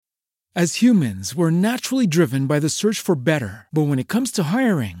As humans, we're naturally driven by the search for better. But when it comes to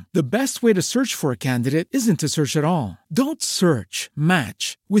hiring, the best way to search for a candidate isn't to search at all. Don't search,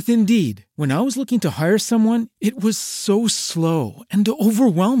 match with Indeed. When I was looking to hire someone, it was so slow and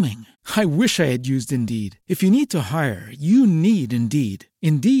overwhelming. I wish I had used Indeed. If you need to hire, you need Indeed.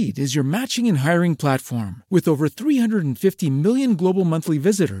 Indeed is your matching and hiring platform with over 350 million global monthly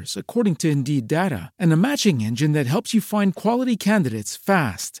visitors, according to Indeed data, and a matching engine that helps you find quality candidates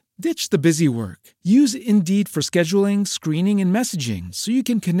fast. Ditch the busy work. Use Indeed for scheduling, screening, and messaging so you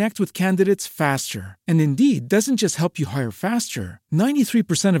can connect with candidates faster. And Indeed doesn't just help you hire faster.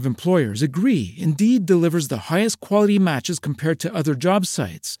 93% of employers agree Indeed delivers the highest quality matches compared to other job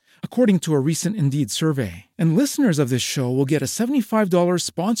sites, according to a recent Indeed survey. And listeners of this show will get a $75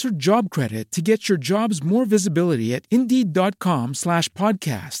 sponsored job credit to get your jobs more visibility at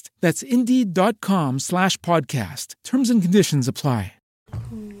Indeed.com/podcast. That's Indeed.com/podcast. Terms and conditions apply.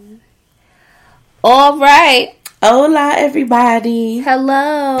 All right. Hola, everybody.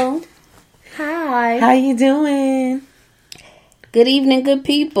 Hello. Hi. How you doing? Good evening, good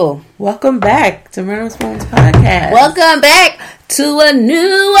people. Welcome back to Random Spoons Podcast. Welcome back to a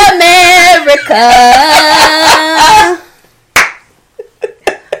new America.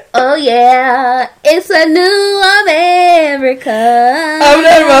 Oh, yeah. It's a new America. I'm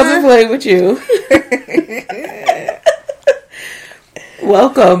not about to play with you.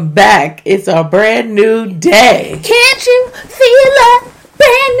 Welcome back. It's a brand new day. Can't you feel a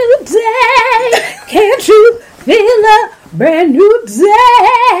brand new day? Can't you feel a brand new day?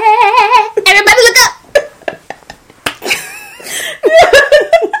 Everybody look up.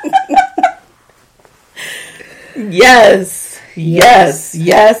 Yes,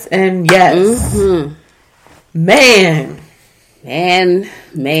 and yes. Mm-hmm. Man.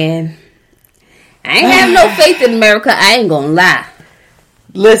 I ain't have no faith in America. I ain't gonna lie.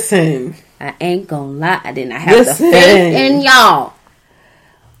 Listen. I ain't gonna lie. I did not have the faith in y'all.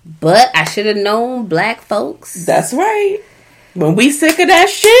 But I should have known black folks. That's right. When we sick of that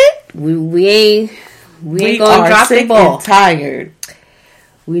shit, we ain't gonna drop the ball. And tired.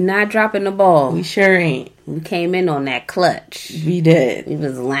 We not dropping the ball. We sure ain't. We came in on that clutch. We did. We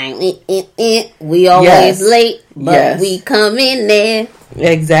was like, we always late, but we come in there.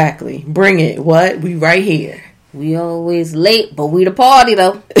 Exactly. Bring it. What? We right here. We always late, but we the party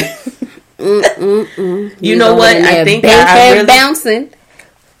though. You know what? I think I really bouncing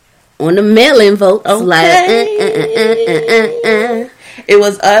on the mail-in votes. Okay. Like, It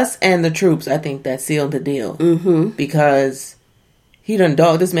was us and the troops, I think, that sealed the deal. Mm-hmm. Because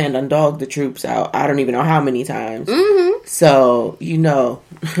this man done dogged the troops out. I don't even know how many times. Mm-hmm. So, they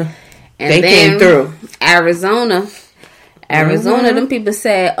came through. Arizona, them people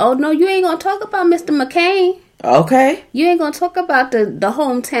said, oh no, you ain't gonna talk about Mr. McCain. Okay. You ain't gonna talk about the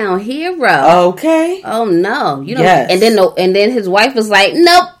hometown hero. Okay. Oh no, Yes. And then his wife was like,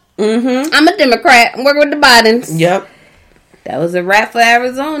 nope. Mm-hmm. I'm a Democrat. I'm working with the Bidens. Yep. That was a wrap for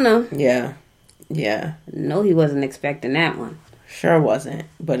Arizona. Yeah. No, he wasn't expecting that one. Sure wasn't,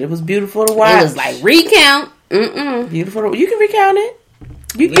 but it was beautiful to watch. It was like recount. Beautiful. You can recount it.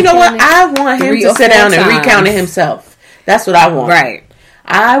 You know what? I want him to sit down and recount it himself. That's what I want. Right.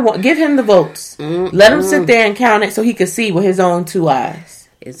 Give him the votes. Let him sit there and count it so he can see with his own two eyes.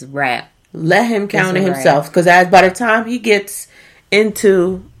 It's a wrap. Let him count it himself, because by the time he gets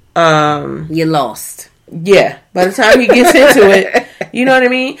into you lost. Yeah, by the time he gets into it, you know what I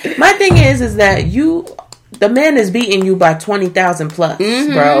mean? My thing is that the man is beating you by 20,000 plus,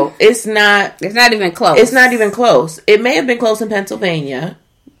 bro. It's not even close. It's not even close. It may have been close in Pennsylvania,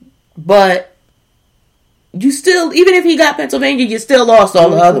 but you still, even if he got Pennsylvania, you still lost all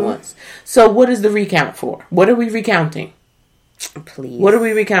the other ones. So what is the recount for? What are we recounting? Please. What are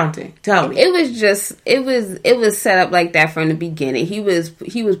we recounting? Tell me. It was set up like that from the beginning. He was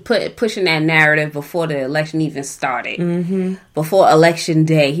pushing that narrative before the election even started. Mm-hmm. Before election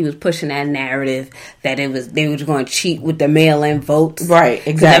day, he was pushing that narrative that they were going to cheat with the mail-in votes. Right,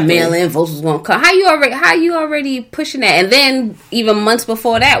 exactly. That mail-in votes was going to come. How you already pushing that? And then even months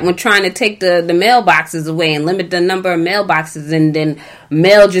before that, when trying to take the mailboxes away and limit the number of mailboxes, and then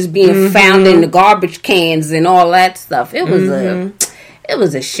mail just being found in the garbage cans and all that stuff. It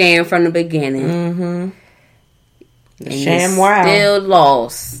was a sham from the beginning. Mm-hmm. And sham. Wow. Still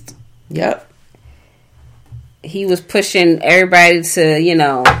lost. Yep. He was pushing everybody to,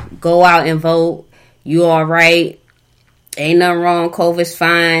 go out and vote. You all right? Ain't nothing wrong. COVID's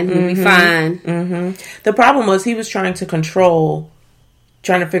fine. We'll be fine. Mm-hmm. The problem was he was trying to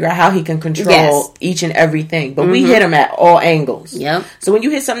figure out how he can control each and everything. But we hit him at all angles. Yep. So when you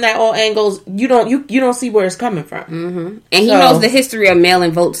hit something at all angles, you don't see where it's coming from. Mm-hmm. And he knows the history of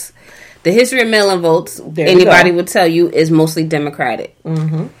mail-in votes. The history of mail-in votes, There you anybody go. would tell you, is mostly Democratic.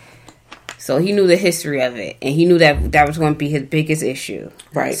 Mm-hmm. So he knew the history of it, and he knew that was going to be his biggest issue.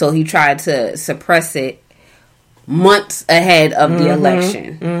 Right. So he tried to suppress it months ahead of the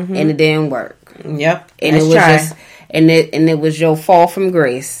election, and it didn't work. Yep. And Let's it was try. just, and it was your fall from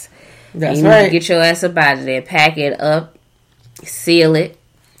grace. That's you need right. to get your ass up out of there, pack it up, seal it,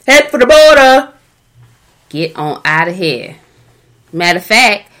 Head for the border. get on out of here. Matter of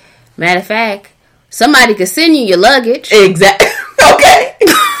fact, somebody could send you your luggage. Exactly. Okay.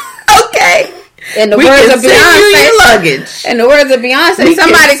 Okay. In the We words can of send you your Beyonce, luggage. in the words of Beyonce, We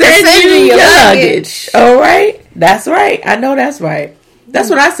somebody can send you your luggage. All right. That's right. I know that's right. That's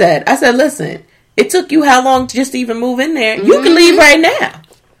what I said. I said, listen, it took you how long just to even move in there? You can leave right now.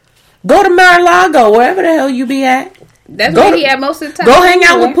 Go to Mar-a-Lago, wherever the hell you be at. That's Go where to- he at most of the time. Go hang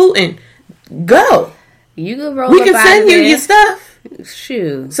out with Putin. Go. You can roll We up can out send of you there. your stuff.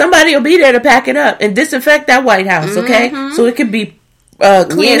 Shoot. Somebody will be there to pack it up and disinfect that White House, okay? So it could be clean Yeah,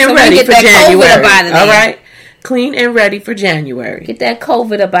 so and we ready get for that COVID January. up out of there. All right? Clean and ready for January. Get that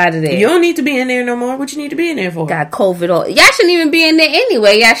COVID up out of there. You don't need to be in there no more. What you need to be in there for? Got COVID all. Y'all shouldn't even be in there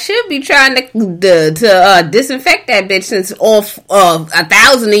anyway. Y'all should be trying to disinfect that bitch since all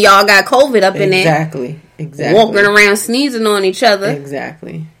 1,000 of y'all got COVID up in there. Exactly. Walking around sneezing on each other.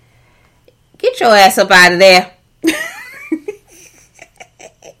 Exactly. Get your ass up out of there.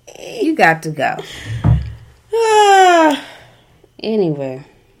 You got to go. Ah, Anyway.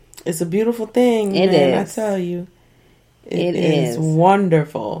 it's a beautiful thing. It man, is. I tell you. It is is.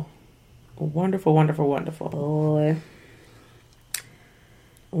 wonderful. Wonderful, wonderful, wonderful. Boy.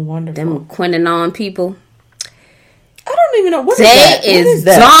 Wonderful. Them Quinanon people. I don't even know. What They is that? What is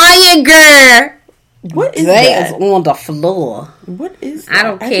that? dying, girl. What is They that? is on the floor. What is that? I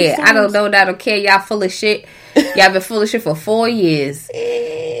don't care. I don't know. I don't care. Y'all full of shit. Y'all been full of shit for 4 years.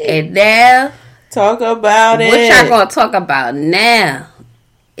 And now, Talk about it. what y'all gonna talk about now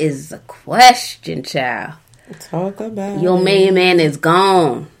is the question, child. Talk about Your it. main man is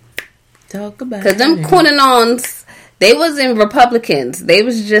gone. Talk about Because them it. Quinanons, they wasn't Republicans. They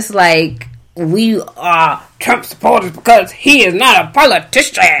was just like, we are Trump supporters because he is not a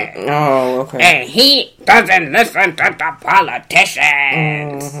politician. Oh, okay. And he doesn't listen to the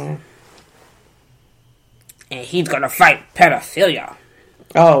politicians. And he's gonna fight pedophilia.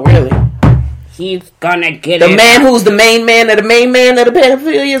 Oh, really? He's gonna get The it. man who's the main man of the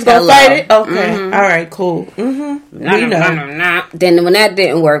pedophilia is gonna Hello. fight it? Okay. All right, cool. Mm-hmm. No, We know. no. Then when that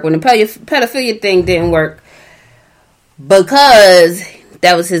didn't work, when the pedophilia thing didn't work, because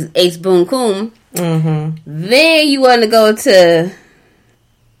that was his ace boon coon, then you want to go to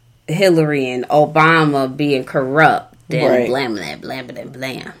Hillary and Obama being corrupt. Then Right. blam, blam, blam, blam,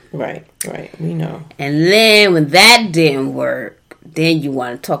 blam. Right. We know. And then when that didn't work, then you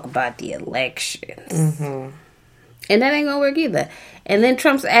want to talk about the elections. And that ain't going to work either. And then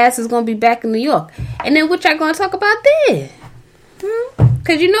Trump's ass is going to be back in New York. And then what y'all going to talk about then?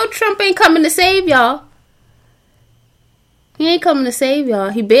 Because you know Trump ain't coming to save y'all. He ain't coming to save y'all.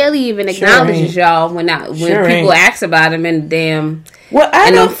 He barely even acknowledges ain't. y'all when Sure people ain't. ask about him in the damn... Well, I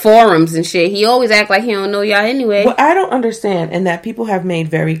in them don't. forums and shit. He always act like he don't know y'all anyway. What I don't understand, and that people have made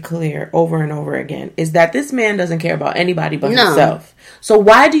very clear over and over again, is that this man doesn't care about anybody but No. himself. So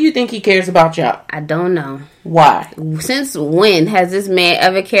why do you think he cares about y'all? I don't know. Why? Since when has this man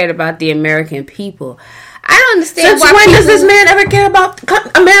ever cared about the American people? I don't understand Since why when does people- this man ever care about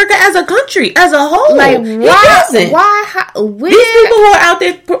America as a country, as a whole? like He why? doesn't. Why? How, where? These people who are out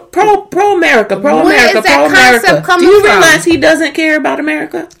there pro America, pro Where America, is that pro America. concept coming Do you from? realize he doesn't care about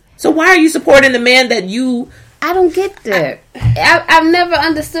America? So why are you supporting the man that you? I don't get that. I've never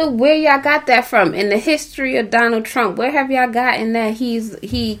understood where y'all got that from in the history of Donald Trump. Where have y'all gotten that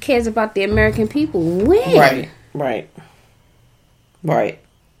he cares about the American people? When? Right.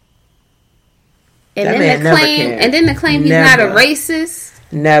 And That then man to never claim, cared. and then to claim he's not a Never. racist.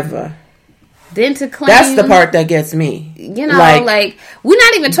 Never. Then to claim That's the part that gets me. You know, like we're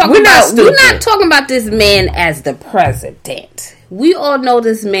not even talking we're not about we're stupid. not talking about this man as the president. We all know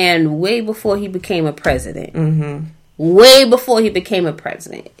this man way before he became a president. Mm-hmm. Way before he became a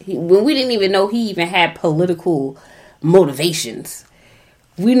president, when we didn't even know he even had political motivations.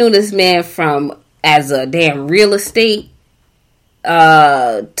 We knew this man from as a damn real estate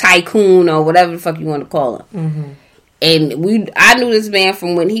tycoon or whatever the fuck you want to call him. Mm-hmm. And I knew this man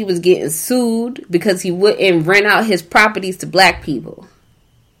from when he was getting sued because he wouldn't rent out his properties to black people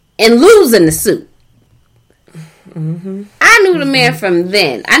and losing the suit. Mm-hmm. I knew the man from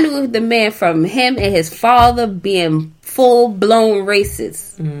then. I knew the man from him and his father being full blown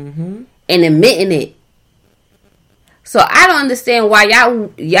racist and admitting it. So I don't understand why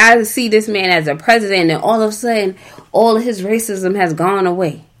y'all see this man as a president and all of a sudden all of his racism has gone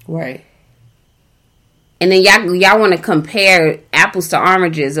away. Right. And then y'all want to compare apples to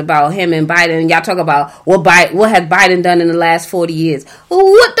oranges about him and Biden. And y'all talk about what has Biden done in the last 40 years. Well,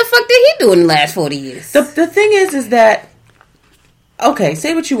 what the fuck did he do in the last 40 years? The thing is that, okay,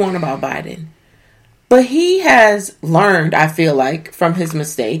 say what you want about Biden. But he has learned, I feel like, from his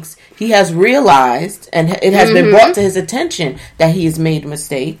mistakes. He has realized, and it has been brought to his attention that he has made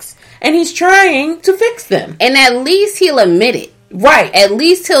mistakes. And he's trying to fix them. And at least he'll admit it. Right. At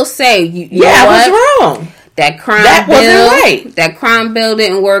least he'll say, you know what's wrong? That crime bill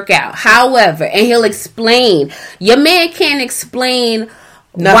didn't work out. However, and he'll explain. Your man can't explain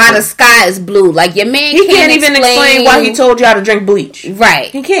why the sky is blue. Like, your man can't even explain why he told y'all to drink bleach. Right.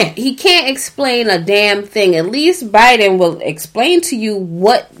 He can't. He can't explain a damn thing. At least Biden will explain to you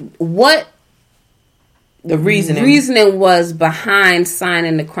what the reasoning was behind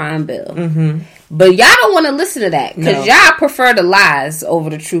signing the crime bill. Mm-hmm. But y'all don't want to listen to that because y'all prefer the lies over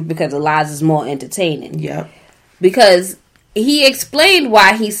the truth because the lies is more entertaining. Yep. Because he explained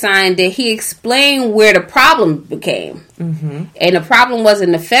why he signed it. He explained where the problem became. Mm-hmm. And the problem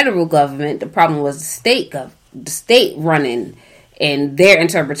wasn't the federal government. The problem was the state running and their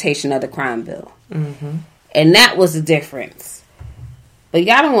interpretation of the crime bill. Mm-hmm. And that was the difference. But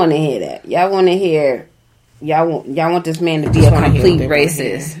y'all don't want to hear that. Y'all want to hear... Y'all want this man to be a complete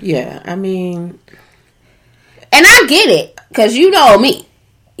racist. Yeah, I mean... And I get it, because you know me.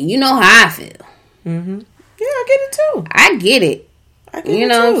 You know how I feel. Mm-hmm. Yeah, I get it too. I get it. You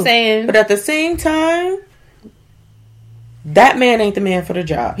know what I'm saying? But at the same time, that man ain't the man for the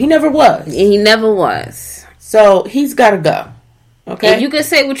job. He never was. He never was. So, he's got to go. Okay? And you can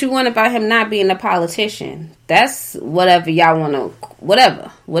say what you want about him not being a politician. That's whatever y'all want to...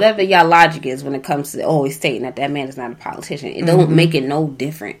 Whatever y'all logic is when it comes to always stating that man is not a politician. It don't make it no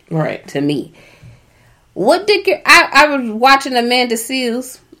different. Right. To me. I was watching Amanda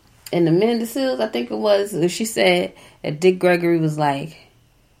Seales. And Amanda Seales, I think it was, she said that Dick Gregory was like...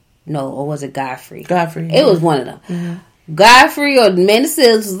 No, or was it Godfrey? Godfrey. It was one of them. Mm-hmm. Godfrey or Amanda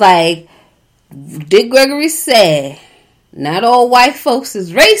Seales was like... Dick Gregory said... Not all white folks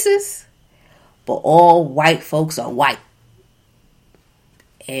is racist, but all white folks are white.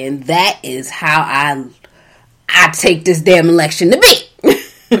 And that is how I take this damn election to be.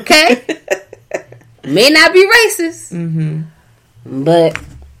 Okay? May not be racist, but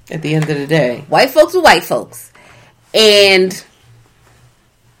at the end of the day, white folks are white folks. And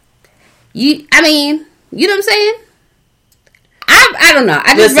you know what I'm saying? I don't know.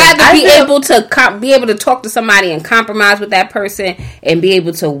 I just rather be able to talk to somebody and compromise with that person and be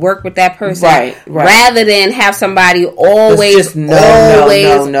able to work with that person, right? Rather than have somebody always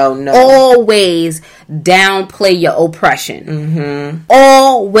downplay your oppression. Mm-hmm.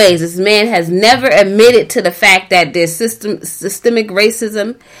 Always, this man has never admitted to the fact that there's systemic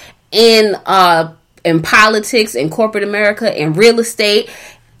racism in politics, in corporate America, in real estate,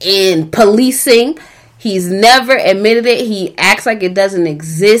 in policing. He's never admitted it. He acts like it doesn't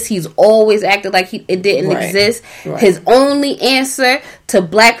exist. He's always acted like it didn't exist. Right. His only answer to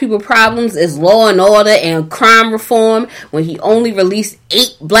black people problems is law and order and crime reform, when he only released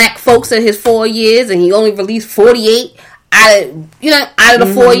 8 black folks in his 4 years, and he only released 48 out of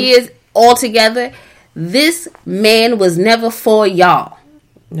the 4 years altogether. This man was never for y'all.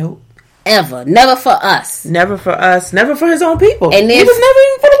 Nope. Ever. Never for us. Never for us. Never for his own people. And he was never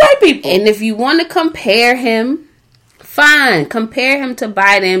even for the white people. And if you want to compare him, fine. Compare him to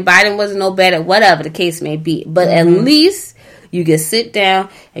Biden. Biden wasn't no better. Whatever the case may be. But at least you can sit down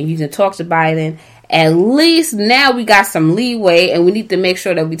and you can talk to Biden. At least now we got some leeway, and we need to make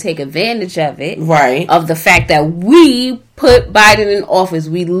sure that we take advantage of it. Right. Of the fact that we put Biden in office.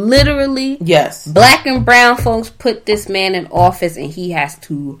 We literally, black and brown folks put this man in office, and he has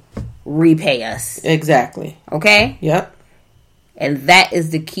to repay us. Exactly. Okay? Yep. And that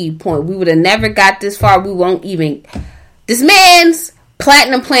is the key point. We would have never got this far. We won't even... This man's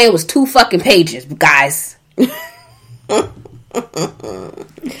platinum plan was 2 fucking pages, guys.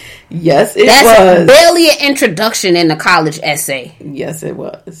 Yes, it was. That's barely an introduction in the college essay. Yes, it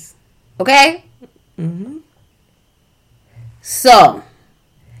was. Okay? Mm-hmm. So,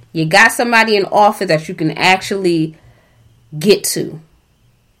 you got somebody in office that you can actually get to.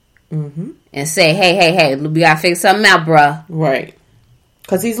 Mm-hmm. And say, hey, we gotta figure something out, bruh. Right.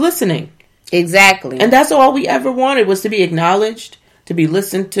 Because he's listening. Exactly. And that's all we ever wanted, was to be acknowledged, to be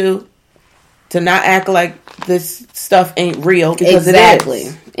listened to not act like this stuff ain't real, because it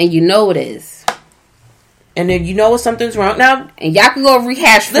is. And you know it is. And then you know if something's wrong. Now, and y'all can go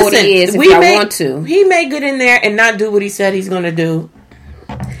rehash 40 years if y'all want to. He may get in there and not do what he said he's going to do.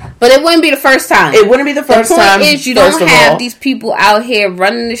 But it wouldn't be the first time. It wouldn't be the first time. The point is, you don't have these people out here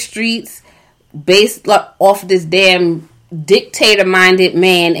running the streets based off this damn dictator-minded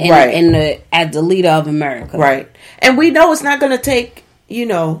man as the leader of America. Right. And we know it's not going to take, you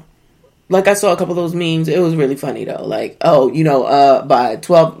know, like I saw a couple of those memes. It was really funny, though. Like, by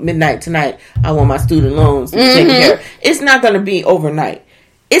 12 midnight tonight, I want my student loans to be taken care of. It's not going to be overnight.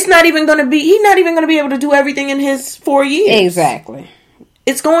 It's not even going to be, he's not even going to be able to do everything in his 4 years. Exactly.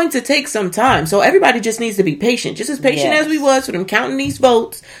 It's going to take some time. So everybody just needs to be patient. Just as patient as we was for them counting these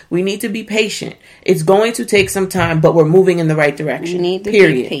votes, we need to be patient. It's going to take some time, but we're moving in the right direction. We need to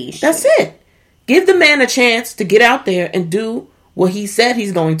be patient. That's it. Give the man a chance to get out there and do what he said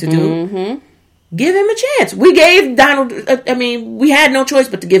he's going to do. Mm-hmm. Give him a chance. We gave Donald, we had no choice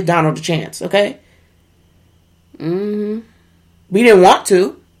but to give Donald a chance, okay? Mm-hmm. We didn't want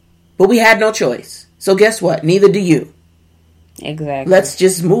to, but we had no choice. So guess what? Neither do you. Exactly. Let's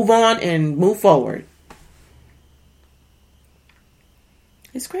just move on and move forward.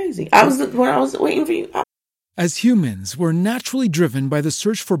 It's crazy. When I was waiting for you. As humans, we're naturally driven by the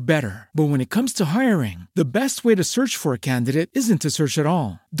search for better. But when it comes to hiring, the best way to search for a candidate isn't to search at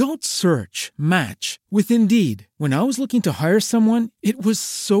all. Don't search, match with Indeed. When I was looking to hire someone, it was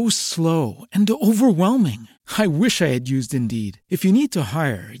so slow and overwhelming. I wish I had used Indeed. If you need to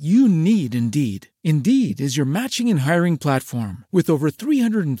hire, you need Indeed. Indeed is your matching and hiring platform with over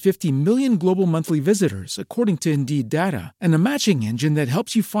 350 million global monthly visitors, according to Indeed data, and a matching engine that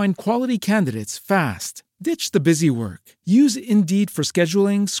helps you find quality candidates fast. Ditch the busy work. Use Indeed for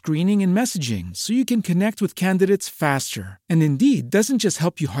scheduling, screening, and messaging so you can connect with candidates faster. And Indeed doesn't just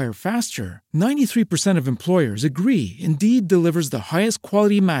help you hire faster. 93% of employers agree Indeed delivers the highest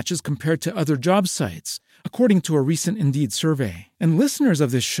quality matches compared to other job sites, according to a recent Indeed survey. And listeners of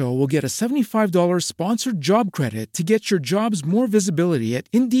this show will get a $75 sponsored job credit to get your jobs more visibility at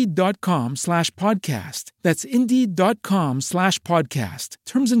Indeed.com/podcast. That's Indeed.com/podcast.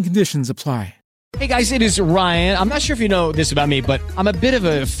 Terms and conditions apply. Hey guys, it is Ryan. I'm not sure if you know this about me, but I'm a bit of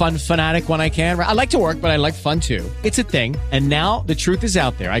a fun fanatic when I can. I like to work, but I like fun too. It's a thing. And now the truth is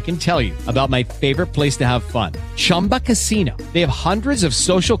out there. I can tell you about my favorite place to have fun. Chumba Casino. They have hundreds of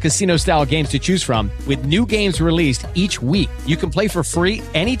social casino style games to choose from with new games released each week. You can play for free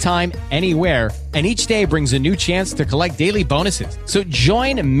anytime, anywhere. And each day brings a new chance to collect daily bonuses. So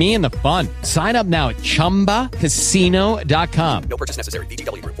join me in the fun. Sign up now at ChumbaCasino.com. No purchase necessary.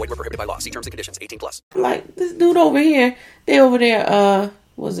 VGW Group. Void where prohibited by law. See terms and conditions. 18+. Like, this dude over here, they over there,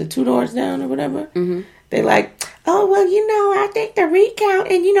 was it 2 doors down or whatever? Mm-hmm. They like, oh, well, I think the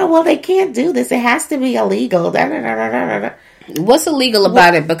recount, and they can't do this. It has to be illegal. Da, da, da, da, da, da. What's illegal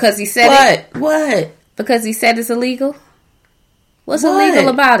about it? Because he said it? What? Because he said it's illegal? What's illegal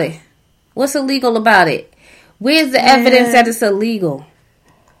about it? What's illegal about it? Where's the evidence that it's illegal?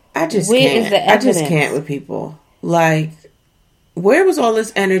 I just can't with people. Like, where was all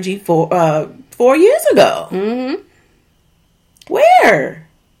this energy for 4 years ago? Mm-hmm. Where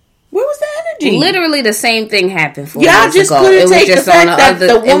was the energy? Literally the same thing happened 4 years ago. Y'all just couldn't take the fact that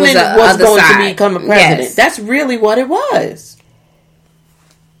the woman was going to become a president. Yes. That's really what it was.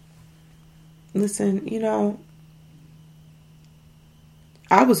 Listen,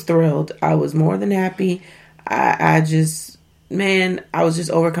 I was thrilled. I was more than happy. I was just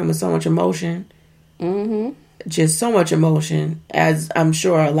overcome with so much emotion. Mm-hmm. Just so much emotion, as I'm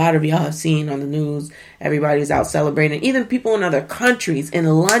sure a lot of y'all have seen on the news. Everybody's out celebrating. Even people in other countries, in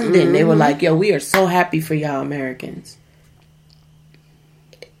London, they were like, yo, we are so happy for y'all Americans.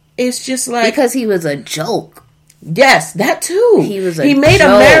 It's just like... Because he was a joke. Yes, that too. He made joke.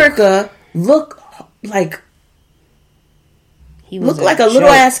 America look like... like a little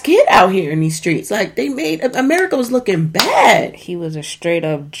ass kid out here in these streets. Like, they made... America was looking bad. He was a straight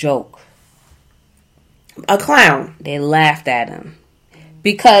up joke. A clown. They laughed at him.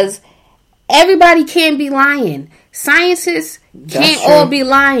 Because everybody can't be lying. Scientists can't all be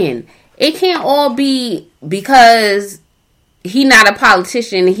lying. It can't all be because he not a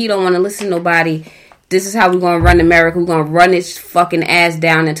politician and he don't want to listen to nobody. This is how we're going to run America. We're going to run its fucking ass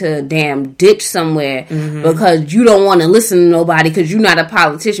down into a damn ditch somewhere because you don't want to listen to nobody because you're not a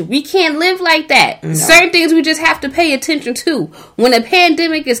politician. We can't live like that. No. Certain things we just have to pay attention to. When a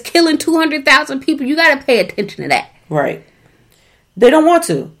pandemic is killing 200,000 people, you got to pay attention to that. Right. They don't want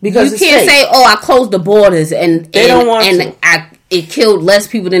to because you can't say, "Oh, I closed the borders and they don't want to. It killed less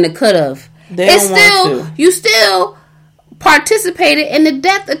people than it could have." They don't want to. You still participated in the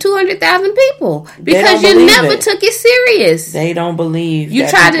death of 200,000 people because don't you believe never it. took it serious. They don't believe You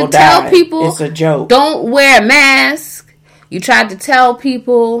that tried people to tell died. people It's a joke. don't wear a mask. You tried to tell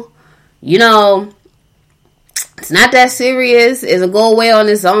people, you know, it's not that serious. It'll go away on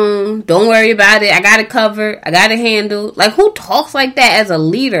its own. Don't worry about it. I got it covered. I got it handled. Like, who talks like that as a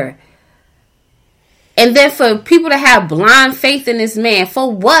leader? And then for people to have blind faith in this man,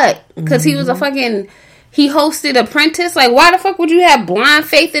 for what? Because he was a fucking... He hosted Apprentice. Like, why the fuck would you have blind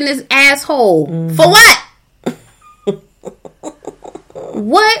faith in this asshole? For what?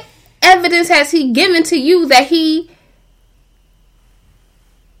 What evidence has he given to you that he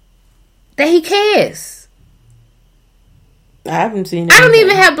cares? I haven't seen it. I don't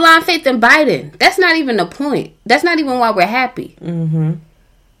even have blind faith in Biden. That's not even the point. That's not even why we're happy. Mm-hmm.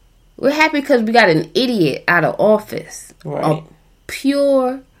 We're happy because we got an idiot out of office. Right. A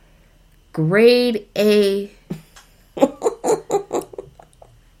pure grade A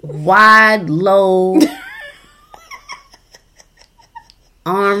wide low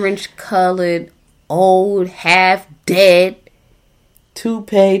orange colored old half dead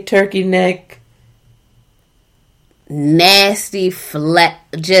Toupee, turkey neck, nasty flat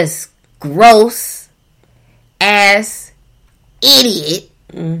just gross ass idiot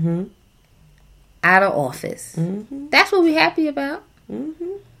out of office. That's what we're happy about.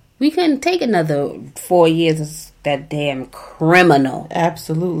 We couldn't take another 4 years of that damn criminal.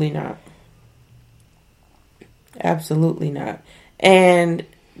 Absolutely not. Absolutely not. And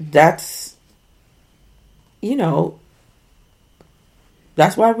that's, you know,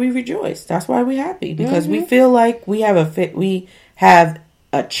 that's why we rejoice. That's why we're happy, because we feel like we have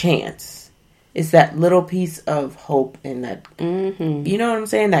a chance. It's that little piece of hope and that, you know what I'm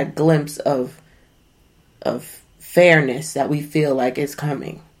saying? That glimpse of fairness that we feel like is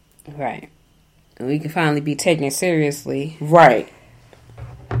coming. Right. And we can finally be taken seriously. Right.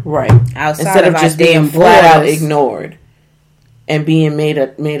 Outside Instead of of our just being damn flat out borders. ignored and being made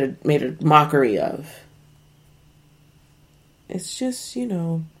a mockery of. It's just, you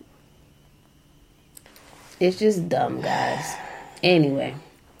know. It's just dumb, guys. Anyway.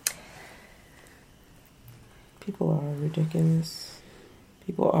 People are ridiculous.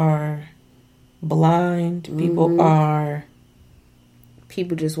 People are blind.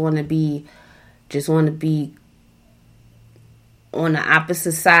 People just want to be on the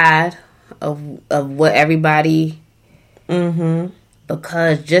opposite side of what everybody,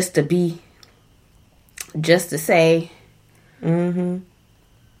 because just to say, I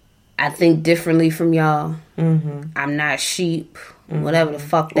think differently from y'all. I'm not sheep. Whatever the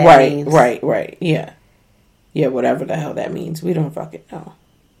fuck that means. Right. Yeah, whatever the hell that means. We don't fucking know.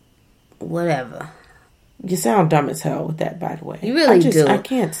 Whatever. You sound dumb as hell with that, by the way. You really do. I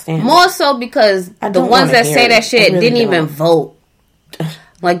can't stand More it. so because I the don't ones wanna that hear say it. that shit I really didn't even don't. vote.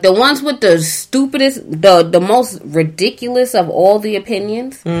 Like the ones with the stupidest, the most ridiculous of all the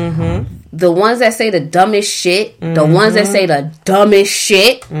opinions. The ones that say the dumbest shit. The ones that say the dumbest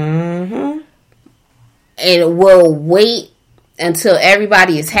shit. And will wait until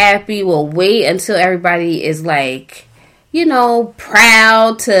everybody is happy. Will wait until everybody is like, you know,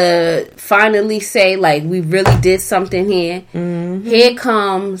 proud to finally say, like, we really did something here. Here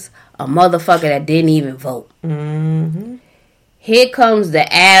comes a motherfucker that didn't even vote. Here comes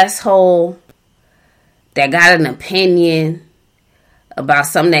the asshole that got an opinion about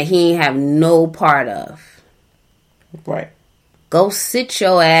something that he ain't have no part of. Right. Go sit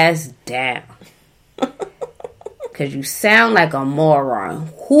your ass down. Because you sound like a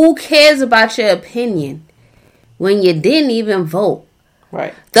moron. Who cares about your opinion when you didn't even vote?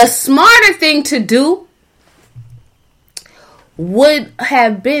 Right. The smarter thing to do would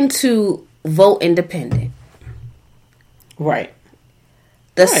have been to vote independent. Right.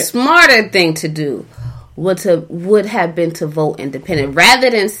 The smarter thing to do would have been to vote independent.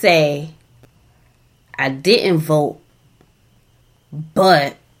 Rather than say, I didn't vote,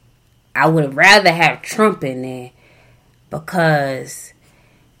 but I would rather have Trump in there because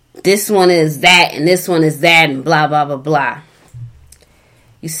this one is that and this one is that and blah, blah, blah, blah.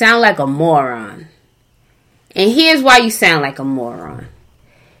 You sound like a moron. And here's why you sound like a moron.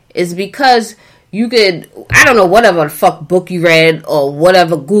 It's because you could, I don't know, whatever the fuck book you read or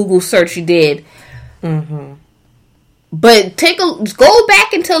whatever Google search you did. But go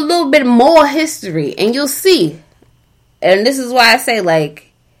back into a little bit more history and you'll see. And this is why I say,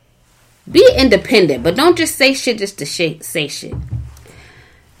 like, be independent, but don't just say shit just to say shit.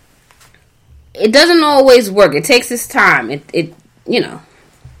 It doesn't always work. It takes its time. It you know.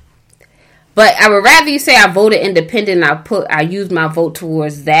 But I would rather you say I voted independent and I used my vote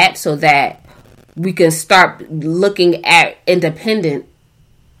towards that so that we can start looking at independent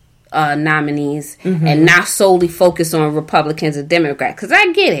nominees and not solely focus on Republicans and Democrats. Because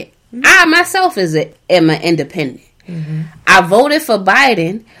I get it. I myself am an independent. I voted for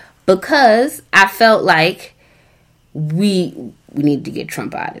Biden because I felt like we need to get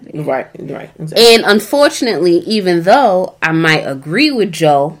Trump out of there. Right, exactly. And unfortunately, even though I might agree with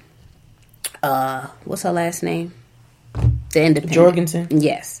Joe, what's her last name? The independent. Jorgensen.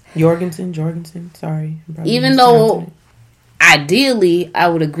 Yes. Jorgensen. Sorry. Even though ideally I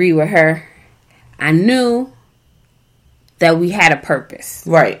would agree with her, I knew that we had a purpose.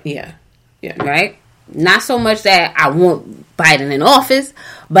 Right, yeah. Right? Not so much that I want Biden in office,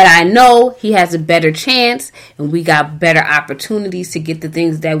 but I know he has a better chance and we got better opportunities to get the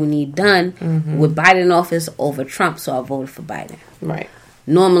things that we need done with Biden in office over Trump, so I voted for Biden. Right.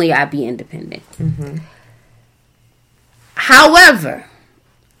 Normally I'd be independent. However,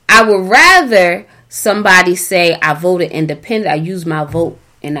 I would rather somebody say I voted independent, I used my vote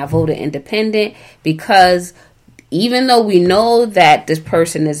and I voted independent, because even though we know that this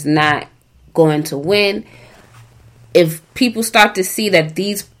person is not going to win, if people start to see that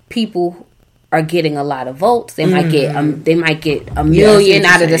these people are getting a lot of votes, they might get a million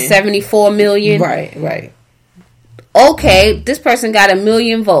out of the 74 million. Right. Okay, this person got 1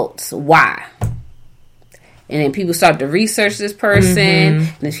 million votes. Why? And then people start to research this person,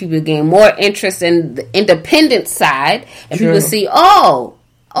 and then people gain more interest in the independent side, and people see, oh,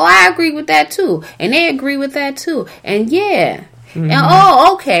 I agree with that too, and they agree with that too, and yeah. And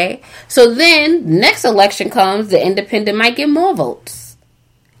okay. So then next election comes, the independent might get more votes.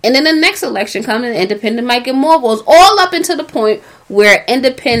 And then the next election comes and the independent might get more votes. All up until the point where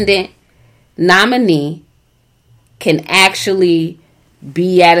independent nominee can actually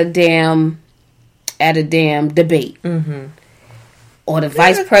be at a damn debate. Or the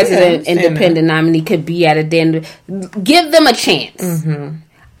vice president independent nominee could be at a damn. Give them a chance.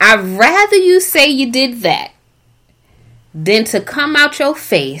 I'd rather you say you did that than to come out your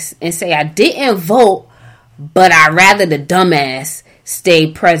face and say, I didn't vote, but I'd rather the dumbass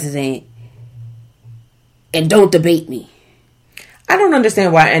stay president and don't debate me. I don't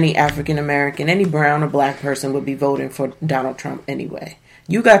understand why any African American, any brown or black person would be voting for Donald Trump anyway.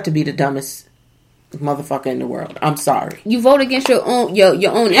 You got to be the dumbest motherfucker in the world. I'm sorry. You vote against your own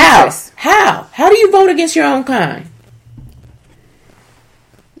interests. How do you vote against your own kind?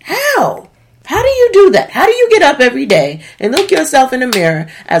 How do you do that? How do you get up every day and look yourself in the mirror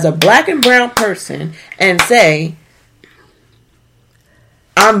as a black and brown person and say,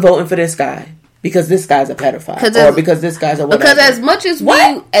 I'm voting for this guy because this guy's a pedophile, or because this guy's a whatever? Because as much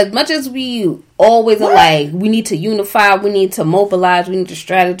as we always are like, we need to unify, we need to mobilize, we need to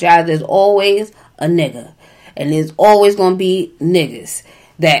strategize, there's always a nigga. And there's always going to be niggas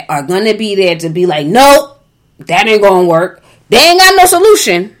that are going to be there to be like, nope, that ain't going to work. They ain't got no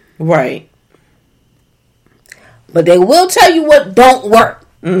solution. Right. But they will tell you what don't work.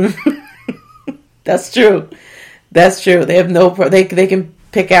 That's true. They have they can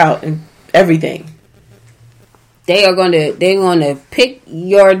pick out everything. They're gonna pick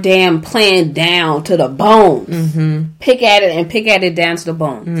your damn plan down to the bones. Pick at it down to the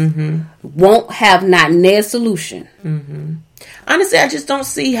bones. Won't have not near solution. Honestly, I just don't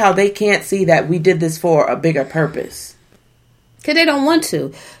see how they can't see that we did this for a bigger purpose. Because they don't want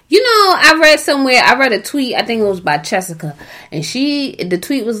to. You know, I read a tweet, I think it was by Jessica, and the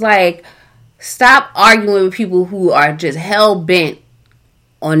tweet was like, stop arguing with people who are just hell-bent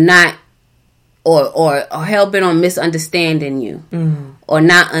on not, or hell-bent on misunderstanding you, or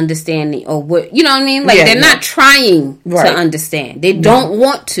not understanding, or what, you know what I mean? Like, they're not trying to understand. They don't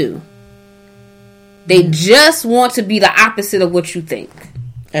want to. They just want to be the opposite of what you think.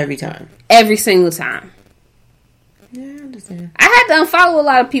 Every time. Every single time. Yeah, I understand. I had to unfollow a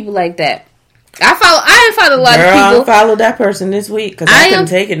lot of people like that. I unfollowed a lot of people. I unfollowed that person this week because I couldn't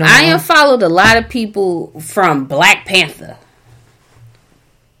take it no more. I unfollowed a lot of people from Black Panther.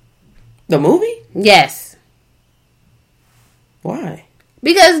 The movie? Yes. Why?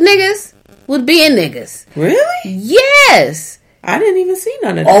 Because niggas was being niggas. Really? Yes. I didn't even see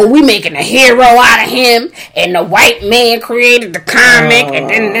none of that. Oh, we making a hero out of him, and the white man created the comic, and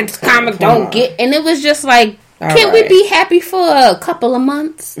then this comic don't get. And it was just like, can't we be happy for a couple of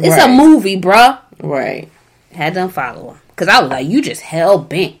months? It's a movie, bruh. Right. Had to unfollow him. Because I was like, you just hell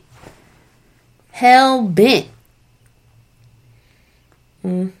bent. Hell bent.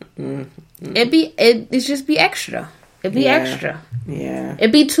 It just be extra. It'd be extra. Yeah.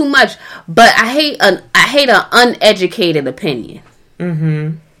 It'd be too much. But I hate an uneducated opinion.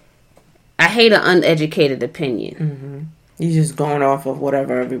 I hate an uneducated opinion. You're just going off of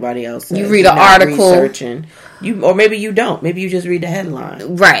whatever everybody else says. You read You're an not article. researching. Or maybe you don't. Maybe you just read the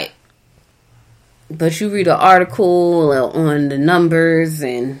headline. Right. But you read an article on the numbers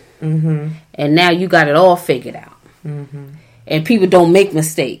and now you got it all figured out. And people don't make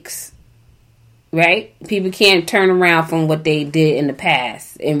mistakes. Right? People can't turn around from what they did in the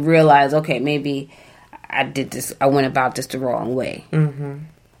past and realize, okay, maybe I went about this the wrong way.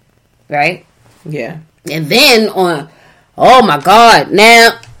 Right? Yeah. And then oh my God,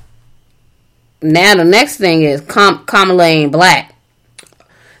 now the next thing is Kamala ain't black.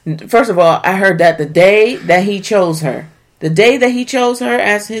 First of all, I heard that the day that he chose her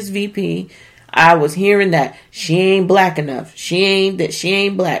as his VP, I was hearing that she ain't black enough. She ain't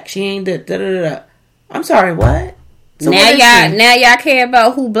black. She ain't da. I'm sorry, what? So now y'all care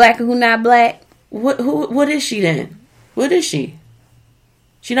about who black and who not black? What is she then? What is she?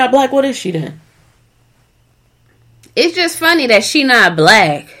 She not black, what is she then? It's just funny that she not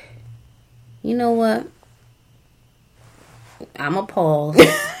black. You know what? I'm a pause.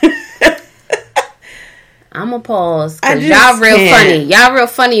 Because y'all real funny. Y'all real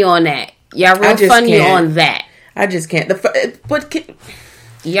funny on that. Y'all real funny on that. I just can't. Y'all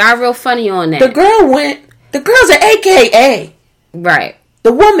real funny on that. The girl's an AKA. Right.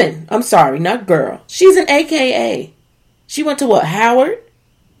 The woman. I'm sorry, not girl. She's an AKA. She went to what, Howard?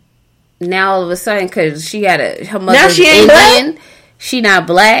 Now all of a sudden, because her mother's now she ain't Indian, black? she not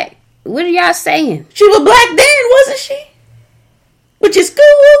black. What are y'all saying? She was black then, wasn't she? Which is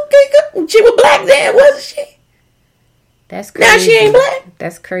cool. She was black then, wasn't she? That's crazy. Now she ain't black?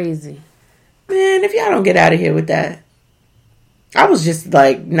 That's crazy. Man, if y'all don't get out of here with that. I was just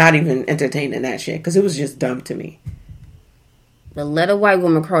not even entertaining that shit because it was just dumb to me. But let a white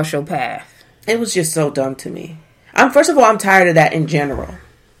woman cross your path. It was just so dumb to me. First of all, I'm tired of that in general.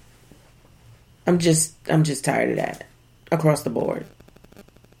 I'm just tired of that across the board.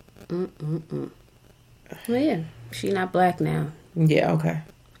 Well, yeah, she not black now. Yeah, okay.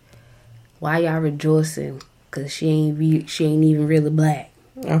 Why y'all rejoicing? Because she ain't even really black.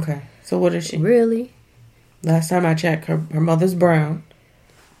 Okay, so what is she? Really? Last time I checked, her mother's brown.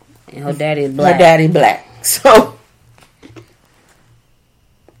 And her daddy's black. Her daddy black. So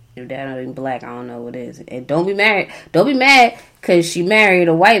if that ain't black, I don't know what is. And don't be mad because she married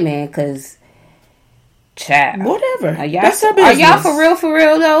a white man because child. Whatever. That's her business. Are y'all for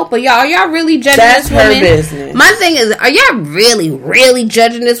real though? But are y'all really judging this woman? That's her business. My thing is, are y'all really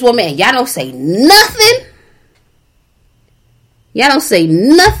judging this woman and y'all don't say nothing? Y'all don't say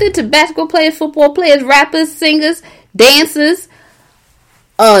nothing to basketball players, football players, rappers, singers, dancers,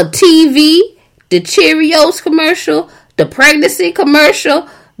 TV, the Cheerios commercial, the pregnancy commercial,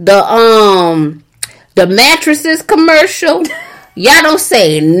 the mattresses commercial. Y'all don't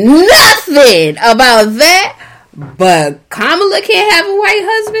say nothing about that. But Kamala can't have a white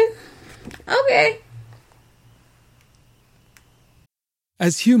husband? Okay.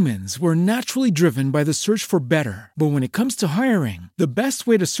 As humans, we're naturally driven by the search for better. But when it comes to hiring, the best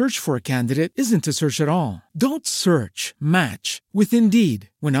way to search for a candidate isn't to search at all. Don't search, match with Indeed.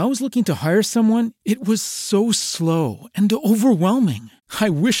 When I was looking to hire someone, it was so slow and overwhelming. I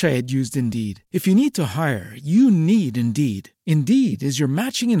wish I had used Indeed. If you need to hire, you need Indeed. Indeed is your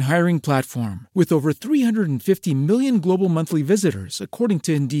matching and hiring platform with over 350 million global monthly visitors, according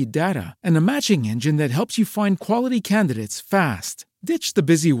to Indeed data, and a matching engine that helps you find quality candidates fast. Ditch the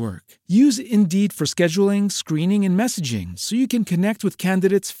busy work. Use Indeed for scheduling, screening, and messaging so you can connect with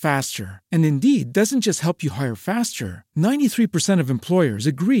candidates faster. And Indeed doesn't just help you hire faster. 93% of employers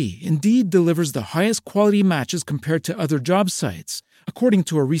agree Indeed delivers the highest quality matches compared to other job sites, according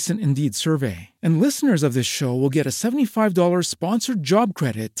to a recent Indeed survey. And listeners of this show will get a $75 sponsored job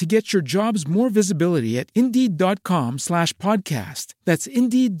credit to get your jobs more visibility at Indeed.com/podcast. That's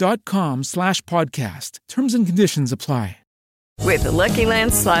Indeed.com/podcast. Terms and conditions apply. With the Lucky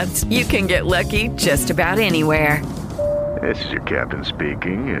Land Slots, you can get lucky just about anywhere. This is your captain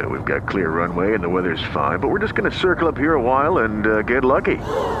speaking. We've got clear runway and the weather's fine, but we're just going to circle up here a while and get lucky.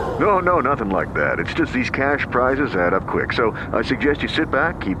 No, nothing like that. It's just these cash prizes add up quick. So I suggest you sit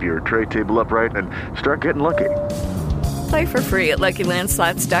back, keep your tray table upright, and start getting lucky. Play for free at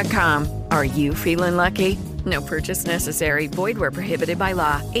LuckyLandSlots.com. Are you feeling lucky? No purchase necessary. Void where prohibited by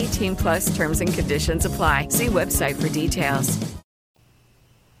law. 18+ terms and conditions apply. See website for details.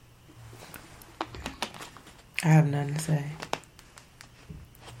 I have nothing to say.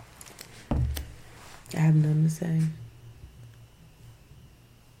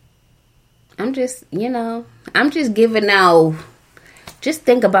 I'm just giving out. Just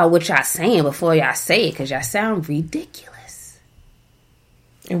think about what y'all saying before y'all say it, because y'all sound ridiculous.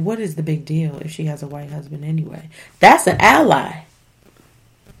 And what is the big deal if she has a white husband anyway? That's an ally.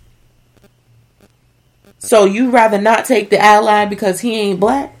 So you rather not take the ally because he ain't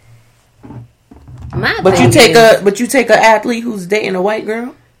black? But you take a athlete who's dating a white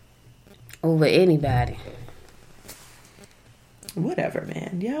girl over anybody. Whatever,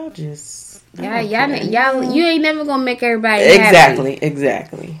 man. Y'all just y'all. You ain't never gonna make everybody happy.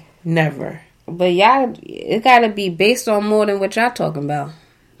 Exactly. Never. But y'all, it gotta be based on more than what y'all talking about.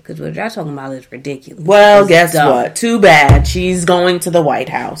 Because what y'all talking about is ridiculous. Well, guess what? Too bad. She's going to the White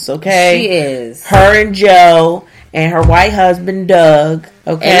House, okay? She is. Her and Joe and her white husband, Doug,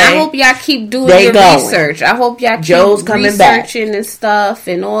 okay? And I hope y'all keep doing your research. I hope y'all keep researching and stuff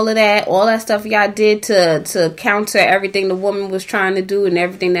and all of that. All that stuff y'all did to counter everything the woman was trying to do and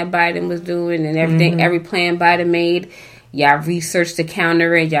everything that Biden was doing and everything, every plan Biden made. Y'all researched to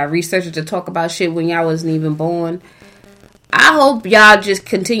counter it. Y'all researched to talk about shit when y'all wasn't even born. I hope y'all just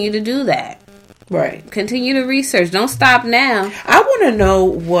continue to do that. Right. Continue to research. Don't stop now. I want to know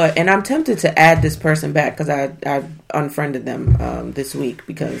what, and I'm tempted to add this person back because I unfriended them this week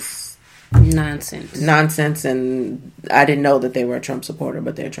because nonsense, and I didn't know that they were a Trump supporter,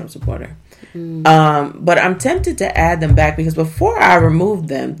 but they're a Trump supporter. But I'm tempted to add them back because before I removed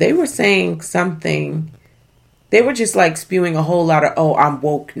them, they were saying something. They were just like spewing a whole lot of, oh, I'm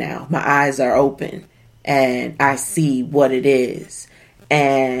woke now. My eyes are open. And I see what it is.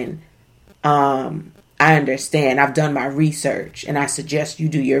 And I understand. I've done my research. And I suggest you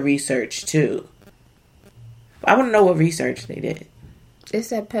do your research too. I want to know what research they did. It's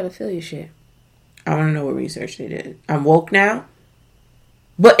that pedophilia shit. I want to know what research they did. I'm woke now.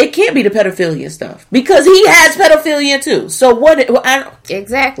 But it can't be the pedophilia stuff. Because he has pedophilia too. So what?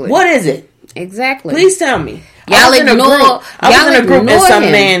 Exactly. What is it? Exactly. Please tell me. I was in a group and some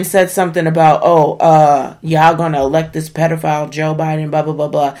man said something about, y'all gonna elect this pedophile Joe Biden, blah, blah, blah,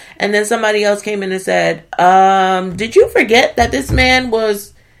 blah. And then somebody else came in and said, did you forget that this man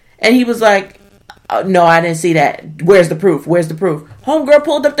was... And he was like, no, I didn't see that. Where's the proof? Homegirl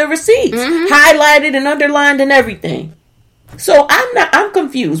pulled up the receipts, highlighted and underlined and everything. So I'm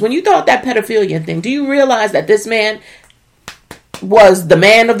confused. When you thought that pedophilia thing, do you realize that this man was the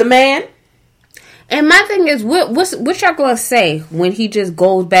man of the man? And my thing is, what y'all gonna say when he just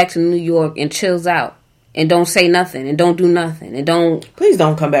goes back to New York and chills out and don't say nothing and don't do nothing and don't? Please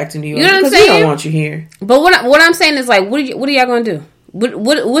don't come back to New York. You know what I'm saying? Because we don't want you here. But what I'm saying is like, what are y'all gonna do?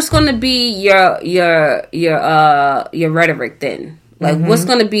 What's gonna be your rhetoric then? Like, what's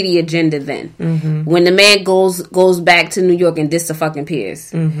gonna be the agenda then? When the man goes back to New York and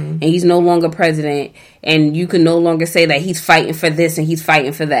disappears, and he's no longer president, and you can no longer say that he's fighting for this and he's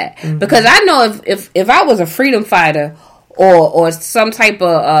fighting for that. Because I know if I was a freedom fighter or some type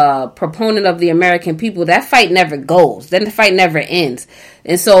of proponent of the American people, that fight never goes. Then the fight never ends.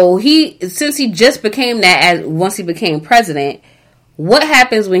 And so since he just became that once he became president, what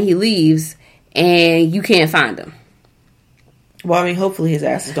happens when he leaves and you can't find him? Well, I mean, hopefully his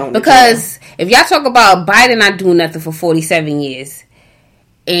asses don't. Because if y'all talk about Biden not doing nothing for 47 years,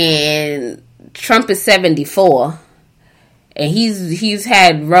 and Trump is 74, and he's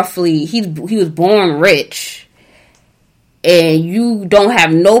had roughly he was born rich, and you don't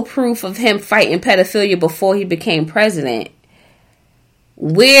have no proof of him fighting pedophilia before he became president.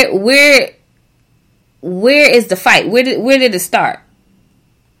 Where is the fight? Where did it start?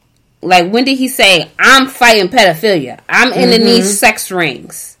 Like, when did he say, I'm fighting pedophilia? I'm in these sex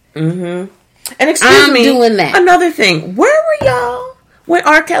rings. And excuse me, doing that. Another thing. Where were y'all when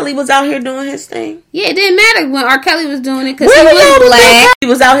R. Kelly was out here doing his thing? Yeah, it didn't matter when R. Kelly was doing it because he was black. He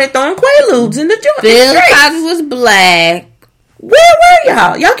was out here throwing Quaaludes in the joint. Bill Cosby was black. Where were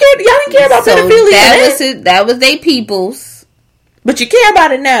y'all? Y'all didn't care about pedophilia. That was they peoples. But you care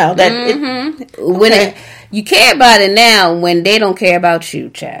about it now. You care about it now when they don't care about you,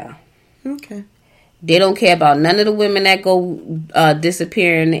 child. Okay. They don't care about none of the women that go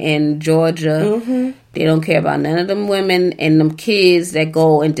disappearing in Georgia. They don't care about none of them women and them kids that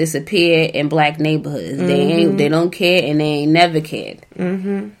go and disappear in black neighborhoods. They don't care, and they ain't never cared.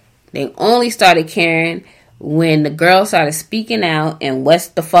 They only started caring when the girl started speaking out in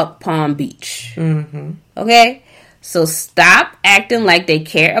West the fuck Palm Beach. Okay? So stop acting like they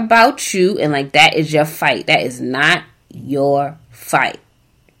care about you and like that is your fight. That is not your fight.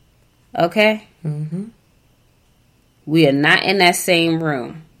 Okay? We are not in that same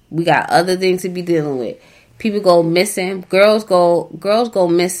room. We got other things to be dealing with. People go missing. Girls go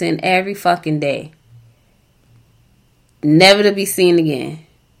missing every fucking day. Never to be seen again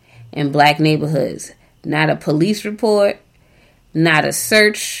in black neighborhoods. Not a police report. Not a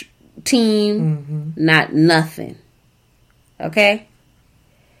search team. Not nothing. Okay?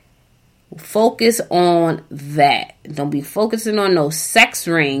 Focus on that. Don't be focusing on those sex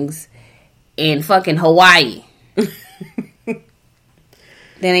rings in fucking Hawaii. That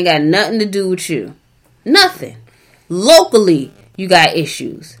ain't got nothing to do with you. Nothing. Locally, you got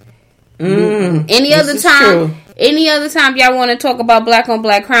issues. Any other time y'all want to talk about black on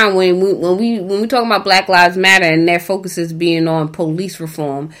black crime, when we talk about Black Lives Matter and their focus is being on police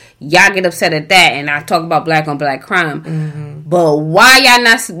reform, y'all get upset at that, and I talk about black on black crime. But why y'all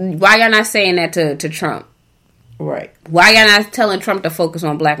not saying that to Trump? Right. Why y'all not telling Trump to focus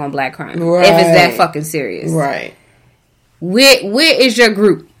on black crime? Right. If it's that fucking serious. Right. Where is your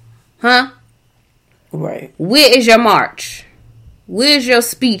group? Huh? Right. Where is your march? Where's your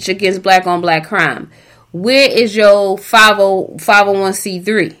speech against black on black crime? Where is your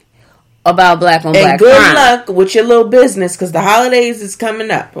 501c3 about black on black crime? And good luck with your little business, because the holidays is coming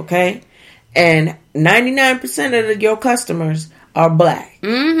up, okay? And 99% of your customers are black.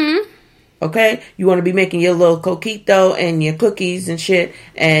 Okay? You want to be making your little coquito and your cookies and shit,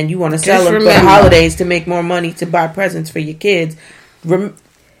 and you want to sell them for the holidays to make more money to buy presents for your kids.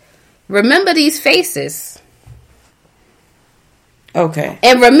 Remember these faces. Okay.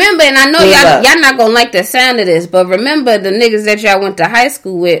 And remember, and I know y'all not gonna like the sound of this, but remember the niggas that y'all went to high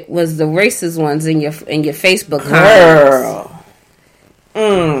school with was the racist ones in your Facebook comments.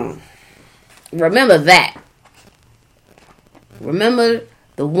 Girl. Remember that. Remember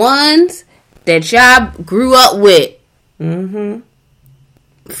the ones that y'all grew up with.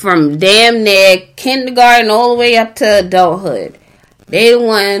 From damn near kindergarten all the way up to adulthood. They the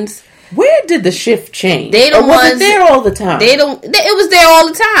ones. Where did the shift change? They the or was ones it there all the time? It was there all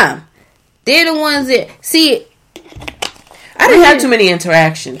the time. They're the ones that see. I didn't have too many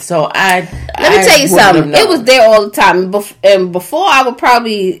interactions, so let me tell you something. It was there all the time, and before I would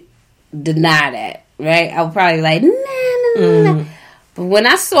probably deny that. Right? I would probably like nah. But when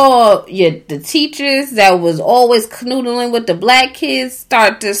I saw the teachers that was always canoodling with the black kids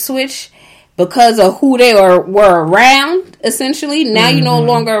start to switch because of who they were around, essentially. Now you're no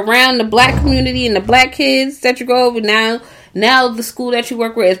longer around the black community and the black kids that you go over. Now the school that you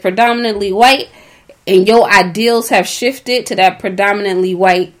work with is predominantly white, and your ideals have shifted to that predominantly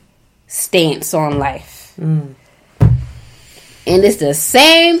white stance on life. And it's the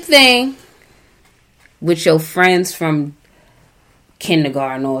same thing with your friends from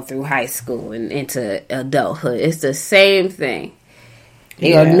kindergarten all through high school and into adulthood. It's the same thing.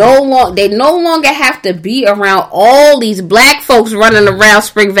 They no longer have to be around all these black folks running around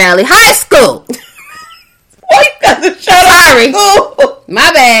Spring Valley High School. Why you got to shut up? Sorry.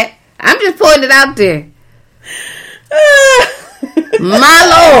 My bad. I'm just putting it out there. My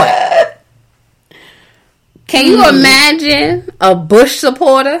Lord. Can you imagine a Bush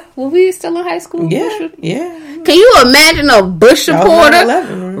supporter? Were we still in high school? Yeah. Can you imagine a Bush supporter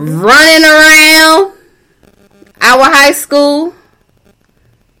running around our high school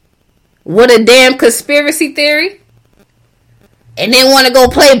with a damn conspiracy theory, and then want to go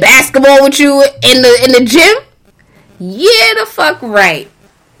play basketball with you in the gym? Yeah, the fuck right.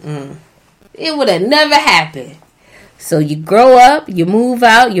 It would have never happened. So you grow up, you move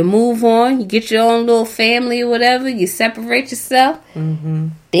out, you move on, you get your own little family or whatever, you separate yourself.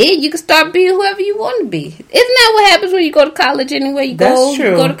 Then you can start being whoever you want to be. Isn't that what happens when you go to college anyway? You go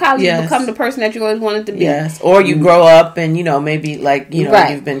to college, you become the person that you always wanted to be. Yes, or you grow up and, maybe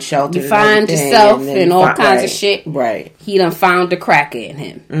you've been sheltered. You find yourself and all kinds of shit. Right. He done found the cracker in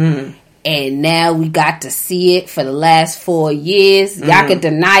him. And now we got to see it for the last 4 years. Y'all can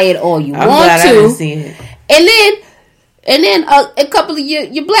deny it all you want glad to. I didn't see it. And then a couple of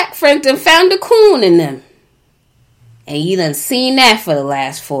your black friends done found a coon in them. And you done seen that for the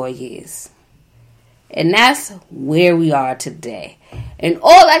last 4 years. And that's where we are today. And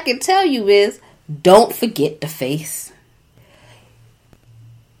all I can tell you is, don't forget the face.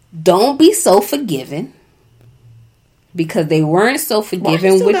 Don't be so forgiving. Because they weren't so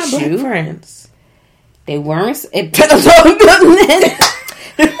forgiving with you. Friends? They weren't.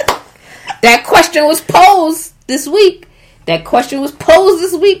 That question was posed this week.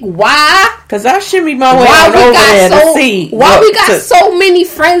 Why? Because I shimmy my way on over there to see. Why we got so many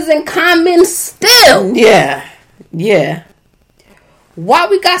friends in common still? Yeah. Why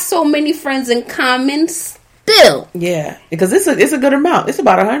we got so many friends in common still? Yeah. Because it's a good amount. It's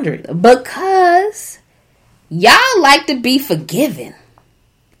about 100. Because y'all like to be forgiven.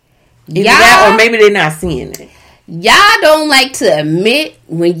 Either that or maybe they're not seeing it. Y'all don't like to admit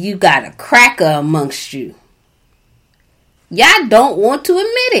when you got a cracker amongst you. Y'all don't want to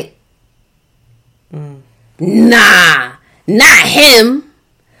admit it. Nah, not him.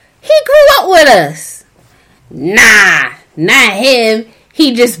 He grew up with us. Nah, not him.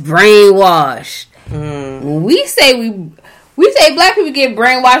 he just brainwashed. When we say black people get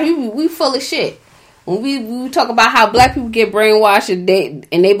brainwashed, we full of shit. When we talk about how black people get brainwashed and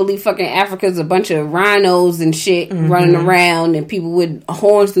they believe fucking Africa's a bunch of rhinos and shit running around and people with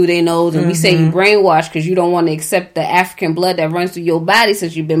horns through their nose, and we say you brainwashed because you don't want to accept the African blood that runs through your body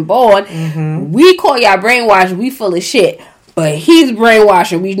since you've been born. We call y'all brainwashed. We full of shit, but he's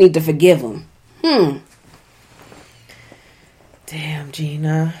brainwashed and we need to forgive him. Damn,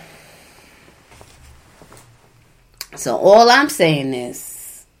 Gina. So all I'm saying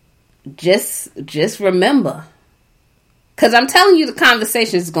is, just remember, because I'm telling you, the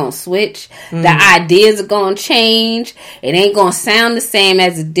conversation is going to switch. The ideas are going to change. It ain't going to sound the same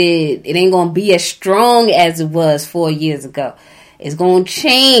as it did. It ain't going to be as strong as it was 4 years ago. It's going to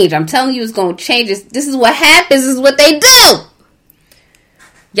change. I'm telling you, it's going to change. This is what happens. This is what they do.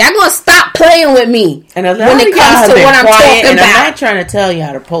 Y'all going to stop playing with me and a lot when it comes to what I'm talking and about. I'm not trying to tell you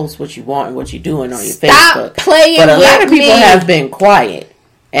how to post what you want and what you're doing on your Stop Facebook. Playing but a with lot of people me. have been quiet.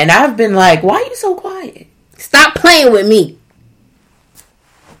 And I've been like, why are you so quiet? Stop playing with me.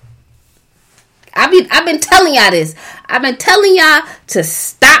 I've been telling y'all this. I've been telling y'all to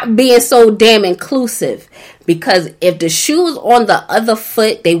stop being so damn inclusive. Because if the shoe was on the other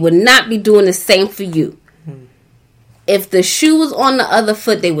foot, they would not be doing the same for you. If the shoe was on the other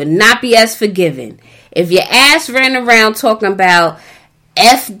foot, they would not be as forgiving. If your ass ran around talking about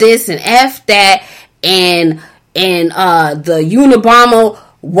F this and F that and the Unabomber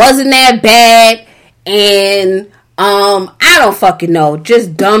wasn't that bad, and I don't fucking know,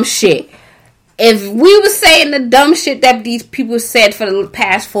 just dumb shit. If we were saying the dumb shit that these people said for the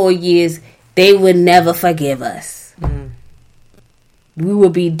past 4 years, they would never forgive us. We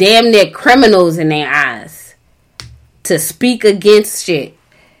would be damn near criminals in their eyes to speak against shit.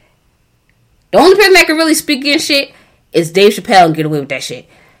 The only person that can really speak against shit is Dave Chappelle and get away with that shit.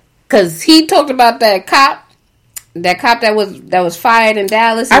 Cause he talked about that cop that was fired in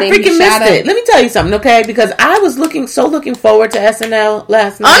Dallas. And I freaking missed it. Let me tell you something, okay? Because I was looking forward to SNL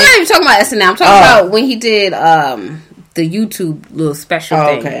last night. I'm not even talking about SNL. I'm talking about when he did the YouTube little special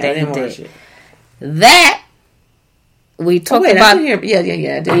thing that he did. That we talked about.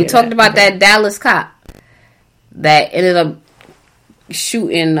 We talked about that Dallas cop that ended up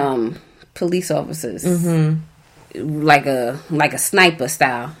shooting police officers. Like a sniper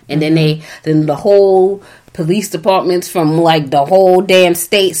style, and then the whole police departments from like the whole damn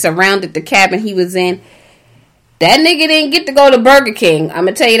state surrounded the cabin he was in. That nigga didn't get to go to Burger King. I'm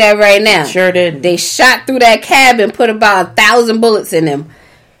gonna tell you that right now. Sure did. They shot through that cabin, put about 1,000 bullets in him,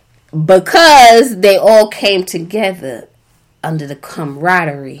 because they all came together under the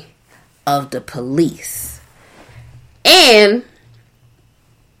camaraderie of the police. And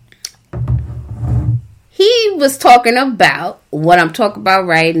he was talking about what I'm talking about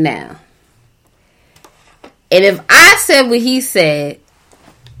right now. And if I said what he said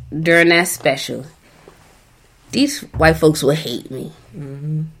during that special, these white folks would hate me.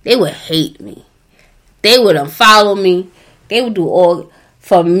 They would hate me. They would unfollow me. They would do all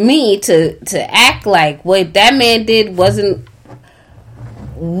for me to act like what that man did was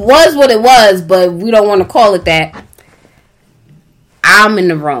what it was, but we don't want to call it that. I'm in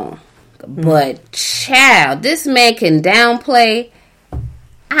the wrong. But child, this man can downplay.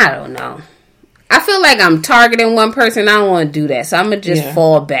 I don't know. I feel like I'm targeting one person. I don't want to do that, so I'm gonna just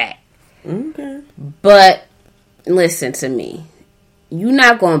fall back. Okay. But listen to me. You're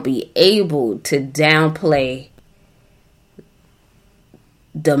not gonna be able to downplay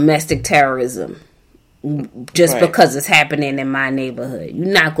domestic terrorism just because it's happening in my neighborhood. You're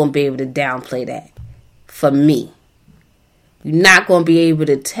not gonna be able to downplay that. For me. You're not going to be able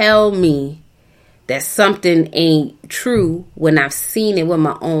to tell me that something ain't true when I've seen it with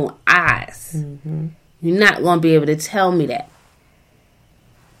my own eyes. You're not going to be able to tell me that.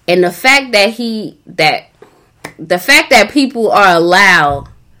 And the fact that people are allowed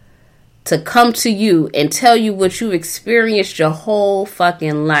to come to you and tell you what you've experienced your whole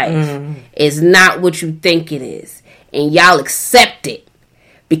fucking life is not what you think it is. And y'all accept it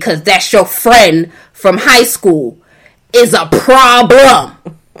because that's your friend from high school. Is a problem.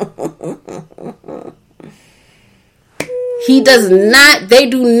 They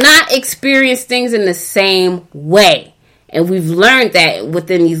do not experience things in the same way. And we've learned that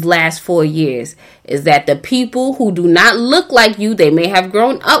within these last 4 years, is that the people who do not look like you, they may have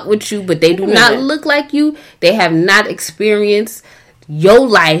grown up with you, but they do not look like you. They have not experienced your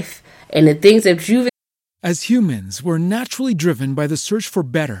life and the things that you've. As humans, we're naturally driven by the search for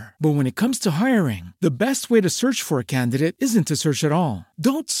better. But when it comes to hiring, the best way to search for a candidate isn't to search at all.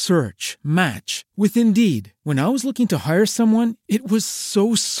 Don't search, match with Indeed. When I was looking to hire someone, it was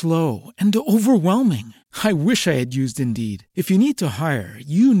so slow and overwhelming. I wish I had used Indeed. If you need to hire,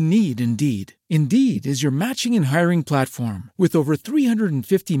 you need Indeed. Indeed is your matching and hiring platform with over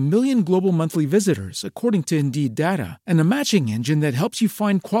 350 million global monthly visitors, according to Indeed data, and a matching engine that helps you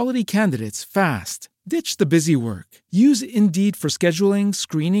find quality candidates fast. Ditch the busy work. Use Indeed for scheduling,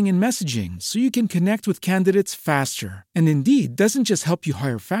 screening, and messaging so you can connect with candidates faster. And Indeed doesn't just help you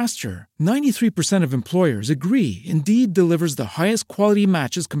hire faster. 93% of employers agree Indeed delivers the highest quality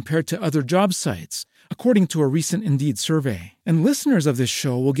matches compared to other job sites, according to a recent Indeed survey. And listeners of this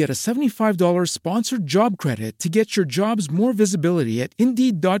show will get a $75 sponsored job credit to get your jobs more visibility at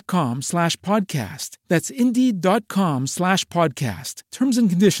Indeed.com/podcast. That's Indeed.com/podcast. Terms and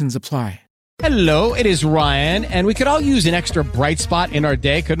conditions apply. Hello, it is Ryan, and we could all use an extra bright spot in our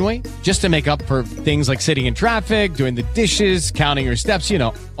day, couldn't we? Just to make up for things like sitting in traffic, doing the dishes, counting your steps, you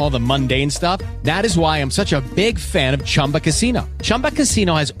know, all the mundane stuff. That is why I'm such a big fan of Chumba Casino. Chumba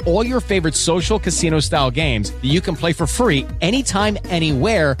Casino has all your favorite social casino-style games that you can play for free anytime,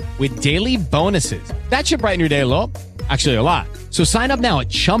 anywhere with daily bonuses. That should brighten your day a little. Actually, a lot. So sign up now at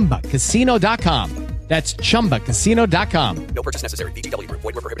ChumbaCasino.com. That's ChumbaCasino.com. No purchase necessary. VGW Group.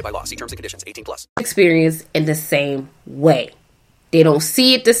 Void where prohibited by law. See terms and conditions. 18+. Experience in the same way. They don't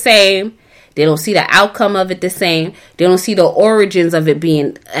see it the same. They don't see the outcome of it the same. They don't see the origins of it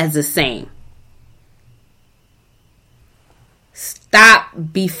being as the same. Stop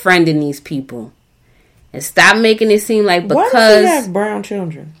befriending these people. And stop making it seem like because... Why does he have brown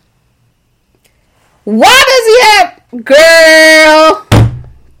children? Why does he have... Girl...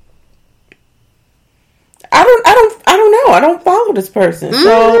 I don't know. I don't follow this person.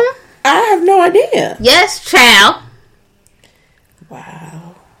 So I have no idea. Yes, child.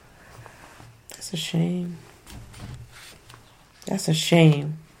 Wow. That's a shame. That's a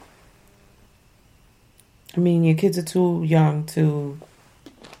shame. I mean, your kids are too young to,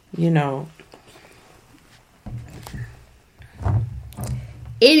 you know.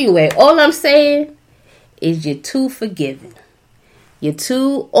 Anyway, all I'm saying is you're too forgiving. You're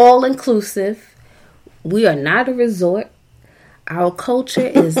too all-inclusive. We are not a resort. Our culture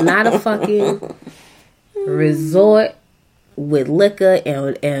is not a fucking resort with liquor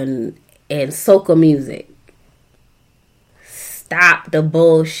and soca music. Stop the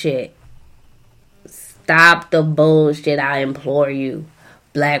bullshit. Stop the bullshit, I implore you,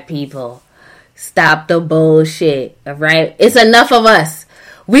 black people. Stop the bullshit, alright? It's enough of us.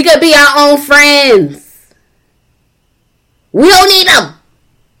 We could be our own friends. We don't need them.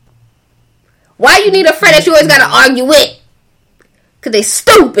 Why you need a friend that you always gotta argue with? Because they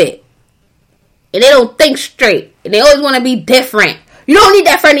stupid. And they don't think straight. And they always want to be different. You don't need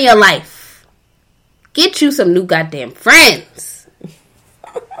that friend in your life. Get you some new goddamn friends.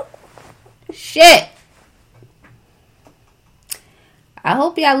 Shit. I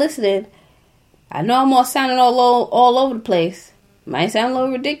hope y'all listening. I know I'm all sounding all over the place. Might sound a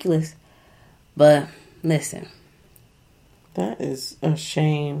little ridiculous. But listen. That is a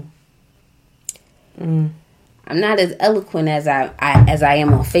shame. I'm not as eloquent as I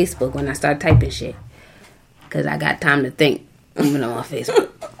am on Facebook when I start typing shit, because I got time to think when I'm on Facebook.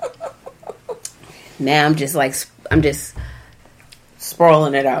 Now I'm just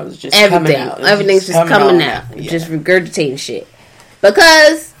sprawling it out. It's just everything. Coming out. Everything's just coming out. Yeah. Just regurgitating shit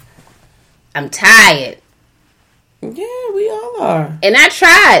because I'm tired. Yeah, we all are. And I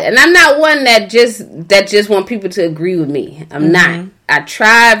tried, and I'm not one that just want people to agree with me. I'm not. I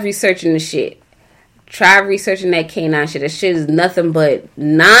tried researching the shit. Try researching that canine shit. That shit is nothing but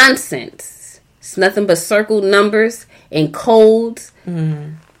nonsense. It's nothing but circled numbers and codes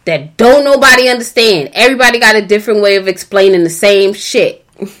that don't nobody understand. Everybody got a different way of explaining the same shit.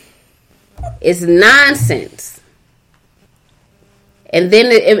 It's nonsense. And then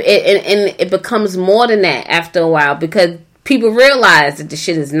it becomes more than that after a while because people realize that the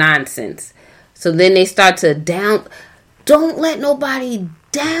shit is nonsense. So then they start to don't let nobody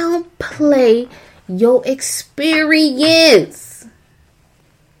downplay your experience.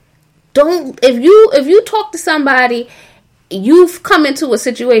 If you talk to somebody, you've come into a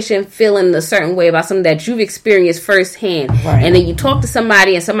situation feeling a certain way about something that you've experienced firsthand, right. And then you talk to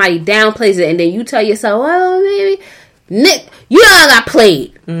somebody and somebody downplays it, and then you tell yourself, well, maybe Nick, you done got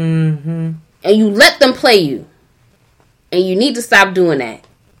played, and you let them play you, and you need to stop doing that.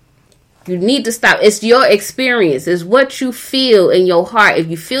 You need to stop. It's your experience. It's what you feel in your heart. If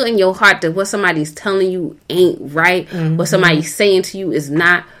you feel in your heart that what somebody's telling you ain't right, what somebody's saying to you is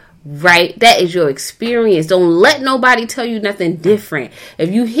not right? That is your experience. Don't let nobody tell you nothing different.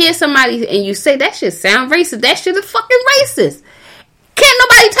 If you hear somebody and you say that shit sound racist, that shit is fucking racist. Can't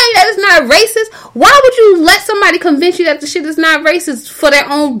nobody tell you that it's not racist? Why would you let somebody convince you that the shit is not racist for their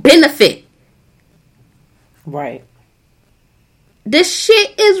own benefit? Right. This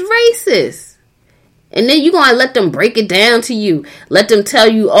shit is racist. And then you gonna let them break it down to you. Let them tell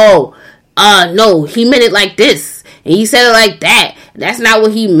you, no, he meant it like this. And he said it like that. That's not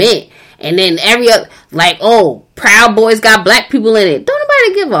what he meant. And then every other, like, Proud Boys got black people in it. Don't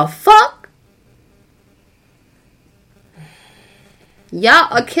nobody give a fuck.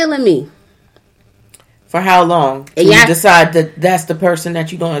 Y'all are killing me. For how long? And you decide that that's the person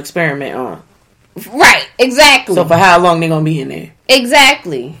that you're going to experiment on. Right, exactly. So for how long they going to be in there?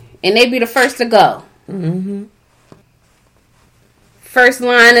 Exactly. And they be the first to go. Mm-hmm. First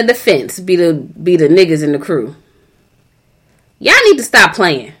line of defense be the niggas in the crew. Y'all need to stop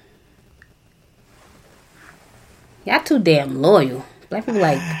playing. Y'all too damn loyal. Black people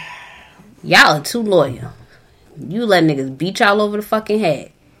like, y'all are too loyal. You let niggas beat y'all over the fucking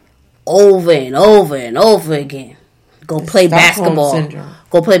head. Over and over and over again. Go play basketball.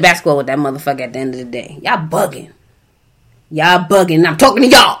 Go play basketball with that motherfucker at the end of the day. Y'all bugging. Y'all bugging. I'm talking to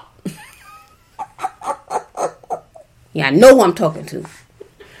y'all. Yeah, I know who I'm talking to.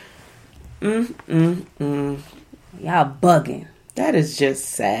 Y'all bugging. That is just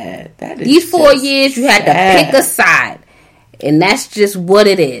sad. That is these 4 years you had to pick a side, and that's just what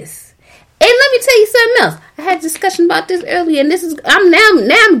it is. And let me tell you something else. I had a discussion about this earlier, and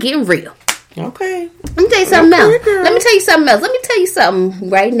I'm getting real. Okay. Let me tell you something else. Let me tell you something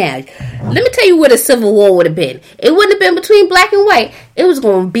right now. Let me tell you where the Civil War would have been. It wouldn't have been between black and white. It was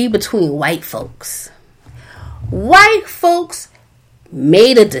going to be between white folks. White folks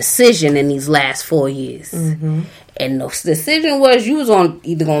made a decision in these last 4 years. Mm-hmm. And the decision was you was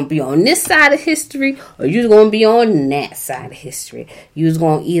either going to be on this side of history or you was going to be on that side of history. You was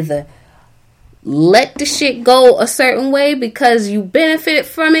going to either let the shit go a certain way because you benefited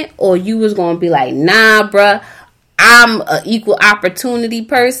from it, or you was going to be like, nah, bruh, I'm an equal opportunity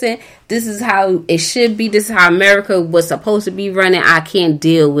person. This is how it should be. This is how America was supposed to be running. I can't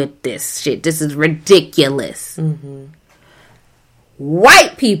deal with this shit. This is ridiculous. Mm-hmm.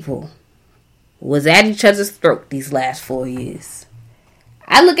 White people was at each other's throat these last 4 years.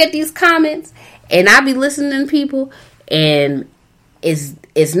 I look at these comments and I be listening to people, and it's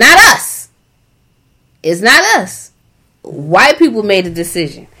not us. It's not us. White people made a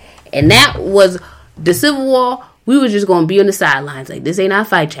decision, and that was the Civil War. We were just gonna be on the sidelines, like, this ain't our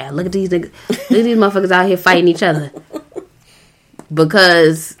fight, child. Look at these niggas. Look at these motherfuckers out here fighting each other,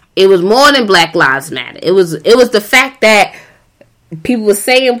 because it was more than Black Lives Matter. It was the fact that people were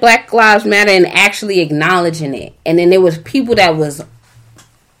saying Black Lives Matter and actually acknowledging it, and then there was people that was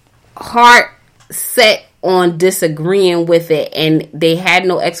hard set on disagreeing with it, and they had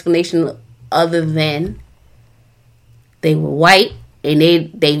no explanation other than they were white, and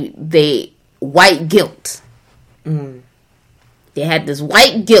they white guilt. Mm. They had this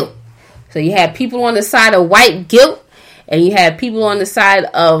white guilt. So you had people on the side of white guilt, and you had people on the side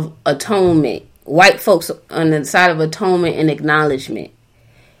of atonement. White folks on the side of atonement and acknowledgement.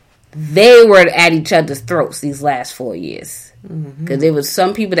 They were at each other's throats these last 4 years, because there was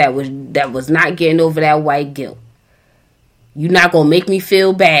some people that was not getting over that white guilt. You're not gonna make me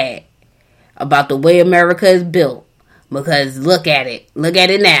feel bad about the way America is built, because look at it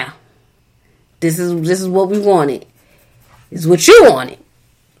now. This is what we wanted. It's what you wanted,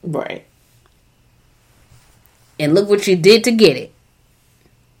 right? And look what you did to get it,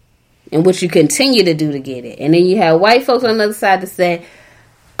 and what you continue to do to get it. And then you have white folks on the other side that say,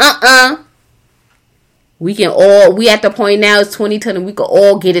 we at the point now, it's 2020, we can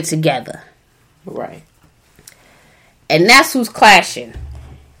all get it together, right? And that's who's clashing.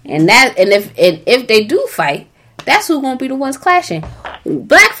 And if they do fight, that's who's gonna be the ones clashing.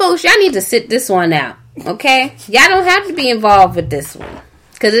 Black folks, y'all need to sit this one out, okay? Y'all don't have to be involved with this one,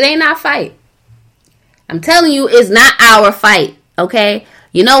 because it ain't our fight. I'm telling you, it's not our fight, okay?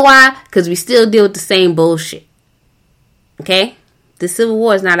 You know why? Because we still deal with the same bullshit, okay? The Civil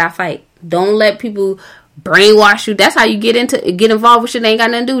War is not our fight. Don't let people brainwash you. That's how you get involved with shit that ain't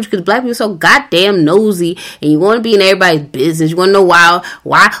got nothing to do with you, because black people are so goddamn nosy, and you want to be in everybody's business. You want to know why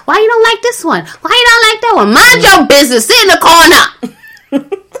you don't like this one, why you don't like that one. Mind your business. Sit in the corner.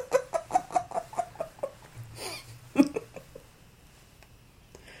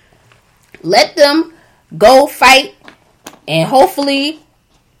 Let them go fight, and hopefully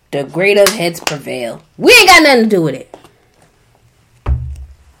the greater heads prevail. We ain't got nothing to do with it.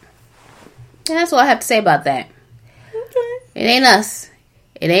 And that's all I have to say about that. Okay. It ain't us.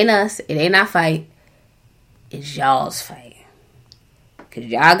 It ain't us. It ain't our fight. It's y'all's fight. Because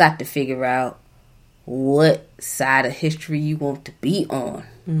y'all got to figure out what side of history you want to be on.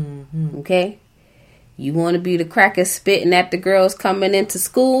 Mm-hmm. Okay? You want to be the crackers spitting at the girls coming into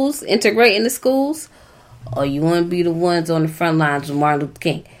schools, integrating the schools? Or you want to be the ones on the front lines with Martin Luther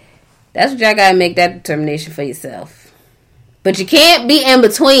King? That's what y'all got to make that determination for yourself. But you can't be in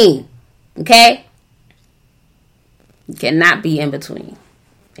between. Okay? You cannot be in between.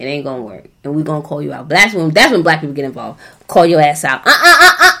 It ain't gonna work. And we gonna call you out. But that's when black people get involved. Call your ass out.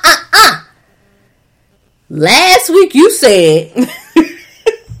 Last week you said.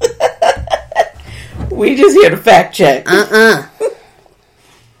 We just here to fact check. Now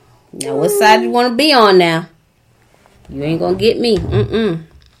what side you want to be on now? You ain't gonna get me.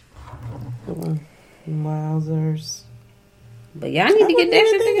 Wowzers. But y'all need to get that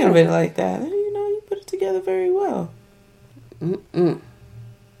shit together. Of it like that. You know, you put it together very well.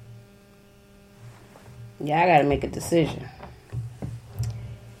 Y'all gotta make a decision.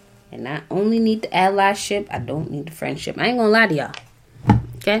 And I only need the allyship. I don't need the friendship. I ain't gonna lie to y'all.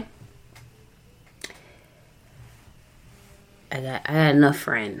 Okay? I got enough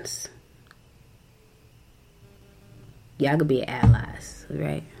friends. Y'all could be allies,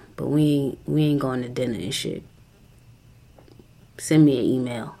 right? But we ain't going to dinner and shit. Send me an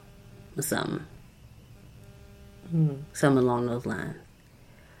email or something. Something along those lines.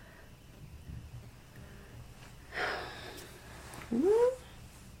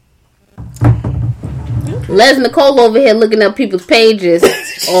 Les Nicole over here looking up people's pages on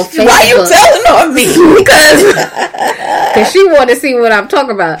Facebook. Why you telling on me? Because she want to see what I'm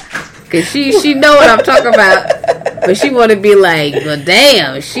talking about. Because she know what I'm talking about. But she want to be like, well,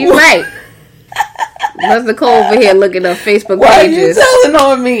 damn, she right. Les Nicole over here looking up Facebook Why pages. Why you telling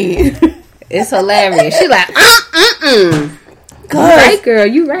on me? It's hilarious. She like, You right, girl.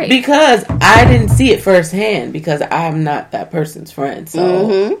 You right. Because I didn't see it firsthand because I'm not that person's friend.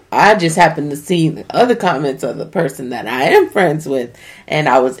 So I just happened to see the other comments of the person that I am friends with. And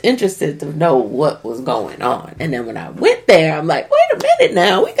I was interested to know what was going on. And then when I went there, I'm like, wait a minute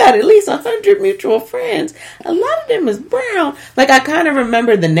now. We got at least 100 mutual friends. A lot of them is brown. Like, I kind of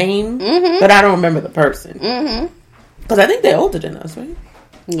remember the name, but I don't remember the person. Because I think they're older than us, right?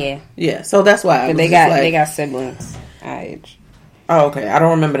 Yeah. Yeah, so that's why they got siblings. Our age. Oh, okay. I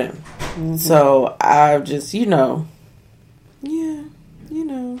don't remember them. So I just, I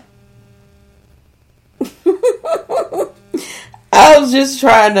was just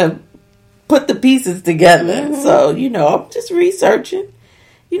trying to put the pieces together. So, I'm just researching.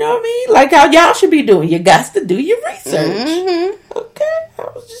 You know what I mean? Like how y'all should be doing. You got to do your research. Okay. I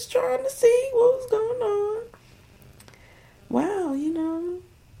was just trying to see what was going on. Wow,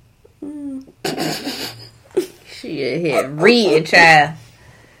 She in here reading, child.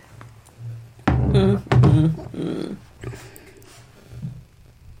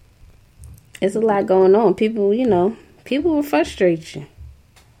 It's a lot going on. People will frustrate you.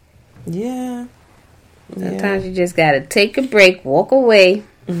 Yeah. Sometimes you just gotta take a break, walk away.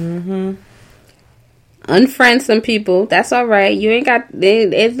 Unfriend some people. That's all right. You ain't got.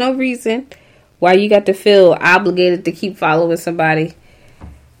 There's no reason why you got to feel obligated to keep following somebody.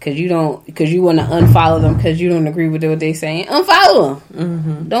 Because you want to unfollow them because you don't agree with what they're saying. Unfollow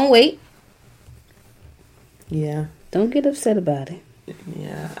them. Don't wait. Yeah. Don't get upset about it.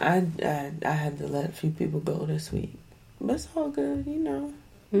 Yeah, I had to let a few people go this week. But it's all good,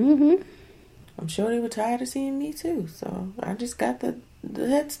 I'm sure they were tired of seeing me too. So I just got the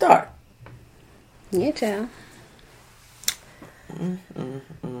head start. Yeah, child.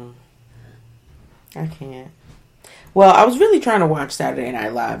 I can't. Well, I was really trying to watch Saturday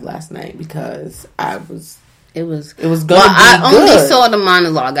Night Live last night because it was gonna be I good. only saw the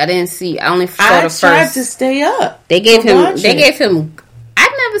monologue. I didn't see. I only saw the first. I tried to stay up. They gave him.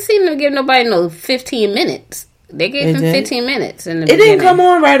 I've never seen them give nobody 15 minutes. They gave him 15 minutes in the beginning. It didn't come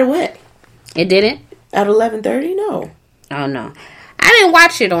on right away. It didn't? At 11:30, no. Oh no, I didn't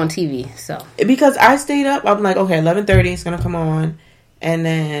watch it on TV. So because I stayed up, I'm like, okay, 11:30 is gonna come on, and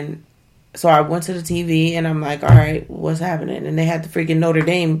then. So I went to the TV and I'm like, all right, what's happening? And they had the freaking Notre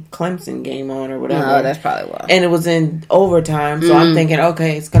Dame Clemson game on or whatever. Oh, that's probably why. And it was in overtime. So I'm thinking,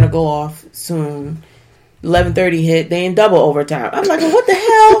 okay, it's going to go off soon. 11:30 hit. They in double overtime. I'm like, well, what the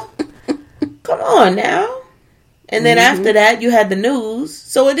hell? Come on now. And then after that, you had the news.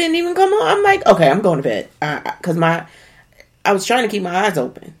 So it didn't even come on. I'm like, okay, I'm going to bed. Because I was trying to keep my eyes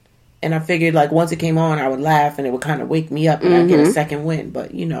open. And I figured like once it came on, I would laugh and it would kind of wake me up and I'd get a second wind.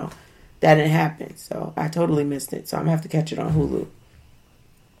 But, that didn't happen. So I totally missed it. So I'm going to have to catch it on Hulu.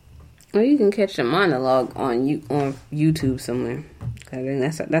 Well, you can catch the monologue on YouTube somewhere. I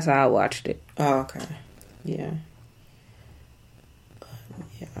think that's how I watched it. Oh, okay. Yeah.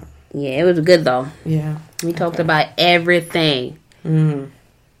 Yeah, it was good though. Yeah. We talked about everything.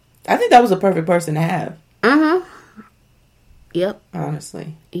 I think that was a perfect person to have. Yep.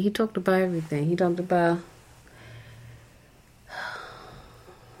 Honestly. He talked about everything. He talked about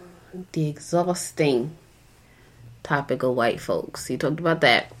the exhausting topic of white folks. He talked about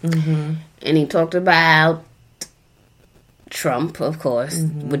that. And he talked about Trump, of course,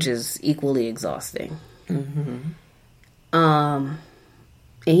 which is equally exhausting. And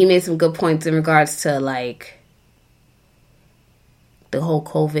he made some good points in regards to, like, the whole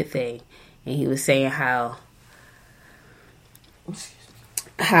COVID thing. And he was saying how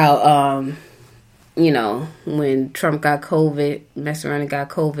you know, when Trump got COVID, messed around and got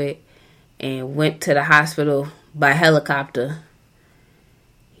COVID, and went to the hospital by helicopter,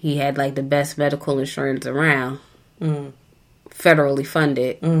 he had, like, the best medical insurance around, federally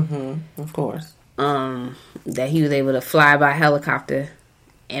funded. Of course. That he was able to fly by helicopter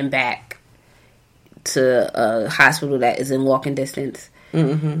and back to a hospital that is in walking distance.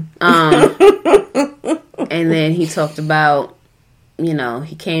 And then he talked about, you know,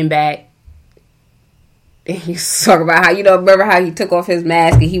 he came back and he was talking about how, you know, remember how he took off his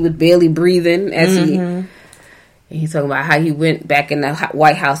mask and he was barely breathing as and he's talking about how he went back in the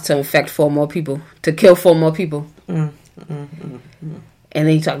White House to infect 4 more people, to kill 4 more people. And then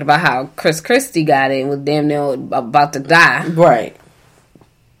he talked about how Chris Christie got it and was damn near about to die. Right.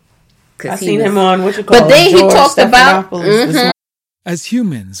 I seen him on what you call. But then he talked about. As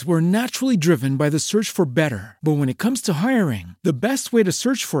humans, we're naturally driven by the search for better. But when it comes to hiring, the best way to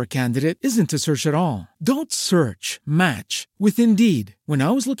search for a candidate isn't to search at all. Don't search, match with Indeed. When I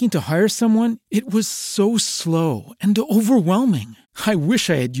was looking to hire someone, it was so slow and overwhelming. I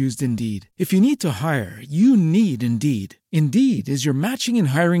wish I had used Indeed. If you need to hire, you need Indeed. Indeed is your matching and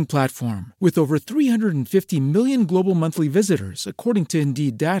hiring platform with over 350 million global monthly visitors, according to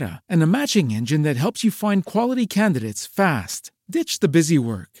Indeed data, and a matching engine that helps you find quality candidates fast. Ditch the busy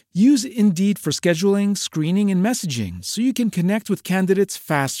work. Use Indeed for scheduling, screening, and messaging so you can connect with candidates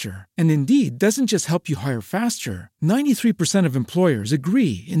faster. And Indeed doesn't just help you hire faster. 93% of employers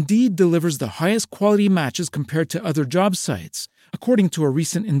agree Indeed delivers the highest quality matches compared to other job sites, according to a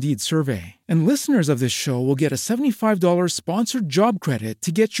recent Indeed survey. And listeners of this show will get a $75 sponsored job credit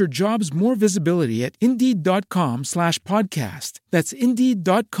to get your jobs more visibility at Indeed.com/podcast. That's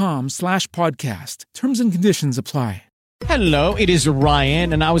Indeed.com/podcast. Terms and conditions apply. Hello, it is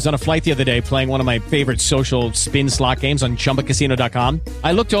Ryan, and I was on a flight the other day playing one of my favorite social spin slot games on ChumbaCasino.com.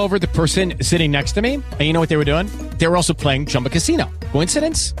 I looked over at the person sitting next to me, and you know what they were doing? They were also playing Chumba Casino.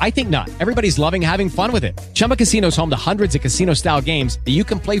 Coincidence? I think not. Everybody's loving having fun with it. Chumba Casino is home to hundreds of casino-style games that you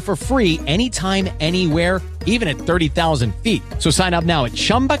can play for free anytime, anywhere, even at 30,000 feet. So sign up now at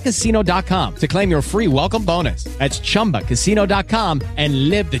ChumbaCasino.com to claim your free welcome bonus. That's ChumbaCasino.com and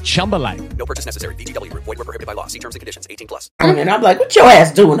live the Chumba life. No purchase necessary. VGW. Void where prohibited by law. See terms and conditions. 18+. And I'm like, what your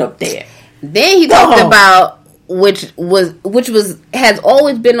ass doing up there? Then he talked about which has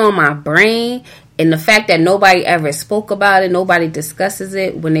always been on my brain, and the fact that nobody ever spoke about it, nobody discusses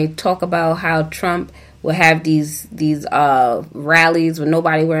it when they talk about how Trump will have these rallies with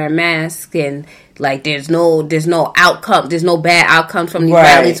nobody wearing masks, and like there's no outcome, there's no bad outcome from these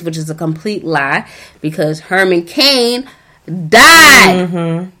rallies, which is a complete lie, because Herman Cain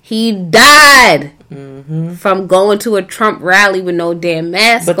died. He died from going to a Trump rally with no damn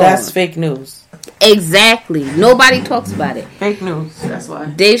mask on. But that's fake news. Exactly. Nobody talks about it. Fake news. That's why.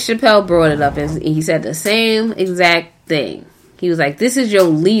 Dave Chappelle brought it up, and he said the same exact thing. He was like, "This is your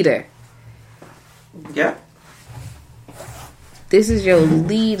leader." Yeah. This is your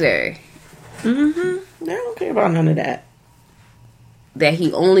leader. They don't care about none of that. That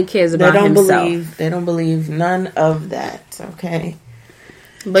he only cares about himself. They don't believe none of that. Okay.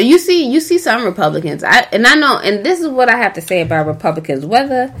 But you see some Republicans. I know, and this is what I have to say about Republicans.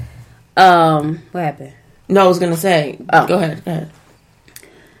 Whether, what happened? No, I was gonna say. Oh. Go ahead.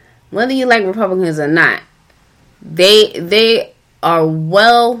 Whether you like Republicans or not, they are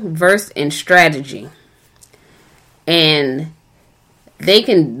well versed in strategy, and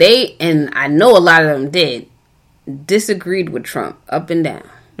and I know a lot of them disagreed with Trump up and down.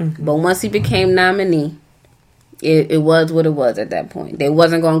 But once he became nominee, it was what it was at that point. They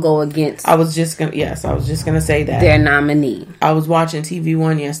wasn't going to go against. I was just gonna say that their nominee. I was watching TV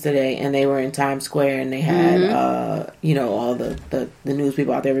One yesterday, and they were in Times Square, and they had all the news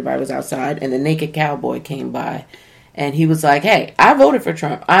people out there. Everybody was outside, and the naked cowboy came by, and he was like, "Hey, I voted for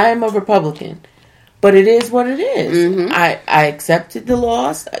Trump. I am a Republican, But it is what it is. I accepted the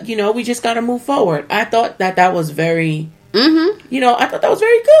loss. You know, we just got to move forward. I thought that was very, you know, I thought that was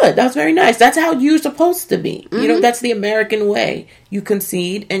very good. That was very nice. That's how you're supposed to be. You know, that's the American way. You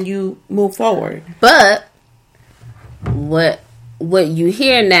concede and you move forward. But what you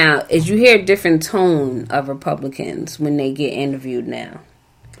hear now is you hear a different tone of Republicans when they get interviewed now.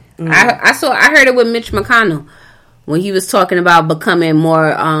 I heard it with Mitch McConnell when he was talking about becoming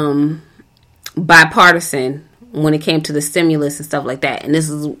more bipartisan when it came to the stimulus and stuff like that. And this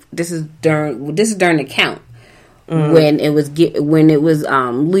is during the count when it was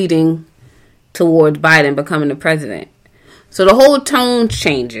leading towards Biden becoming the president. So the whole tone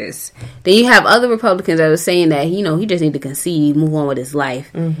changes. Then you have other Republicans that are saying that, you know, he just need to concede, move on with his life.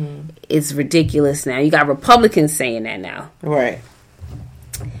 It's ridiculous now. You got Republicans saying that now. Right.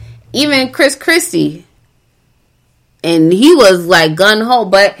 Even Chris Christie. And he was like gun ho.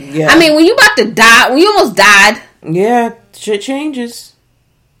 But, I mean, when you about to die, when you almost died. Yeah, shit changes.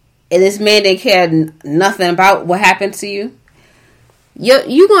 And this man didn't care nothing about what happened to you.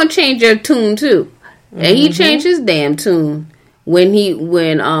 You going to change your tune too. And he changed his damn tune when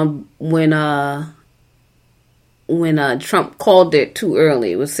Trump called it too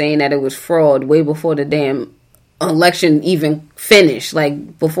early. It was saying that it was fraud way before the damn election even finished.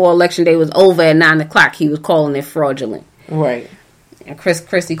 Like before election day was over at 9:00, he was calling it fraudulent. Right. And Chris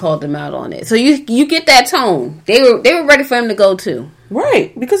Christie called him out on it. So you get that tone. They were ready for him to go too.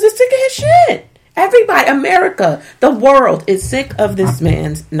 Right, because they're sick of his shit. Everybody, America, the world is sick of this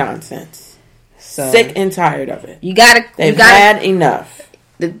man's nonsense. So, sick and tired of it. They've had enough.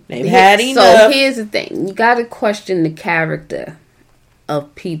 They've had enough. So here's the thing. You got to question the character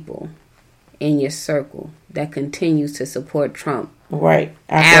of people in your circle that continues to support Trump. Right.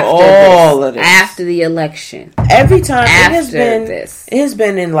 After all of this. After the election. Every time. It has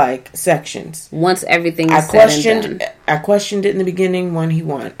been in like sections. Once everything is said and done. I questioned it in the beginning when he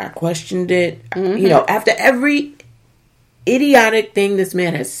won. I questioned it. You know, after every idiotic thing this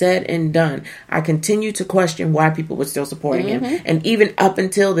man has said and done, I continue to question why people were still supporting him. And even up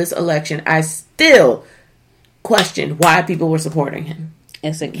until this election, I still question why people were supporting him.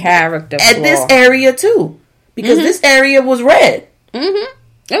 It's a character flaw. At this area too. Because this area was red. Oh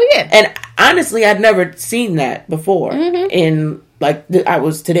yeah. And honestly, I'd never seen that before. In like, I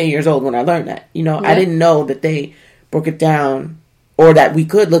was today years old when I learned that. You know, I didn't know that they broke it down or that we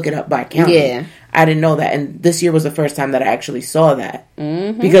could look it up by county. Yeah. I didn't know that. And this year was the first time that I actually saw that.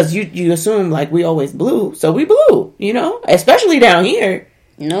 Because you assume like we always blue. So we blue, you know, especially down here.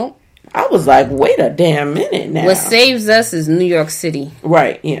 Nope. I was like, wait a damn minute now. What saves us is New York City.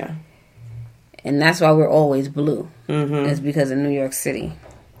 Right, yeah. And that's why we're always blue. It's because of New York City.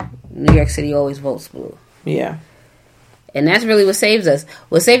 New York City always votes blue. Yeah. And that's really what saves us.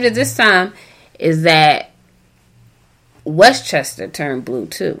 What saved us this time is that Westchester turned blue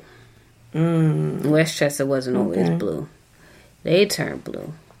too. Westchester wasn't always blue. They turned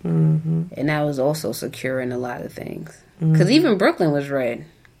blue. And that was also securing a lot of things. Because even Brooklyn was red.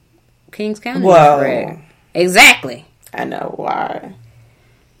 Kings County was red. Exactly. I know why.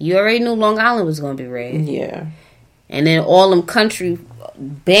 You already knew Long Island was going to be red. Yeah. And then all them country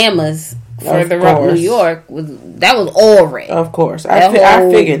Bamas further up New York, that was all red. Of course. I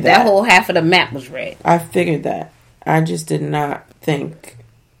figured that. That whole half of the map was red. I figured that. I just did not think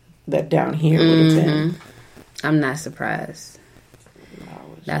that down here would have been. I'm not surprised.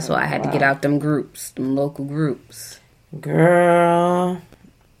 That's why I had to get out them groups, them local groups. Girl,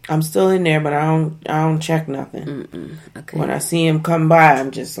 I'm still in there, but I don't check nothing. Okay. When I see him come by,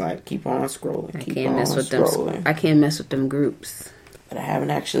 I'm just like, keep on scrolling. I can't mess with them. I can't mess with them groups. But I haven't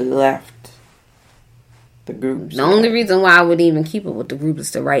actually left the groups. The only reason why I would even keep it with the group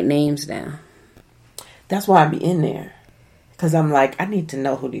is to write names down. That's why I be in there. Because I'm like, I need to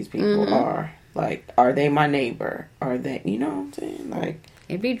know who these people are. Like, are they my neighbor? Are they, you know what I'm saying? Like,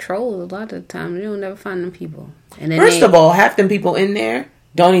 it be trolls a lot of the time. You don't never find them people. And then first of all, half them people in there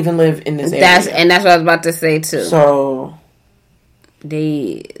don't even live in this area. That's what I was about to say too. So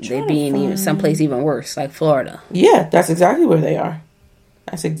they be in even someplace even worse, like Florida. Yeah, that's exactly where they are.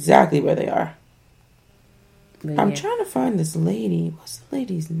 That's exactly where they are. But I'm trying to find this lady. What's the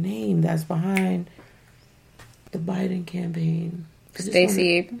lady's name that's behind the Biden campaign? Stacey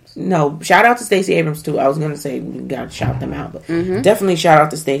Abrams? No, shout out to Stacey Abrams too. I was going to say we got to shout them out, but definitely shout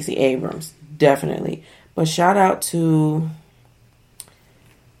out to Stacey Abrams. Definitely. But shout out to,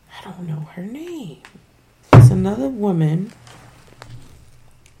 I don't know her name. It's another woman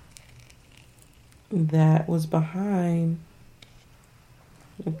that was behind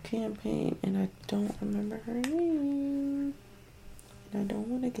the campaign, and I don't remember her name. And I don't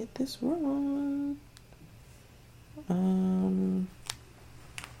want to get this wrong. Let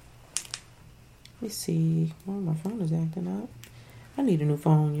me see. Oh, my phone is acting up. I need a new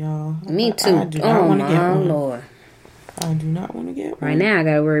phone, y'all. Me too. I do not want to get one. Lord. I do not want to get one. Right now, I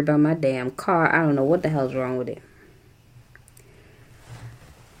gotta worry about my damn car. I don't know what the hell's wrong with it.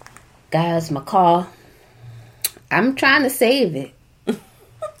 Guys, my car. I'm trying to save it.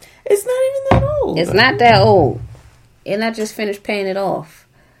 It's not even that old. It's not that old. And I just finished paying it off.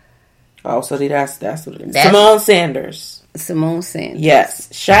 Oh, so that's what it is. Simone Sanders. Simone Sanders.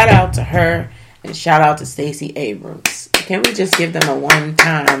 Yes. Shout out to her and shout out to Stacey Abrams. Can we just give them a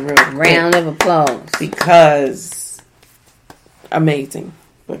one-time round of applause? Because amazing.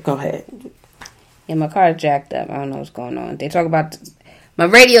 But go ahead. Yeah, my car's jacked up. I don't know what's going on. They talk about my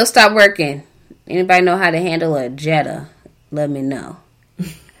radio stopped working. Anybody know how to handle a Jetta? Let me know.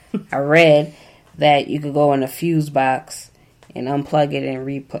 I read that you could go in a fuse box and unplug it and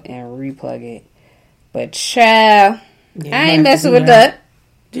replug it. But child, I ain't messing with that.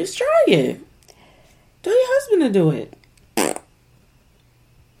 Just try it. Tell your husband to do it.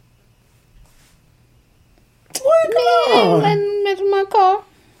 What? Come on. Let him mess with my car.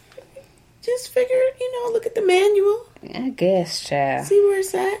 Just figure, look at the manual. I guess, child. See where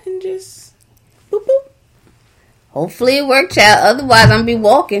it's at and just boop boop. Hopefully it worked, child. Otherwise, I'm going to be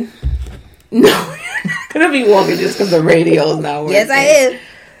walking. No, you're not going to be walking just because the radio is not working. Yes, I am.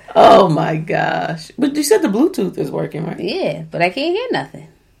 Oh, my gosh. But you said the Bluetooth is working, right? Yeah, but I can't hear nothing.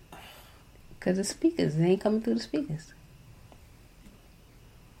 Because the speakers, they ain't coming through the speakers.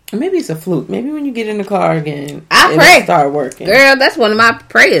 Maybe it's a fluke. Maybe when you get in the car again, I it'll pray. Start working. Girl, that's one of my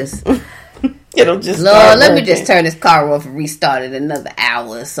prayers. It'll just Lord, let me just turn this car off and restart it another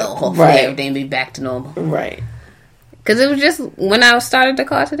hour or so. Hopefully everything be back to normal. Right. Because it was just when I started the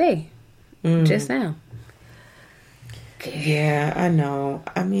car today. Just now. Yeah, I know.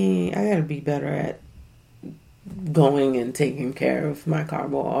 I mean, I got to be better at going and taking care of my car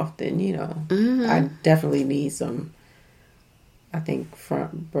more often, I definitely need some, I think,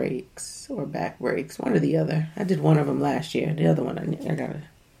 front brakes or back brakes, one or the other. I did one of them last year. The other one, I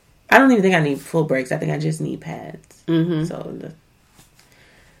don't even think I need full brakes. I think I just need pads. But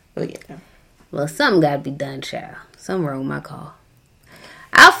yeah. Well, something got to be done, child. Something wrong with my car.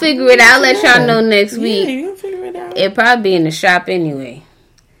 I'll figure it out. I'll let y'all know next week. Yeah, you'll figure it out. It'll probably be in the shop anyway.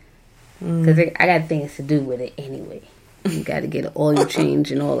 Because I got things to do with it anyway. You got to get an oil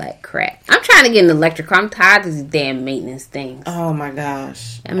change and all that crap. I'm trying to get an electric car. I'm tired of these damn maintenance things. Oh, my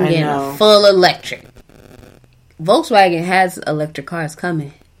gosh. I'm getting a full electric. Volkswagen has electric cars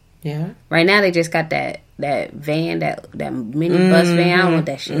coming. Yeah. Right now, they just got that van, that mini bus van. I don't want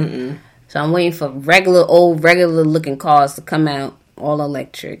that shit. So I'm waiting for regular looking cars to come out, all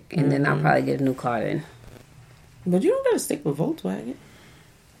electric, and then I'll probably get a new car then. But you don't gotta stick with Volkswagen.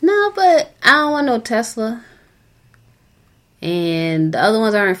 No, but I don't want no Tesla. And the other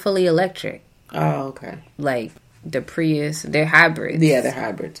ones aren't fully electric. Oh, okay. Like the Prius, they're hybrids. Yeah, they're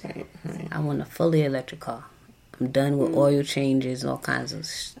hybrids, right? I want a fully electric car. I'm done with oil changes and all kinds of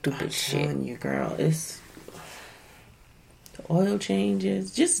stupid shit. I'm telling you, girl, it's the oil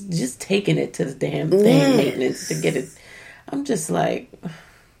changes. Just taking it to the damn thing, maintenance to get it. I'm just like,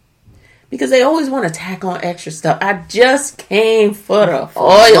 because they always want to tack on extra stuff. I just came for the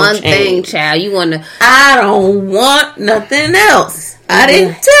oil One change. thing, child, you want to. I don't want nothing else. I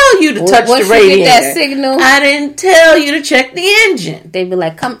didn't tell you to touch the Once you radiator. get that signal, I didn't tell you to check the engine. they be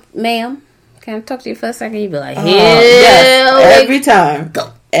like, "Come, ma'am, can I talk to you for a second?" You be like, Yes, every time.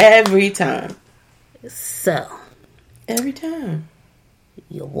 Go. Every time. So, Every time.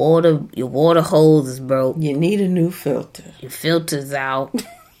 your water hose is broke. You need a new filter. Your filter's out.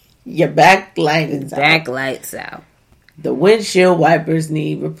 Your backlight is out. Backlight's out. The windshield wipers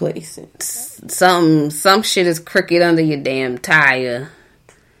need replacing. Some shit is crooked under your damn tire.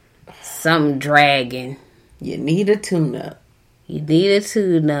 Something dragging. You need a tune-up. You need a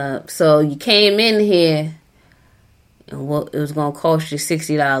tune-up. So you came in here, and it was gonna cost you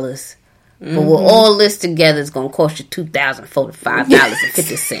 $60. But with all this together, it's gonna cost you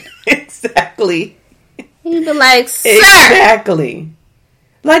 $2,045.50. Exactly. You be like, sir. Exactly.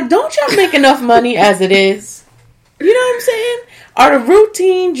 Like, don't y'all make enough money as it is? You know what I'm saying? Are the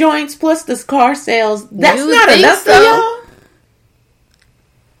routine joints plus the car sales, that's You not think enough for so? y'all?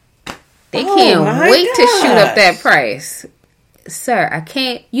 They Oh, can't my wait to shoot up that gosh. price. Sir, I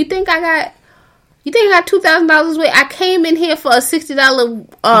can't. You think I got $2,000 away? I came in here for a $60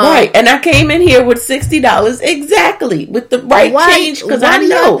 Right, and I came in here with $60 exactly with the right change because I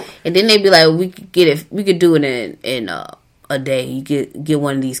know. And then they be like, we could do it in a day. You could get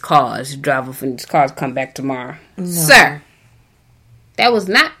one of these cars, drive off, and these cars come back tomorrow. No. Sir, that was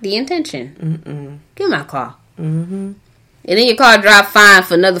not the intention. Give my car. And then your car drive fine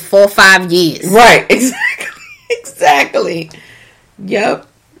for another 4 or 5 years. Right. Exactly. Yep.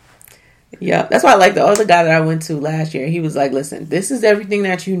 That's why I like the other guy that I went to last year. He was like, listen, this is everything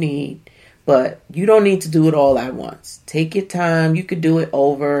that you need, but you don't need to do it all at once. Take your time. You could do it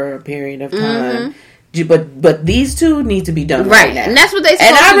over a period of time. But these two need to be done right now. And that's what they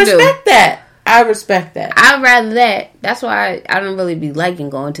supposed to do. And I respect that. I'd rather that. That's why I don't really be liking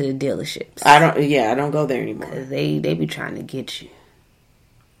going to the dealerships. I don't go there anymore. Because they be trying to get you.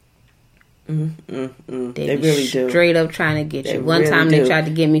 They really do. Straight up trying to get you. One time they tried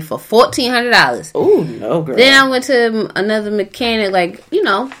to get me for $1,400. Oh no, girl. Then I went to another mechanic, like, you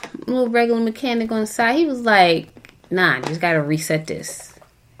know, a little regular mechanic on the side. He was like, nah, you just gotta reset this.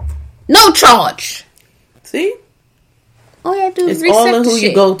 No charge. See? All you have to do is it's reset all in who shit.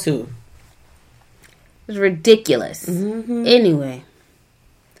 You go to. It's ridiculous. Anyway.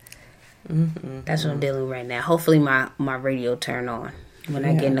 That's what I'm dealing with right now. Hopefully my radio turn on when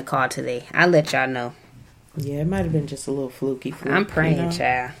I get in the car today. I'll let y'all know. Yeah, it might have been just a little fluky. I'm praying,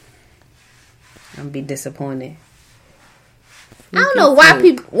 child. I'm be disappointed. I don't know why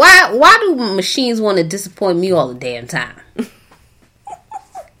people. Why do machines want to disappoint me all the damn time?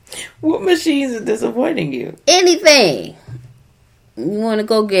 What machines are disappointing you? Anything. You want to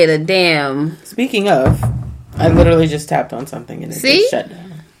go get a damn. Speaking of, I literally just tapped on something and it just shut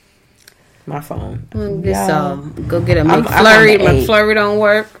down. My phone. Go get a McFlurry. McFlurry don't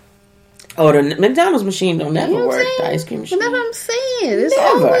work. Oh, the McDonald's machine don't never work. The ice cream machine. That's what I'm saying. There's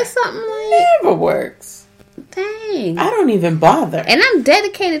always something like never works. Dang. I don't even bother. And I'm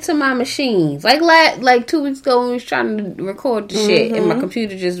dedicated to my machines. Like 2 weeks ago when we was trying to record the shit and my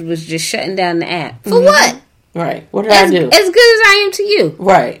computer was just shutting down the app. For what? Right. What did I do? As good as I am to you.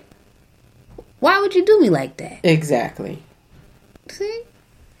 Right. Why would you do me like that? Exactly. See?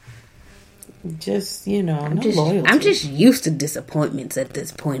 Just, loyalty. I'm just used to disappointments at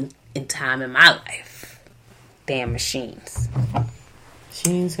this point in time in my life. Damn machines.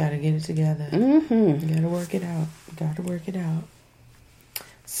 Machines gotta get it together. You gotta work it out.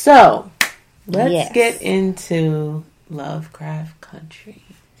 So, let's get into Lovecraft Country.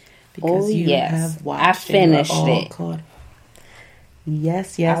 Because you have watched I finished it.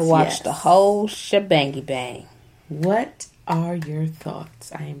 Yes. I watched the whole shebangy bang. What are your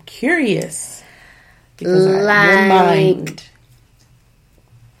thoughts? I am curious. Because your mind.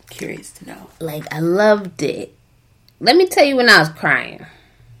 Curious to know. Like, I loved it. Let me tell you when I was crying.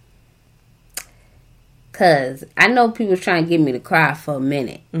 Because I know people trying to get me to cry for a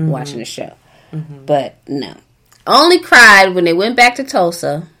minute watching the show. But no. Only cried when they went back to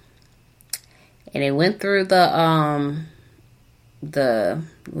Tulsa. And they went through the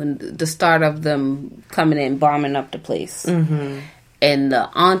start of them coming in bombing up the place. And the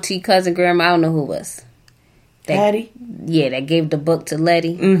auntie, cousin, grandma, I don't know who it was. Letty? Yeah, that gave the book to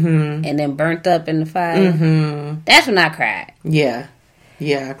Letty. And then burnt up in the fire. That's when I cried. Yeah,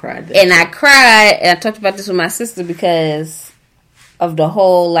 I cried. I cried, and I talked about this with my sister because of the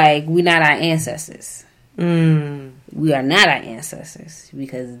whole, like, we not our ancestors. We are not our ancestors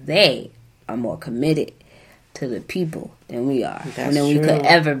because they are more committed to the people than we are. Than we could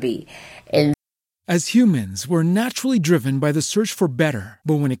ever be. And as humans, we're naturally driven by the search for better.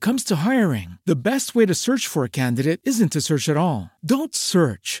 But when it comes to hiring, the best way to search for a candidate isn't to search at all. Don't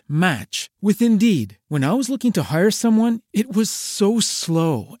search, match with Indeed. When I was looking to hire someone, it was so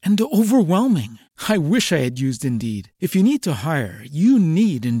slow and overwhelming. I wish I had used Indeed. If you need to hire, you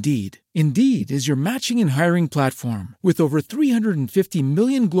need Indeed. Indeed is your matching and hiring platform with over 350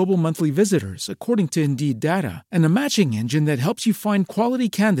 million global monthly visitors, according to Indeed data, and a matching engine that helps you find quality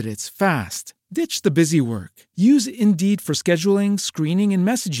candidates fast. Ditch the busy work. Use Indeed for scheduling, screening, and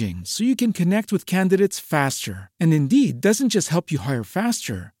messaging so you can connect with candidates faster. And Indeed doesn't just help you hire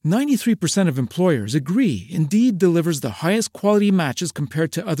faster. 93% of employers agree Indeed delivers the highest quality matches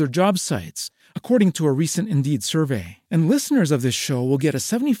compared to other job sites, according to a recent Indeed survey. And listeners of this show will get a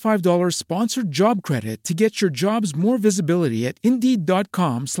 $75 sponsored job credit to get your jobs more visibility at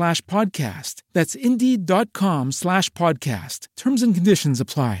Indeed.com/podcast. That's Indeed.com/podcast. Terms and conditions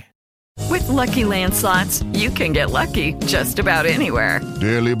apply. With Lucky Land Slots, you can get lucky just about anywhere.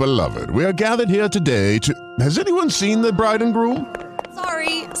 Dearly beloved, we are gathered here today to... Has anyone seen the bride and groom?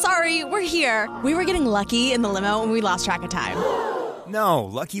 Sorry, we're here. We were getting lucky in the limo and we lost track of time. No,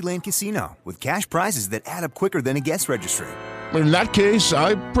 Lucky Land Casino, with cash prizes that add up quicker than a guest registry. In that case,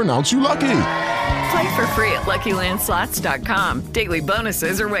 I pronounce you lucky. Play for free at LuckyLandSlots.com. Daily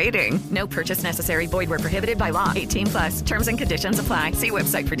bonuses are waiting. No purchase necessary. Void where prohibited by law. 18+. Terms and conditions apply. See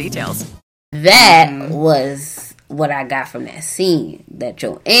website for details. That was what I got from that scene. That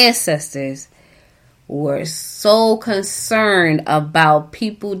your ancestors were so concerned about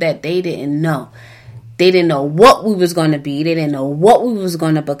people that they didn't know. They didn't know what we was going to be. They didn't know what we was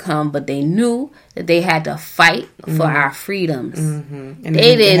going to become, but they knew that they had to fight for our freedoms. And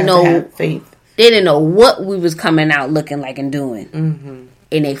they didn't know faith. They didn't know what we was coming out looking like and doing.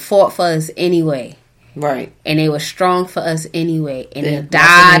 And they fought for us anyway. Right. And they were strong for us anyway. And they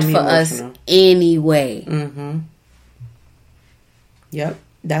died for us anyway. Yep.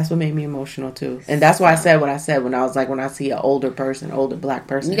 That's what made me emotional too. And that's why I said what I said when I was like, when I see an older person, older black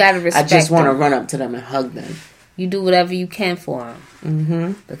person, you gotta respect I just want to them. run up to them and hug them. You do whatever you can for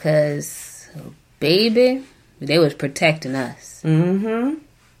them. Because, baby, they was protecting us.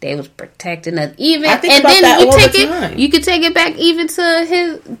 They was protecting us. Even I think and about then that you all take the it. time. You could take it back even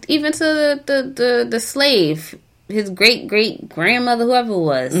to the slave, his great grandmother, whoever it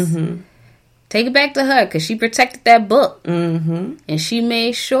was. Take it back to her because she protected that book, and she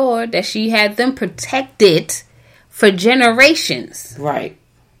made sure that she had them protected for generations. Right.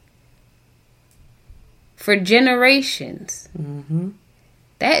 For generations.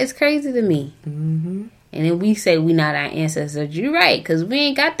 That is crazy to me. And then we say we not our ancestors. You're right, because we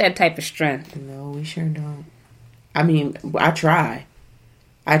ain't got that type of strength. No, we sure don't. I mean, I try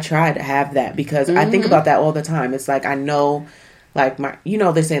to have that because I think about that all the time. It's like I know, like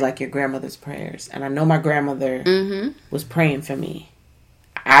they say like your grandmother's prayers, and I know my grandmother was praying for me.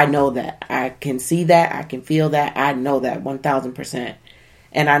 I know that. I can see that. I can feel that. I know that 1,000%.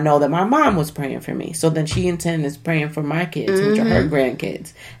 And I know that my mom was praying for me. So then she in turn is praying for my kids, which are her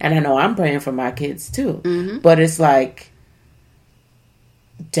grandkids. And I know I'm praying for my kids too. But it's like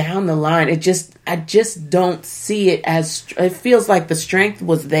down the line, I just don't see it as, it feels like the strength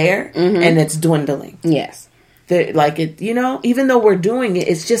was there and it's dwindling. Yes. Like it, even though we're doing it,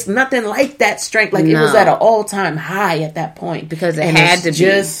 it's just nothing like that strength. Like it was at an all-time high at that point. Because it had to be.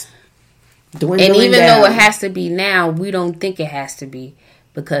 Just dwindling and even down. though it has to be now, we don't think it has to be.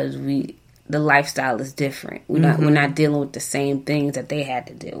 Because the lifestyle is different. We're not dealing with the same things that they had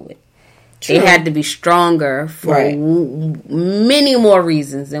to deal with. True. They had to be stronger for many more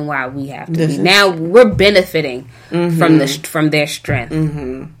reasons than why we have to be. Now we're benefiting from their strength.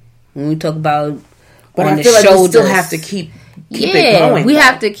 When we talk about, but on I the feel like shoulders, we still have to keep it going. We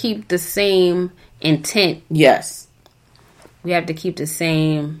have to keep the same intent. Yes, we have to keep the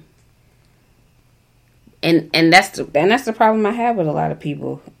same. And that's the problem I have with a lot of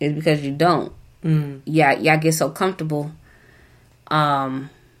people is because you don't. Y'all get so comfortable. Y'all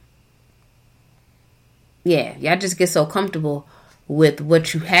just get so comfortable with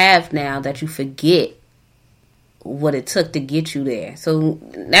what you have now that you forget what it took to get you there. So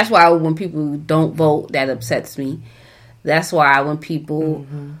that's why when people don't vote, that upsets me. That's why when people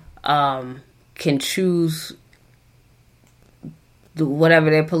can choose whatever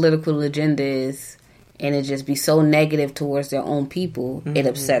their political agenda is, and it just be so negative towards their own people, it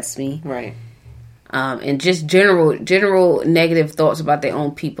upsets me. Right. And just general negative thoughts about their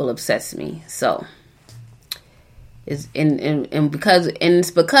own people upsets me. So it's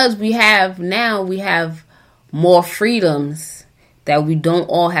because we have more freedoms that we don't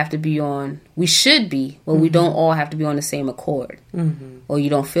all have to be on. We should be, but we don't all have to be on the same accord, or you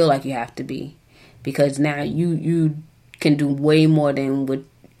don't feel like you have to be, because now you can do way more than what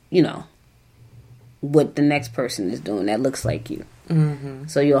the next person is doing that looks like you.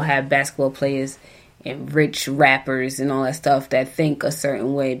 So you'll have basketball players and rich rappers and all that stuff that think a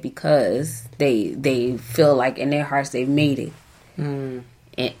certain way because they feel like in their hearts they've made it. And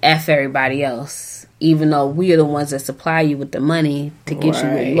F everybody else. Even though we are the ones that supply you with the money to get you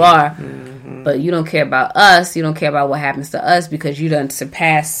where you are. But you don't care about us. You don't care about what happens to us because you done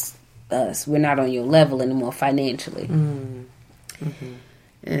surpassed us. We're not on your level anymore financially.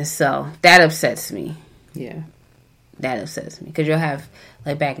 And so that upsets me. Yeah. That upsets me. Because you'll have,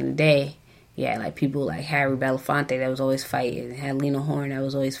 like back in the day, like people like Harry Belafonte that was always fighting. You had Lena Horne that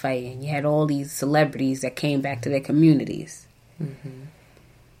was always fighting. You had all these celebrities that came back to their communities.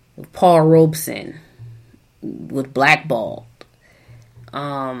 Paul Robeson was blackballed.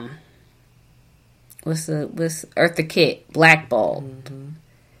 What's Eartha Kitt blackballed.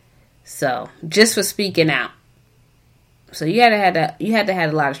 So just for speaking out. So you had to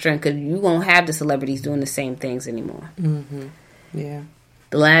have a lot of strength because you won't have the celebrities doing the same things anymore. Yeah.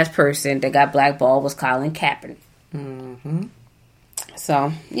 The last person that got blackballed was Colin Kaepernick.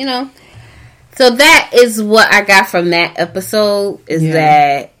 So so that is what I got from that episode. Is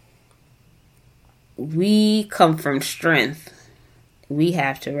that we come from strength. We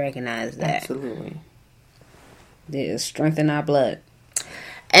have to recognize that. Absolutely. There's strength in our blood.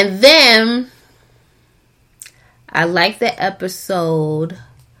 And then I like the episode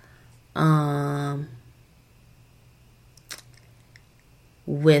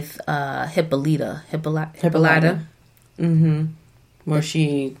with Hippolyta. Where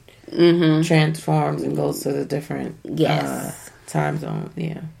she transforms and goes to the different time zone.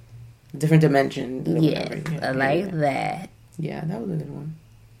 Yeah. Different dimensions. Yes, I like that. Yeah, that was a good one.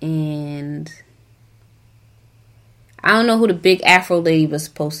 And I don't know who the big Afro lady was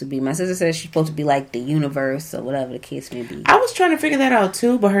supposed to be. My sister said she's supposed to be like the universe or whatever the case may be. I was trying to figure that out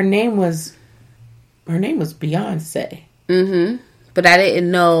too, but her name was Beyonce. But I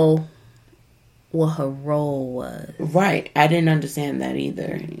didn't know what her role was. Right. I didn't understand that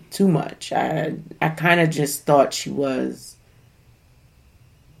either too much. I kind of just thought she was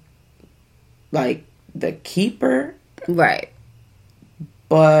like the keeper. Right.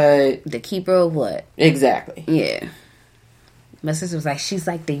 But the keeper of what? Exactly. Yeah. My sister was like, she's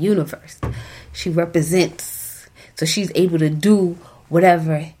like the universe. She represents. So she's able to do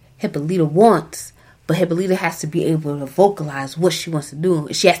whatever Hippolyta wants. But Hippolyta has to be able to vocalize what she wants to do.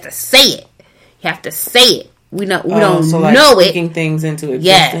 She has to say it. You have to say it. We don't so like know it. Speaking things into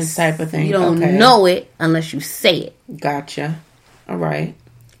existence type of thing. You don't know it unless you say it. Gotcha. All right.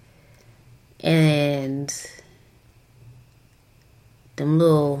 And them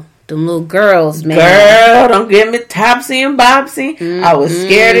little girls, man. Girl, don't give me Topsy and Bopsy. I was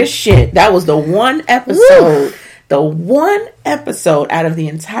scared as shit. That was the one episode. Woo. The one episode out of the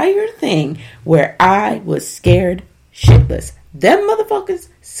entire thing where I was scared shitless. Them motherfuckers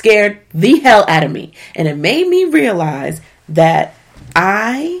scared the hell out of me. And it made me realize that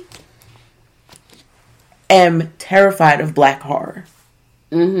I am terrified of black horror.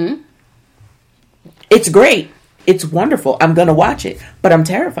 It's great. It's wonderful. I'm going to watch it. But I'm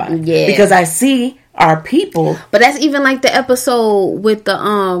terrified. Yeah. Because I see our people. But that's even like the episode with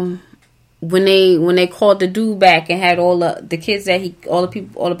the when they called the dude back and had all the kids that all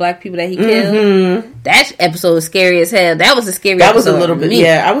the black people that he killed. That episode was scary as hell. That was a scary episode. That was a little bit.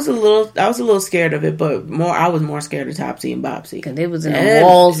 Yeah, I was a little scared of it, but I was more scared of Topsy and Bopsy because they was in the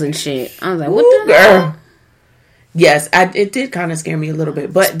walls and shit. I was like, what the hell? Yes, it did kind of scare me a little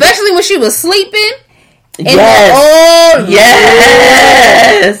bit, but especially when she was sleeping. Yes.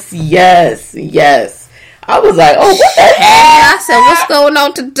 I was like, oh, what the hell? I said, what's going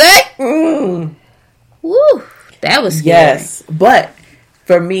on today? Woo, that was scary. Yes, but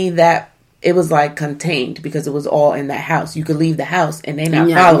for me, that it was like contained because it was all in that house. You could leave the house and they not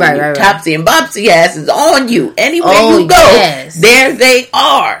following you. Right. Topsy and Bopsy ass is on you. Anywhere you go, there they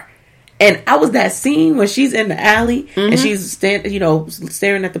are. And I was that scene when she's in the alley and she's staring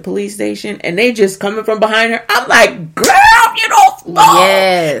at the police station and they just coming from behind her. I'm like, girl, you don't fall.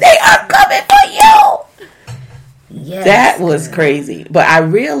 Yes. They are coming for you. Yes. That was crazy. But I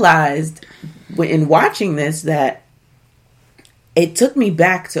realized in watching this that it took me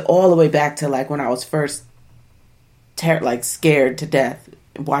all the way back to like when I was first scared to death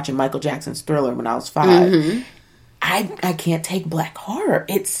watching Michael Jackson's Thriller when I was 5. I can't take black horror.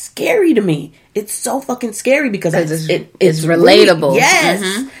 It's scary to me. It's so fucking scary because it's relatable.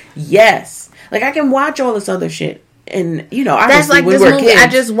 Really, yes. Like I can watch all this other shit, and that's like this movie. Kids. I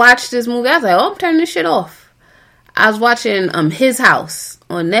just watched this movie. I was like, oh, I'm turning this shit off. I was watching His House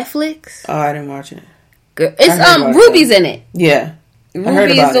on Netflix. Oh, I didn't watch it. It's Ruby's in it. Yeah,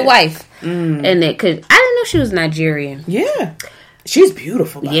 Ruby is the wife, and it could. I didn't know she was Nigerian. Yeah, she's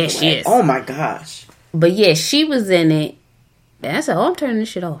beautiful. By the way. She is. Oh my gosh. But yeah, she was in it. And I said, oh, I'm turning this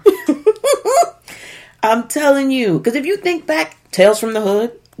shit off. I'm telling you. Because if you think back, Tales from the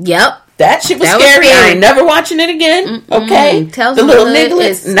Hood. Yep. That shit was scary. I ain't never watching it again. Okay? Tales the little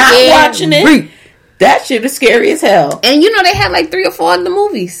nigglets, not watching it. That shit is scary as hell. And they had like 3 or 4 other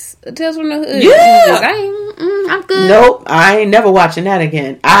movies. Tales from the Hood. Yeah. I'm good. Nope. I ain't never watching that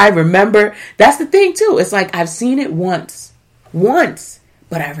again. I remember. That's the thing, too. It's like I've seen it once.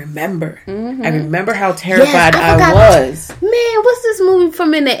 But I remember. I remember how terrified I was. Man, what's this movie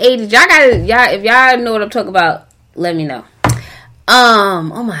from in the 80s? If y'all know what I'm talking about, let me know. Oh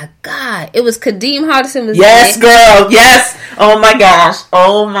my God. It was Kadeem Hardison was Yes, girl. Yes. Oh my gosh.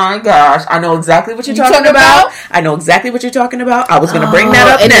 I know exactly what you're talking about. I know exactly what you're talking about. I was going to bring that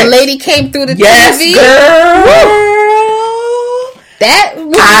up and next. the lady came through the yes, TV. Girl. That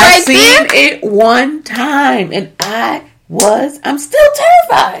was I've seen it one time and I'm still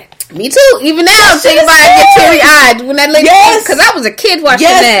terrified. Me too. Even now, I'm thinking about it, I get teary-eyed when that lady because I was a kid watching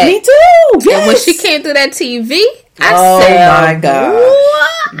that. Me too. Yes. And when she came through that TV, I said, "Oh my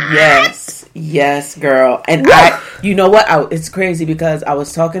God!" Yes, girl. And you know what? It's crazy because I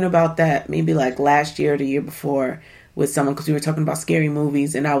was talking about that maybe like last year or the year before with someone because we were talking about scary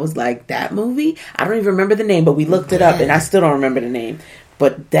movies, and I was like, "That movie? I don't even remember the name, but we looked it up, and I still don't remember the name."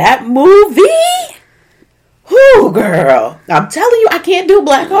 But that movie, whoo, girl, I'm telling you, I can't do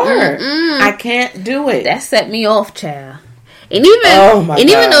black horror. I can't do it. That set me off, child. And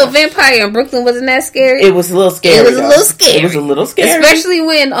even though Vampire in Brooklyn wasn't that scary, it was a little scary. It was a little scary, especially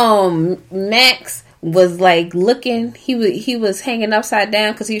when Max was like looking. He was hanging upside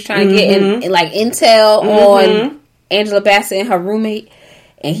down because he was trying to get in like intel on Angela Bassett and her roommate,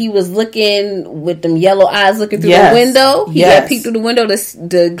 and he was looking with them yellow eyes looking through the window. He had peeked through the window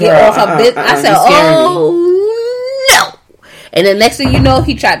to get off her bit. I said, "Oh no!" And the next thing you know,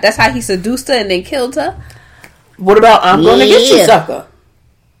 he tried. That's how he seduced her and then killed her. What about I'm Gonna Get You, Sucker?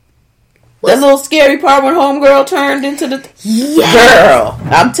 That little scary part when Homegirl turned into the... Girl,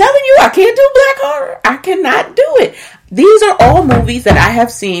 I'm telling you, I can't do black horror. I cannot do it. These are all movies that I have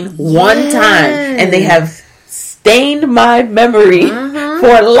seen one time, and they have stained my memory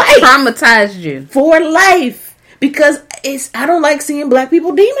for life. Traumatized you. For life. Because I don't like seeing black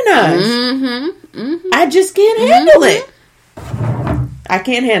people demonized. I just can't handle it. I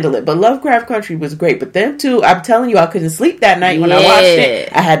can't handle it. But Lovecraft Country was great. But them two, I'm telling you, I couldn't sleep that night when I watched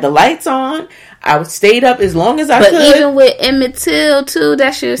it. I had the lights on. I stayed up as long as I could. But even with Emmett Till, too,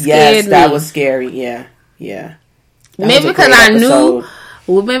 that shit scared me. That was scary. Yeah. Maybe because I knew.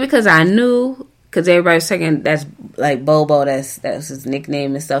 Well, maybe because I knew. Because everybody was saying that's like Bobo. That's his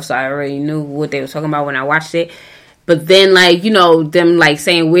nickname and stuff. So I already knew what they were talking about when I watched it. But then, like, you know, them, like,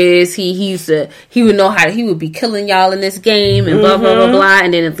 saying, where is he? He would know how he would be killing y'all in this game and blah, blah, blah, blah.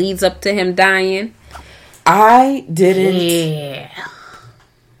 And then it leads up to him dying. I didn't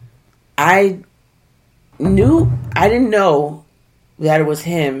know that it was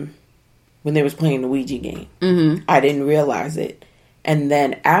him when they was playing the Ouija game. I didn't realize it. And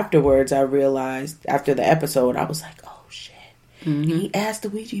then afterwards, I realized, after the episode, I was like, oh, shit. He asked the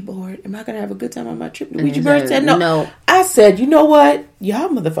Ouija board, am I going to have a good time on my trip? The Ouija board said no. I said, you know what? Y'all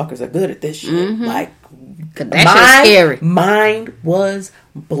motherfuckers are good at this shit. Like, that shit's scary. Mind was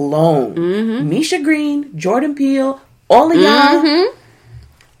blown. Misha Green, Jordan Peele, all of y'all.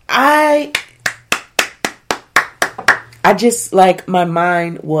 I just, like, my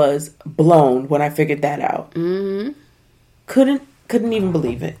mind was blown when I figured that out. Couldn't even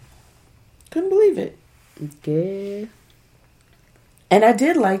believe it. Couldn't believe it. Yeah. And I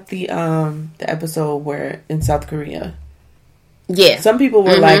did like the episode where in South Korea. Yeah. Some people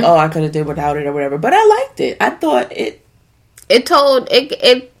were like, "Oh, I could have did without it or whatever," but I liked it. I thought it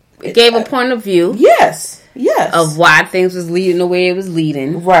gave a point of view. Yes. Of why things was leading the way it was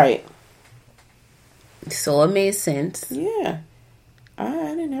leading. Right. So it made sense. Yeah. I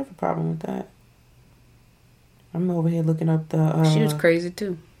didn't have a problem with that. I'm over here looking up the... she was crazy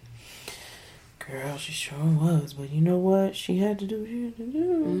too. Girl, she sure was. But you know what? She had to do what she had to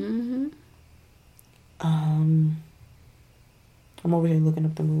do. I'm over here looking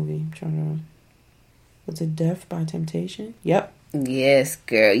up the movie. I'm trying to... Was it Death by Temptation? Yep. Yes,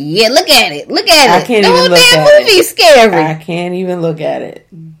 girl. Yeah, look at it. Look at it. I can't even look at it. The whole damn movie's scary. I can't even look at it.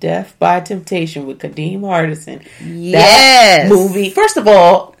 Death by Temptation with Kadeem Hardison. Yes. That movie. First of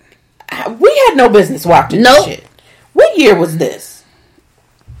all, we had no business watching this shit. What year was this?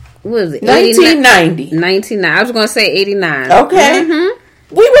 What was it? 1990. 1990. I was going to say 89. Okay.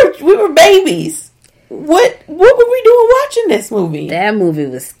 We were babies. What were we doing watching this movie? That movie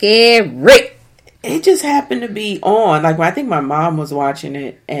was scary. It just happened to be on. Like, I think my mom was watching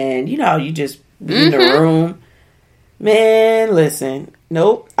it, and you know how you just be in the room. Man, listen.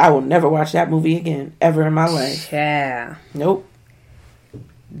 Nope. I will never watch that movie again, ever in my life. Yeah. Nope.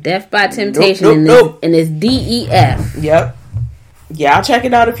 Death by Temptation and it's DEF. Yep. Yeah, I'll check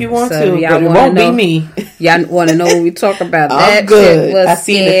it out if you want to, y'all but it won't be me. Y'all want to know what we talk about? That I'm good. Shit was I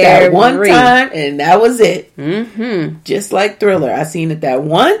seen it that one time, and that was it. Just like Thriller, I seen it that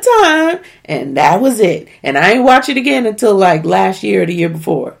one time, and that was it. And I ain't watch it again until like last year or the year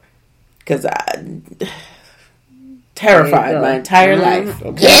before, because I terrified my entire life.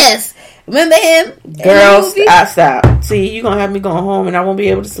 Okay? Yes, remember him, girls? I stop. See, you gonna have me going home, and I won't be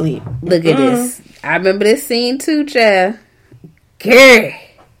able to sleep. Look at this. I remember this scene too, child. Girl,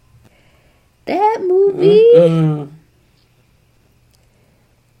 that movie,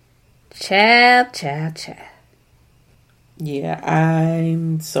 child. Yeah,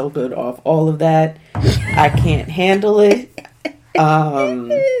 I'm so good off all of that. I can't handle it.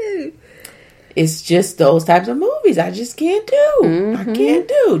 It's just those types of movies I just can't do. I can't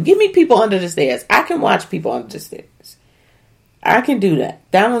do. Give me People Under the Stairs. I can watch People Under the Stairs. I can do that.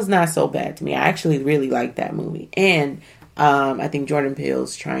 That one's not so bad to me. I actually really like that movie. And I think Jordan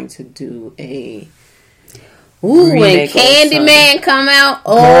Peele's trying to do a when Candyman come out.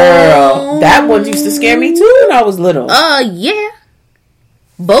 Girl, that one used to scare me too when I was little. Yeah.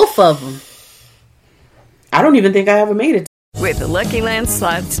 Both of them. I don't even think I ever made it. With the Lucky Land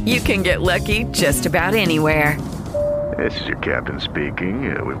Slots, you can get lucky just about anywhere. This is your captain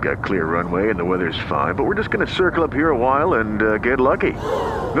speaking. We've got clear runway and the weather's fine, but we're just going to circle up here a while and get lucky.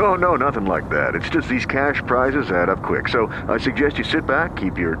 No, nothing like that. It's just these cash prizes add up quick. So I suggest you sit back,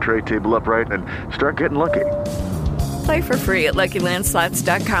 keep your tray table upright, and start getting lucky. Play for free at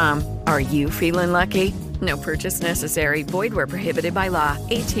LuckyLandSlots.com. Are you feeling lucky? No purchase necessary. Void where prohibited by law.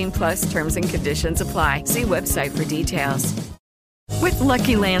 18 plus terms and conditions apply. See website for details. With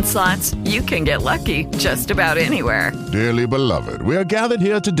Lucky Land Slots, you can get lucky just about anywhere. Dearly beloved, we are gathered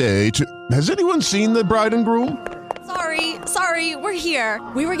here today to... Has anyone seen the bride and groom? Sorry, we're here.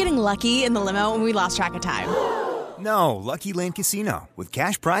 We were getting lucky in the limo and we lost track of time. No, Lucky Land Casino, with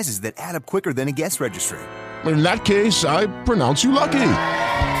cash prizes that add up quicker than a guest registry. In that case, I pronounce you lucky.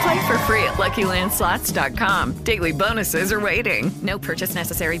 Play for free at LuckyLandSlots.com. Daily bonuses are waiting. No purchase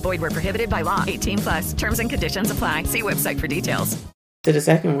necessary. Void where prohibited by law. 18 plus. Terms and conditions apply. See website for details. To the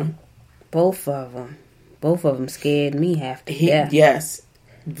second one. Both of them scared me half to death. Yes.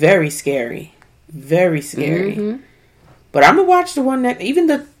 Very scary. Very scary. Mm-hmm. But I'm going to watch the one that...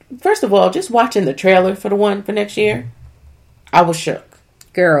 First of all, just watching the trailer for the one for next year, I was shook.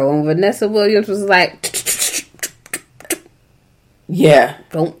 Girl, when Vanessa Williams was like... Yeah.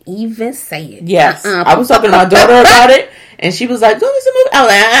 Don't even say it. Yes. I was talking to my daughter about it, and she was like, go to some movie. I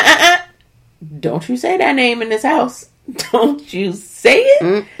was like, Don't you say that name in this house. Don't you say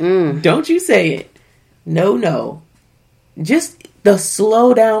it. Mm-mm. Don't you say it. No. Just the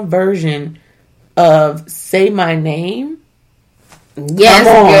slow down version of Say My Name. Yes,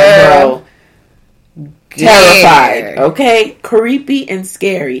 come on, girl. Terrified. Okay? Creepy and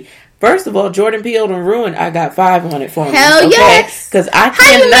scary. First of all, Jordan Peele done ruined I Got 5 on it for me. Hell okay? yes. Because I cannot...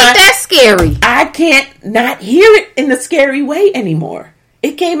 How you make that scary? I can't not hear it in the scary way anymore.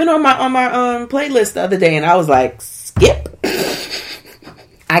 It came in on my playlist the other day, and I was like, skip.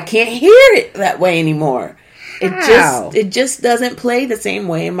 I can't hear it that way anymore. It just doesn't play the same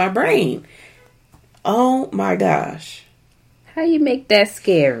way in my brain. Oh my gosh. How you make that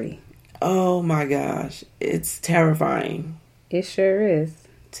scary? Oh my gosh. It's terrifying. It sure is.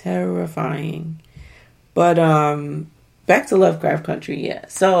 Terrifying. But back to Lovecraft Country, yeah.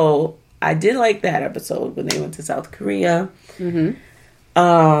 So I did like that episode when they went to South Korea. Mm-hmm.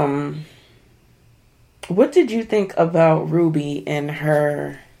 What did you think about Ruby and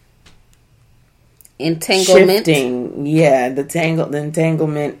her entanglement? Shifting, yeah, the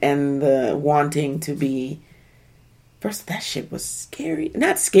entanglement and the wanting to be. First, that shit was scary.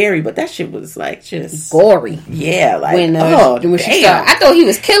 Not scary, but that shit was like just gory. Yeah, like when she damn. I thought he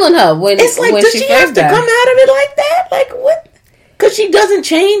was killing her. It's like, does she have to come out of it like that? Like what? Because she doesn't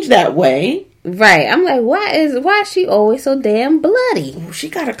change that way. Right. I'm like, why is she always so damn bloody? She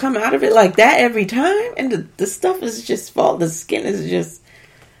got to come out of it like that every time, and the stuff is just the skin is just.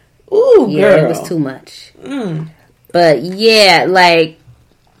 Ooh, yeah, girl, it was too much. But yeah, like.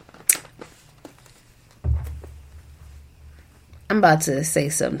 I'm about to say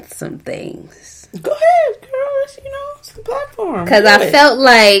some things. Go ahead, girl. It's the platform. Because I felt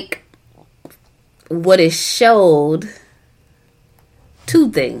like what it showed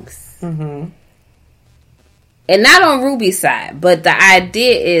two things. Mm-hmm. And not on Ruby's side, but the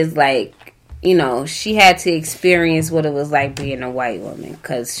idea is like, she had to experience what it was like being a white woman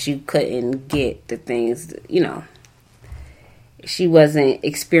because she couldn't get the things, she wasn't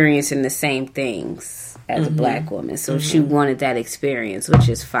experiencing the same things as a black woman. So she wanted that experience, which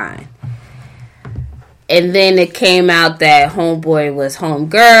is fine. And then it came out that homeboy was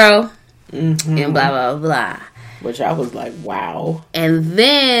homegirl and blah, blah, blah. Which I was like, wow. And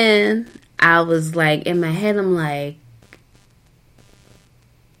then I was like, in my head, I'm like,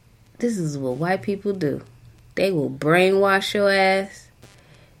 this is what white people do. They will brainwash your ass,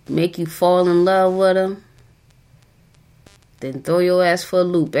 make you fall in love with them, then throw your ass for a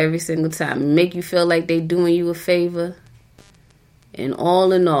loop every single time. Make you feel like they doing you a favor. And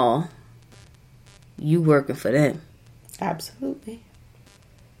all in all, you working for them. Absolutely.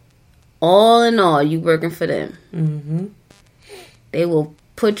 All in all, you working for them. Mm-hmm. They will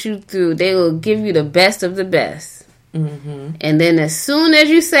put you through. They will give you the best of the best. Mm-hmm. And then as soon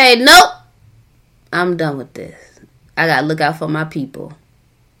as you say, nope, I'm done with this. I got to look out for my people.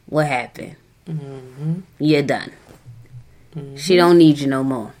 What happened? Mm-hmm. You're done. Mm-hmm. She don't need you no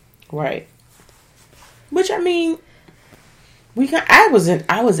more. Right. Which, I mean, I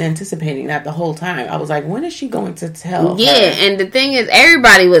was anticipating that the whole time. I was like, when is she going to tell Yeah, her? and the thing is,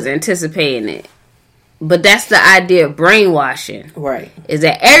 everybody was anticipating it. But that's the idea of brainwashing. Right. Is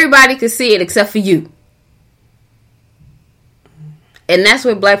that everybody could see it except for you. And that's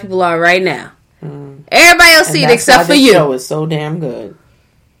where black people are right now. Everybody else see it except for you. The show is so damn good.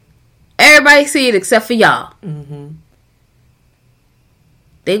 Everybody see it except for y'all.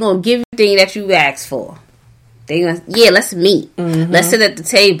 They gonna give you the thing that you asked for. They gonna, let's meet. Let's sit at the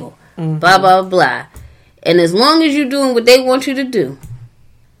table. Blah, blah, blah. And as long as you're doing what they want you to do,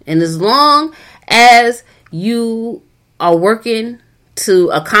 and as long as you are working to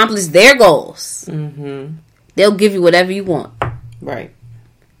accomplish their goals, they'll give you whatever you want. Right.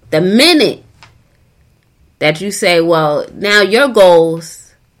 The minute that you say, well, now your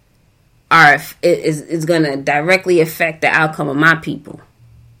goals is going to directly affect the outcome of my people,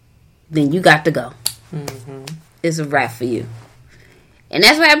 then you got to go. It's a wrap for you. And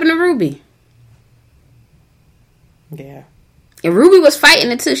that's what happened to Ruby. Yeah. And Ruby was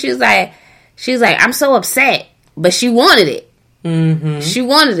fighting it too. She was like, I'm so upset. But she wanted it. She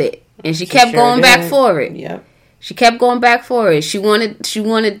wanted it. And she kept going back for it. Yep. She kept going back for it. She wanted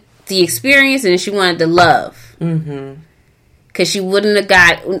the experience and she wanted the love. Because she wouldn't have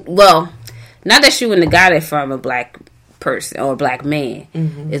got, well, not that she wouldn't have got it from a black person or a black man.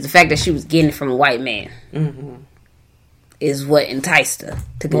 It's the fact that she was getting it from a white man. Is what enticed her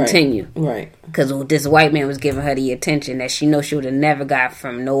to continue. Right. Because this white man was giving her the attention that she knows she would have never got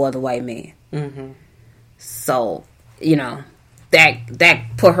from no other white man. So, you know,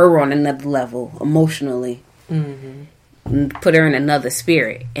 that put her on another level emotionally. Put her in another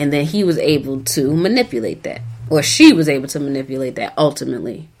spirit. And then he was able to manipulate that. Or she was able to manipulate that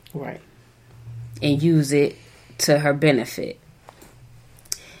ultimately. Right. And use it to her benefit.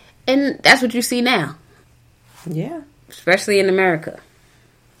 And that's what you see now. Yeah. Especially in America.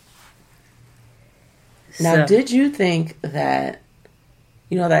 Now, did you think that,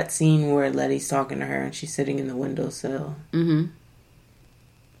 you know, that scene where Letty's talking to her and she's sitting in the windowsill?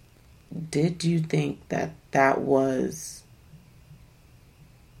 Did you think that that was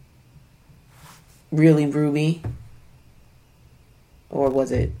really Ruby? Or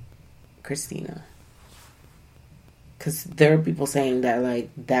was it Christina? Because there are people saying that, like,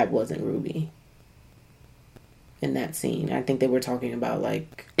 that wasn't Ruby. In that scene. I think they were talking about,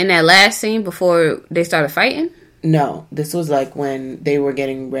 like... In that last scene before they started fighting? No. This was, like, when they were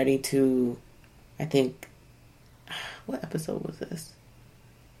getting ready to... I think... What episode was this?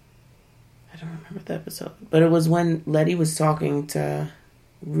 I don't remember the episode. But it was when Letty was talking to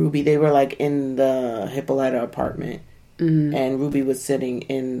Ruby. They were, like, in the Hippolyta apartment. And Ruby was sitting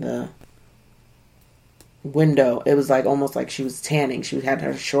in the window. It was like almost like she was tanning. She had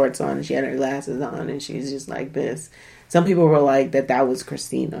her shorts on and she had her glasses on and she's just like this. Some people were like that was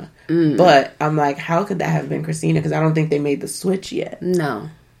Christina. But I'm like, how could that have been Christina? Because I don't think they made the switch yet. No.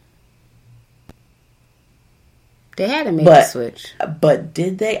 They hadn't made the switch. But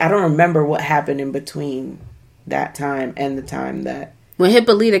did they? I don't remember what happened in between that time and the time that... When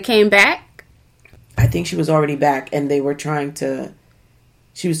Hippolyta came back? I think she was already back and they were trying to...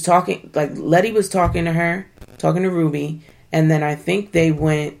 She was talking, like, Letty was talking to her, talking to Ruby, and then I think they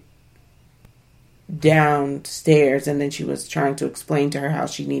went downstairs, and then she was trying to explain to her how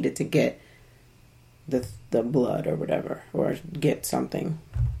she needed to get the blood or whatever, or get something,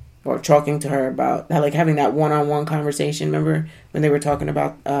 or talking to her about, like, having that one-on-one conversation, remember, when they were talking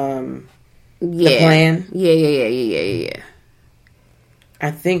about the plan? Yeah. I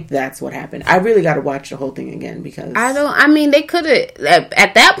think that's what happened. I really got to watch the whole thing again because... they could have...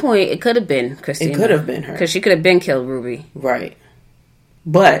 At that point, it could have been Christina. It could have been her. Because she could have been killed Ruby. Right.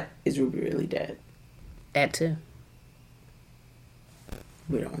 But is Ruby really dead? That too.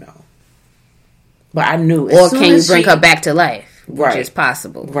 We don't know. But I knew... Or can you bring her back to life? Right. Which is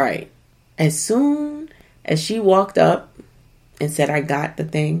possible. Right. As soon as she walked up and said, I got the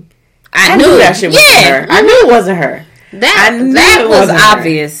thing, I knew that shit wasn't her. I knew it wasn't her. That was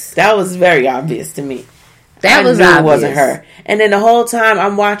obvious. Her. That was very obvious to me. That was obvious. It wasn't her. And then the whole time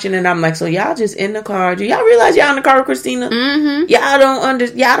I'm watching and I'm like, so y'all just in the car. Do y'all realize y'all in the car with Christina?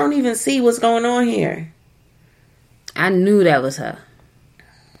 Y'all don't even see what's going on here. I knew that was her.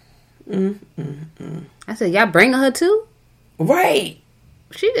 I said, y'all bringing her too? Right.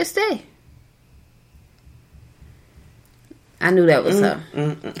 She just stay. I knew that was her.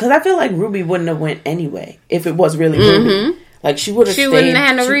 Because I feel like Ruby wouldn't have went anyway if it was really Ruby. Like, she would have stayed. She wouldn't have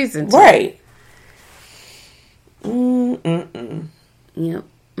had no reason to. Right. Yep.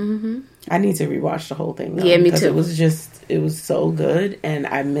 I need to rewatch the whole thing, though. Yeah, me too. It was so good, and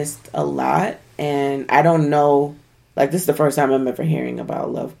I missed a lot, and I don't know, like, this is the first time I'm ever hearing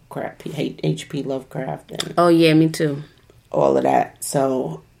about Lovecraft, H.P. Lovecraft. And oh, yeah, me too. All of that.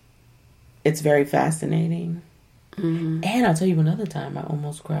 So, it's very fascinating. And I'll tell you another time I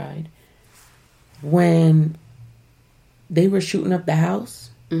almost cried. When they were shooting up the house,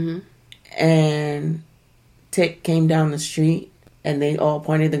 and Tick came down the street, and they all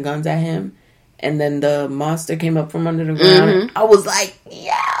pointed the guns at him, and then the monster came up from under the ground. I was like, yo!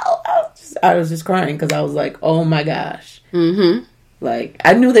 I was just crying because I was like, oh my gosh. Like,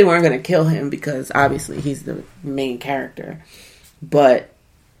 I knew they weren't going to kill him because obviously he's the main character. But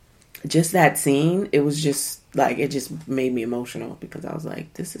just that scene, it was just, like, it just made me emotional because I was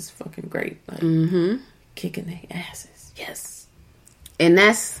like, this is fucking great. Like, kicking their asses. Yes. And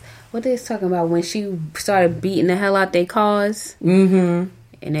that's what they was talking about when she started beating the hell out their cars. And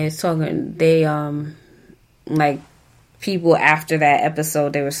they was talking, like, people after that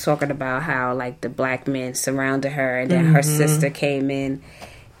episode, they was talking about how, like, the black men surrounded her, and then her sister came in,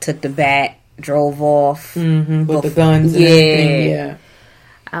 took the bat, drove off. With the guns and everything, yeah.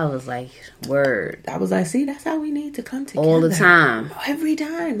 I was like, word. I was like, see, that's how we need to come together. All the time. Every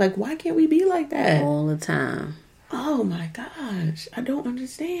time. Like, why can't we be like that? All the time. Oh, my gosh. I don't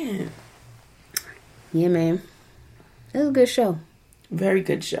understand. Yeah, man. It was a good show. Very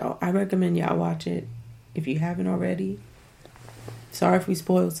good show. I recommend y'all watch it if you haven't already. Sorry if we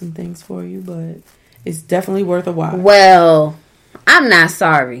spoiled some things for you, but it's definitely worth a watch. Well, I'm not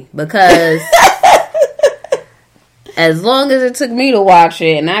sorry because as long as it took me to watch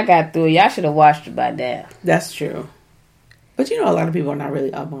it and I got through it, y'all should have watched it by now. That's true. But you know, a lot of people are not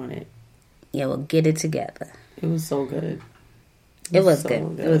really up on it. Yeah, well, get it together. It was so good. It was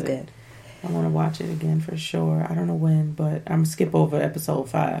good. It was good. I want to watch it again for sure. I don't know when, but I'm skip over episode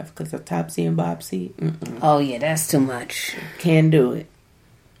 5 because of Topsy and Bopsy. Oh yeah, that's too much. Can't do it.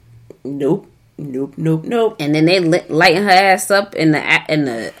 Nope. And then they lighten her ass up in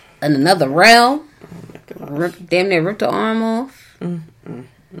another realm. Damn near ripped her arm off.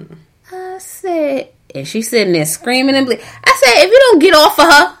 I said, and she's sitting there screaming and bleeding. I said, if you don't get off of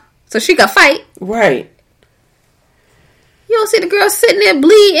her so she can fight, right? You don't see the girl sitting there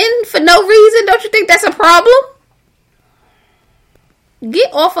bleeding for no reason? Don't you think that's a problem?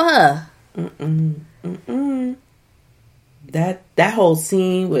 Get off of her. That whole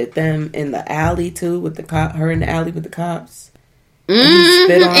scene with them in the alley too, with the cop, her in the alley with the cops.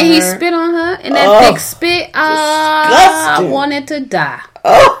 And he spit on her, and that big spit. I wanted to die.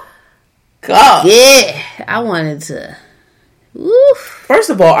 Oh God! Yeah, I wanted to. Oof. First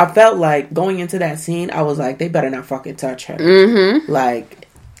of all, I felt like going into that scene, I was like, they better not fucking touch her. Like,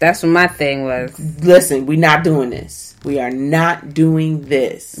 that's what my thing was. Listen, we're not doing this. We are not doing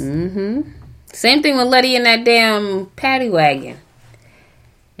this. Same thing with Letty in that damn paddy wagon,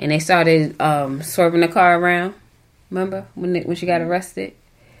 and they started swerving the car around. Remember when she got arrested?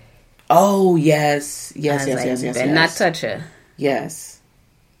 Oh yes. Yes. Better not touch her. Yes.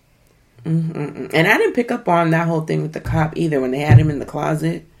 And I didn't pick up on that whole thing with the cop either when they had him in the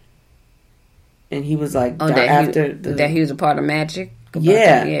closet and he was like that he was a part of magic.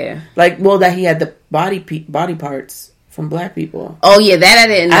 Yeah. Like, well, that he had the body parts from black people. Oh yeah, that I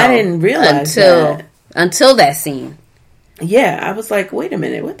didn't know. I didn't realize until that scene. Yeah, I was like, wait a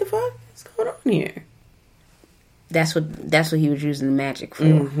minute, what the fuck is going on here? That's what he was using the magic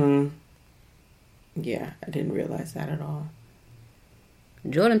for. Yeah, I didn't realize that at all.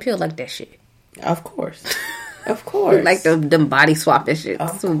 Jordan Peele liked that shit. Of course. Like them body swapping shit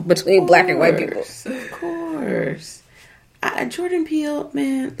between black and white people. Of course. Jordan Peele,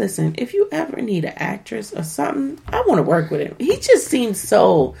 man, listen, if you ever need an actress or something, I want to work with him. He just seems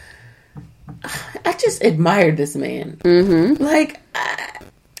so... I just admired this man. Like,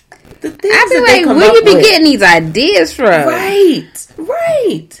 the things I feel like, where you be getting these ideas from? Right.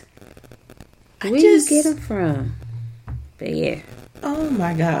 Where you get them from? But yeah. Oh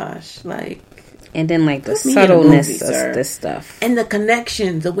my gosh, like, and then like the subtleness of this stuff and the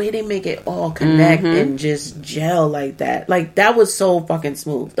connections, the way they make it all connect and just gel like that was so fucking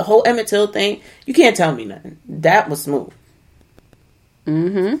smooth. The whole Emmett Till thing, you can't tell me nothing. That was smooth.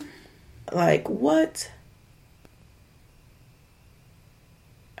 Like, what?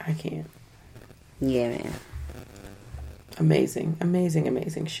 I can't. Yeah, man.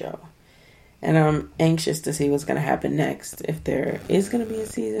 Amazing show. And I'm anxious to see what's going to happen next. If there is going to be a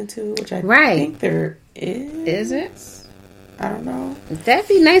season 2, which I think there is. Is it? I don't know. That'd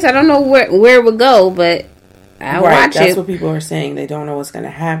be nice. I don't know where it would go, but I'll watch it. That's what people are saying. They don't know what's going to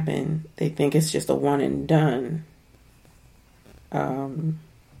happen. They think it's just a one and done. But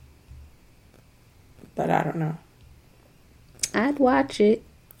I don't know. I'd watch it.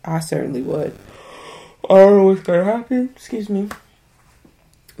 I certainly would. I don't know what's going to happen. Excuse me.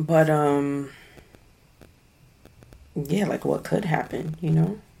 But, yeah, like what could happen, you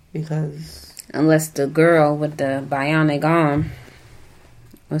know? Because... Unless the girl with the bionic arm,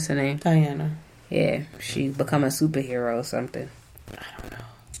 what's her name? Diana. Yeah, she become a superhero or something. I don't know.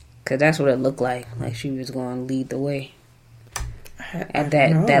 Because that's what it looked like. Like she was going to lead the way. At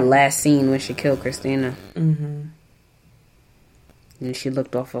that last scene when she killed Christina. Mm-hmm. And she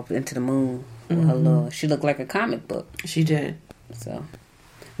looked off up into the moon. Mm-hmm. She looked like a comic book. She did. So,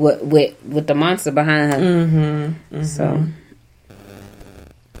 with the monster behind her. Mm-hmm. Mm-hmm. So,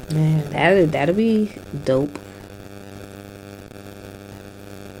 man, that'll be dope.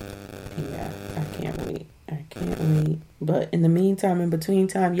 Yeah, I can't wait. But in the meantime, in between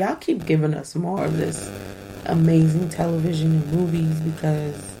time, y'all keep giving us more of this amazing television and movies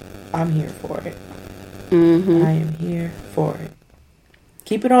because I'm here for it. Mm-hmm. I am here for it.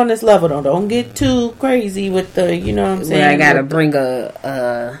 Keep it on this level, though. Don't get too crazy with the, you know what I'm saying? I gotta bring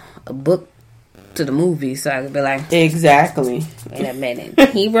a book to the movie so I could be like, exactly. Wait a minute.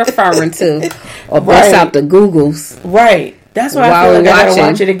 He referring to or bust out the Googles. Right. That's why I feel like I gotta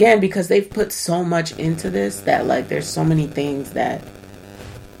watch it again because they've put so much into this that like there's so many things that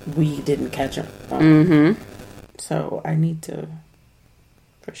we didn't catch up on. Mm-hmm. So I need to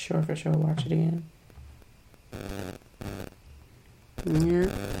for sure watch it again. Yeah.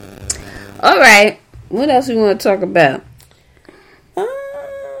 All right. What else we want to talk about? I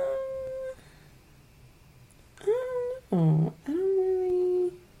don't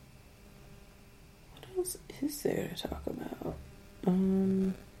really. What else is there to talk about?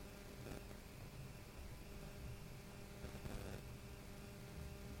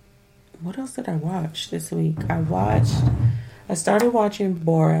 What else did I watch this week? I started watching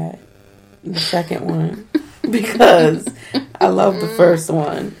Borat, the second one. Because I love the first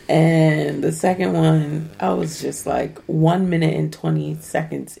one. And the second one, I was just like 1 minute and 20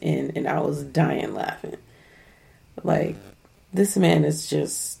 seconds in, and I was dying laughing. Like, this man is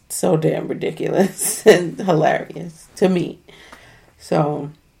just so damn ridiculous and hilarious to me.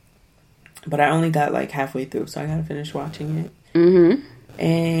 So, but I only got like halfway through, so I gotta finish watching it. Mm-hmm.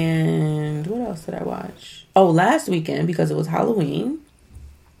 And what else did I watch? Oh, last weekend, because it was Halloween,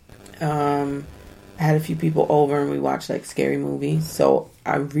 I had a few people over and we watched like scary movies. So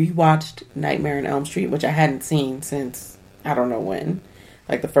I rewatched Nightmare on Elm Street, which I hadn't seen since I don't know when,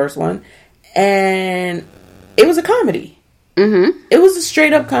 like the first one. And it was a comedy. Mm-hmm. It was a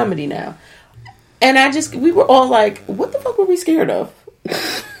straight up comedy now. And we were all like, what the fuck were we scared of?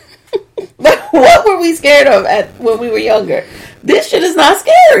 Like, what were we scared of when we were younger? This shit is not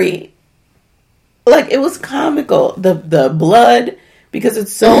scary. Like, it was comical. The blood, because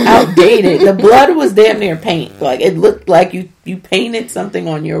it's so outdated. The blood was damn near paint. Like, it looked like you painted something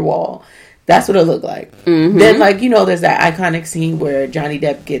on your wall. That's what it looked like. Mm-hmm. Then, like, you know, there's that iconic scene where Johnny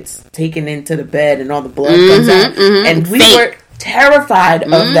Depp gets taken into the bed and all the blood comes out. Mm-hmm. And we were terrified of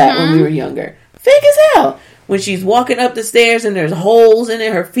that when we were younger. Fake as hell. When she's walking up the stairs and there's holes in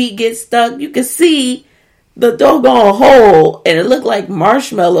it, her feet get stuck. You can see the doggone hole, and it looked like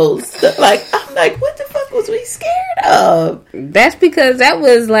marshmallows. Like, I'm like, what the fuck was we scared of? That's because that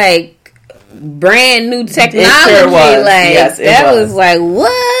was like brand new technology. It sure was. Like, yes, that was like,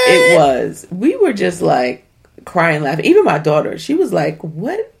 what? It was. We were just like crying, laughing. Even my daughter, she was like,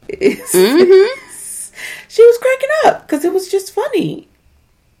 what is this? She was cracking up because it was just funny.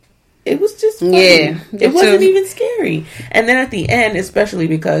 It was just funny. Yeah, it wasn't even scary. And then at the end, especially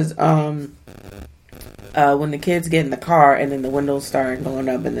because when the kids get in the car and then the windows start going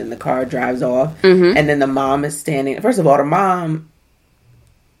up and then the car drives off and then the mom is standing. First of all, the mom,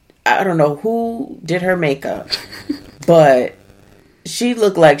 I don't know who did her makeup, but she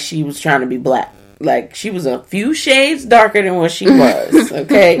looked like she was trying to be black. Like, she was a few shades darker than what she was,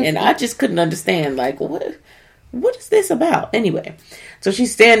 okay? And I just couldn't understand, like, what is this about? Anyway, so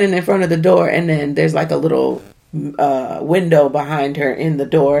she's standing in front of the door, and then there's, like, a little window behind her in the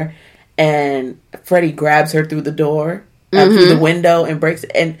door, and Freddie grabs her through the door, through the window, and breaks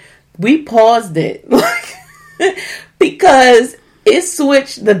it. And we paused it, because it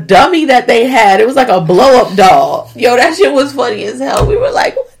switched the dummy that they had. It was like a blow-up doll. Yo, that shit was funny as hell. We were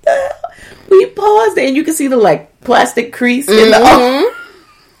like, what the hell? We paused it, and you can see the, like, plastic crease in the arm.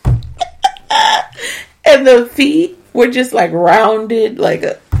 And the feet were just, like, rounded, like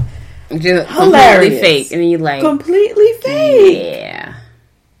a... Just hilarious. Completely fake. And you're like... Completely fake. Yeah.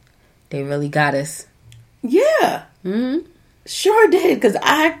 They really got us. Yeah. Mm-hmm. Sure did, because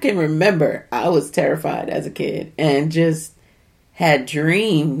I can remember I was terrified as a kid and just had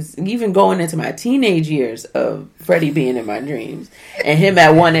dreams, even going into my teenage years, of Freddie being in my dreams and him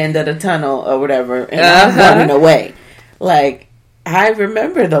at one end of the tunnel or whatever, and I'm running away. Like, I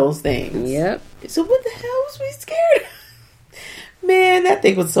remember those things. Yep. So what the hell was we scared of? Man, that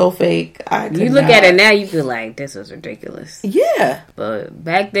thing was so fake. You look at it now, you feel like this was ridiculous. Yeah. But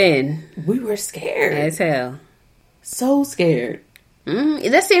back then, we were scared as hell. So scared.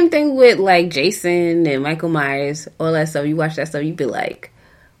 That same thing with like Jason and Michael Myers, all that stuff. You watch that stuff, you be like,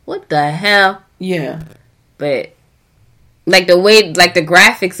 what the hell? Yeah. But like the way, like the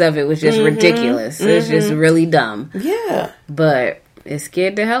graphics of it was just ridiculous. It was just really dumb. Yeah. But it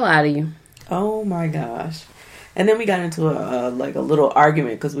scared the hell out of you. Oh my gosh. And then we got into a little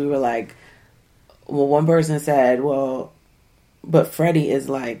argument because we were like, well, one person said, well, but Freddy is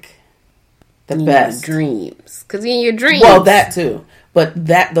like the best. Dreams. Because in your dreams. Well, that too. But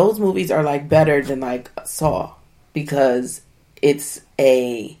those movies are like better than like Saw because it's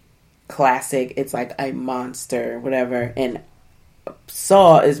a classic. It's like a monster, whatever. And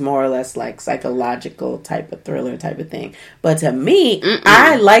Saw is more or less like psychological type of thriller type of thing. But to me,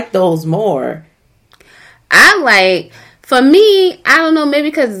 I like those more. For me, I don't know, maybe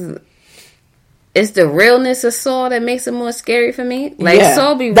because it's the realness of Saw that makes it more scary for me. Like,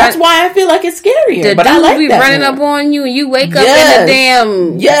 Saw be that's why I feel like it's scarier. But I like be that running more. up on you and you wake up in a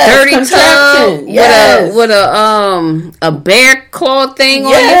damn dirty tub with a bear claw thing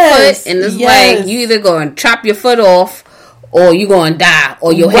on your foot, and it's like you either go and chop your foot off or you gonna die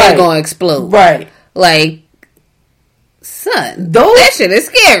or your head gonna explode. Right. Like, son, that shit is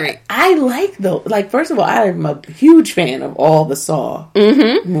scary. I like those. Like, first of all, I'm a huge fan of all the Saw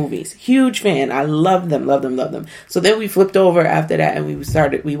movies. Huge fan. I love them, love them, love them. So then we flipped over after that and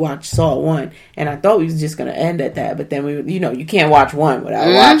we watched Saw 1. And I thought we was just going to end at that. But then you can't watch 1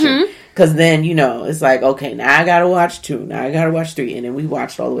 without watching. Because then, it's like, okay, now I got to watch 2. Now I got to watch 3. And then we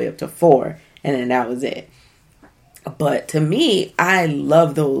watched all the way up to 4. And then that was it. But to me, I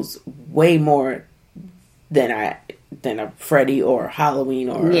love those way more than a Freddy or Halloween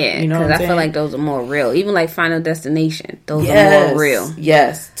or because I feel like those are more real. Even like Final Destination, those are more real.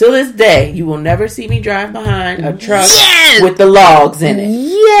 Yes, to this day, you will never see me drive behind a truck with the logs in it.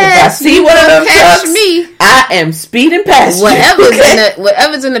 Yes, if I see one of them trucks, I am speeding past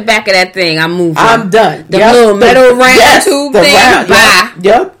whatever's in the back of that thing, I'm moving. I'm done. The little metal round tube thing. Bye.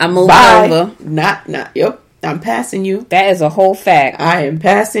 Yep. I'm moving over. Not. Yep. I'm passing you. That is a whole fact. I am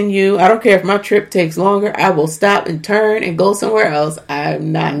passing you. I don't care if my trip takes longer. I will stop and turn and go somewhere else.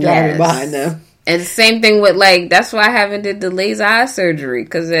 I'm not driving behind them. And the same thing with that's why I haven't did the laser eye surgery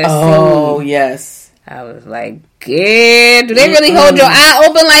because yes. I was like, yeah, do they really hold your eye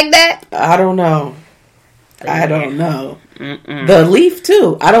open like that? I don't know. The leaf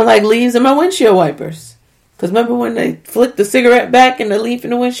too. I don't like leaves in my windshield wipers. Because remember when they flicked the cigarette back and the leaf in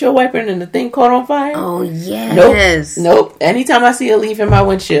the windshield wiper and then the thing caught on fire? Oh, yes. Nope. Anytime I see a leaf in my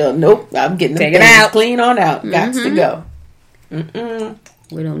windshield, I'm getting the thing out. Clean on out. Got to go.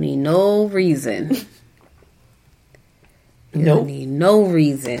 We don't need no reason. Nope. Don't need no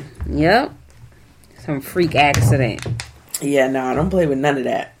reason. Yep. Some freak accident. Yeah, no, I don't play with none of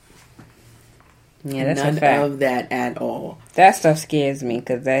that. Yeah, that's none a fact. of that at all. That stuff scares me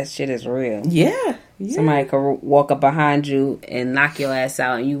because that shit is real. Yeah. Somebody could walk up behind you and knock your ass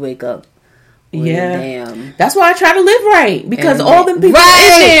out and you wake up. Damn. That's why I try to live right. Because all them people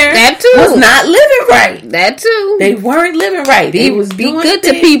in there was not living right. That too. They weren't living right. They was be good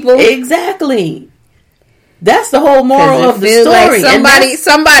to people. Exactly. That's the whole moral of the story. Like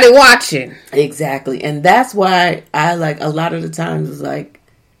somebody watching. Exactly. And that's why I a lot of the times is like,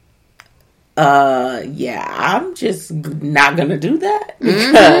 I'm just not gonna do that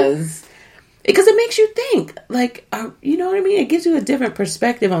because it makes you think. You know what I mean? It gives you a different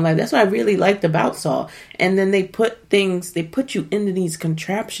perspective on life. That's what I really liked about Saw. And then they put you into these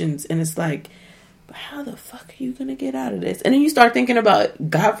contraptions, and it's like, how the fuck are you gonna get out of this? And then you start thinking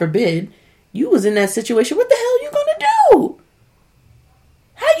about, God forbid, you was in that situation. What the hell are you gonna do?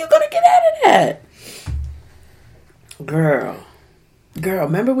 How you gonna get out of that, girl?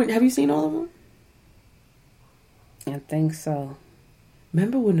 Remember when? Have you seen all of them? I think so.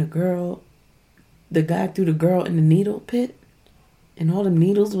 Remember when the guy threw the girl in the needle pit, and all the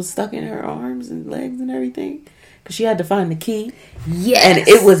needles was stuck in her arms and legs and everything, because she had to find the key. Yes, and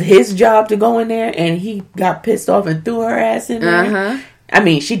it was his job to go in there, and he got pissed off and threw her ass in there. I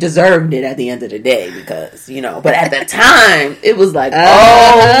mean, she deserved it at the end of the day because but at the time it was like,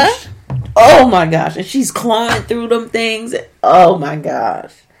 oh my gosh, and she's clawing through them things. Oh my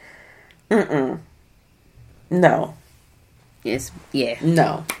gosh. No.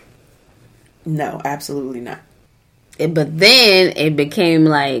 No, absolutely not. But then it became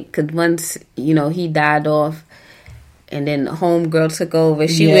because once, he died off and then the homegirl took over,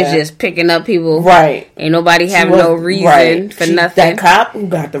 she was just picking up people. Right. Ain't nobody having no reason for nothing. That cop who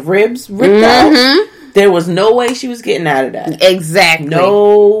got the ribs ripped out. There was no way she was getting out of that. Exactly.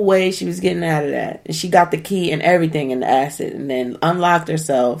 No way she was getting out of that. And she got the key and everything in the acid, and then unlocked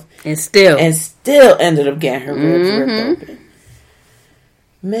herself, and still ended up getting her ribs ripped open.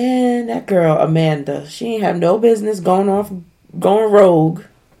 Man, that girl Amanda, she ain't have no business going rogue.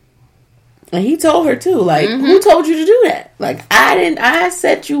 And he told her too, like, who told you to do that? Like, I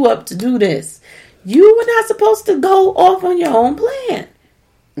set you up to do this. You were not supposed to go off on your own plan.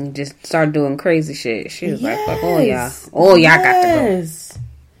 And just start doing crazy shit. She was like, fuck all y'all. All y'all got to go.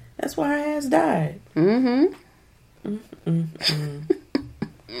 That's why her ass died. Man,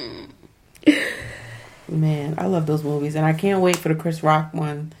 I love those movies. And I can't wait for the Chris Rock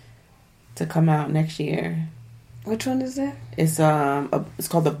one to come out next year. Which one is that? It's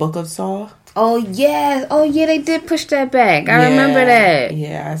called The Book of Saw. Oh, yes. Oh, yeah, they did push that back. I remember that.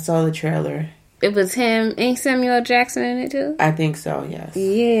 Yeah, I saw the trailer. It was him. Ain't Samuel L. Jackson in it too? I think so, yes.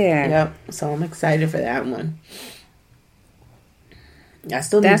 Yeah. Yep. So I'm excited for that one. I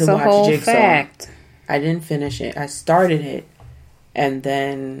still need to watch Jigsaw. Fact. I didn't finish it. I started it, and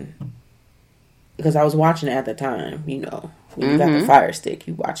then because I was watching it at the time, you know, when you got the Fire Stick,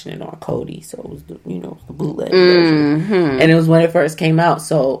 you watching it on Kodi, so it was the bootleg version, and it was when it first came out.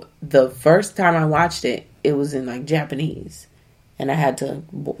 So the first time I watched it, it was in like Japanese. And I had to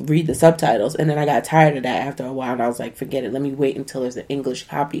read the subtitles. And then I got tired of that after a while. And I was like, forget it. Let me wait until there's an English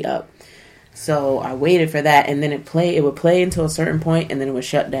copy up. So I waited for that. And then it would play until a certain point. And then it would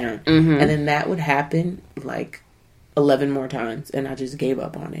shut down. And then that would happen like 11 more times. And I just gave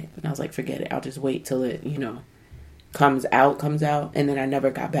up on it. And I was like, forget it. I'll just wait till it, comes out. And then I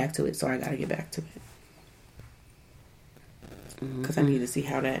never got back to it. So I got to get back to it. Because I need to see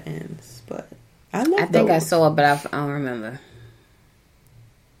how that ends. But I think I saw it, but I don't remember.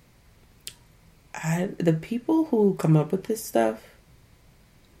 The people who come up with this stuff,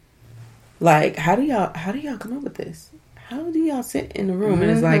 like, how do y'all come up with this? How do y'all sit in the room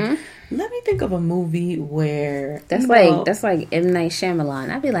and it's like, let me think of a movie where that's like M. Night Shyamalan.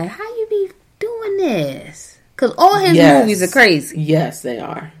 I'd be like, how you be doing this? Because all his movies are crazy. Yes, they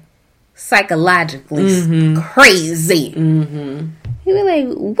are. Psychologically crazy. He'd be like,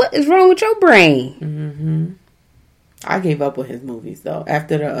 what is wrong with your brain? I gave up with his movies though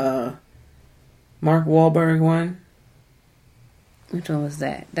after the Mark Wahlberg one. Which one was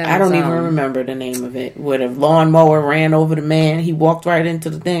that? I don't even remember the name of it. Where the lawnmower ran over the man. He walked right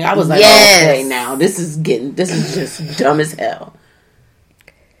into the thing. I was like, okay, now this is just dumb as hell.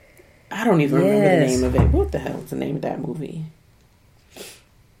 I don't even remember the name of it. What the hell is the name of that movie?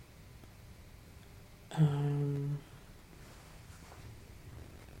 What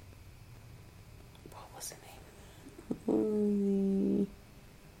was the name of that movie?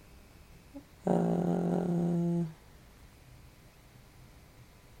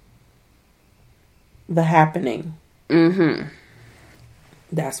 The Happening.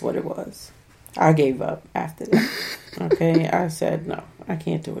 That's what it was. I gave up after that. Okay, I said no, I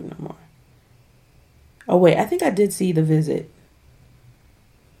can't do it no more. Oh wait, I think I did see The Visit.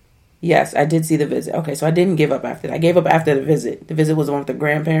 Yes, I did see The Visit. Okay, so I didn't give up after that. I gave up after The Visit. The Visit was the one with the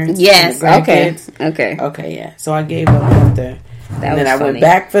grandparents. Yes. The grandkids. Okay. Yeah. So I gave up after. And then I went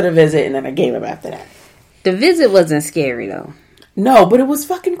back for The Visit, and then I gave up after that. The Visit wasn't scary though. No, but it was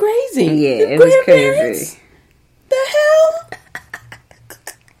fucking crazy. Yeah, it was crazy. The hell?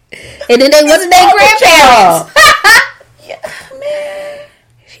 And then they wasn't their grandparents. Yeah, man.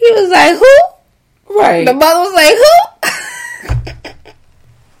 She was like, who? Right. The mother was like,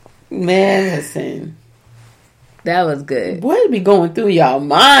 who? Man, listen. That was good. What be going through y'all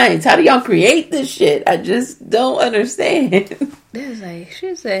minds? How do y'all create this shit? I just don't understand. It was like,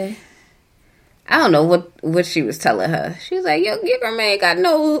 she said, I don't know what she was telling her. She was like, your grandma ain't got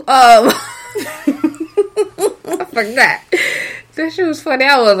no, I forgot. That shit was funny.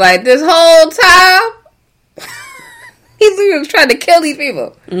 I was like, this whole time, he was trying to kill these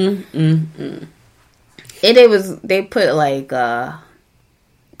people. And they put like, cause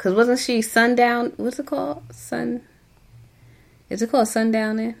wasn't she Sundown? What's it called? Is it called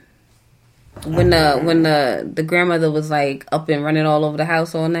Sundowning? When the grandmother was like up and running all over the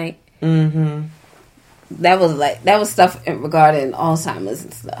house all night. That was stuff regarding Alzheimer's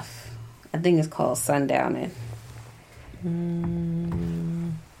and stuff. I think it's called Sundowning.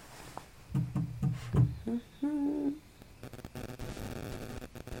 And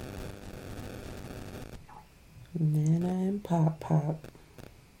then I'm pop. All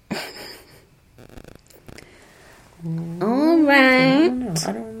right. I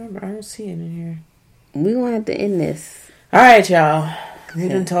don't remember. I don't see it in here. We gonna have to end this. All right, y'all. We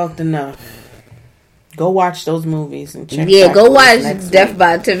done talked enough. Go watch those movies and check. Yeah, go watch Death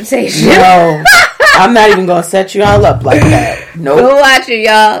by Temptation. No. I'm not even gonna set you all up like that. Nope. Go watch it,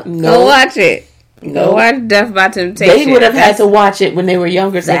 y'all. Nope. Go watch it. Nope. Go watch Death by Temptation. They would have had to watch it when they were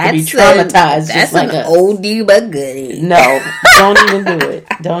younger, so they could be traumatized. That's just like an us. oldie but goodie. No, don't even do it.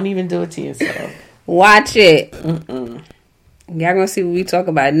 Don't even do it to yourself. Watch it. Y'all gonna see what we talk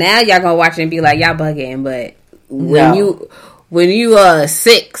about. Now y'all gonna watch it and be like, y'all bugging, but when you are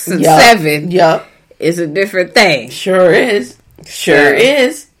 6 and 7, it's a different thing. Sure is. Sure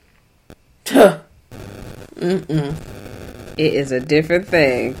is. It is a different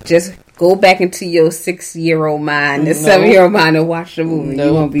thing. Just go back into your 6-year-old mind, the 7-year-old mind, and watch the movie.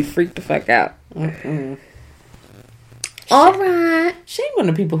 You won't be freaked the fuck out. All right. Shame on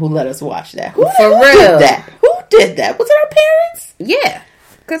the people who let us watch that. For real. Did that? Who did that? Was it our parents? Yeah.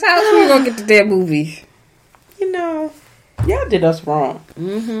 Because how else we gonna get to that movie? You know, y'all did us wrong.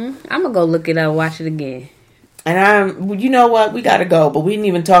 I'm gonna go look it up and watch it again. And you know what? We gotta go, but we didn't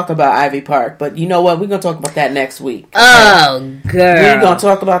even talk about Ivy Park. But you know what? We're gonna talk about that next week. Oh, girl. We're gonna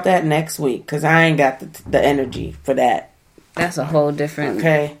talk about that next week because I ain't got the energy for that. That's a whole different.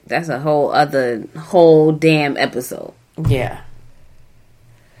 Okay. That's a whole damn episode. Yeah.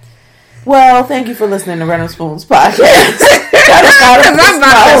 Well, thank you for listening to Random Spoons podcast.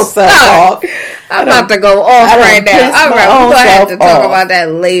 I'm about to go off right now. All right, we're going to have to talk about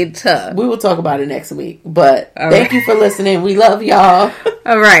that later. We will talk about it next week. But thank you for listening. We love y'all.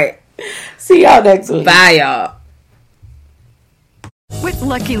 All right. See y'all next week. Bye, y'all. With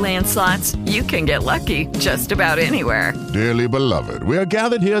Lucky Land Slots, you can get lucky just about anywhere. Dearly beloved, we are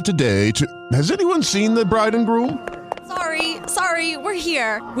gathered here today to... Has anyone seen the bride and groom? Sorry, we're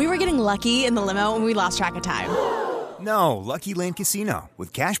here. We were getting lucky in the limo and we lost track of time. No, Lucky Land Casino,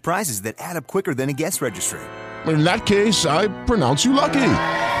 with cash prizes that add up quicker than a guest registry. In that case, I pronounce you lucky.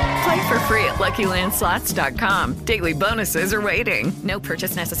 Play for free at LuckyLandSlots.com. Daily bonuses are waiting. No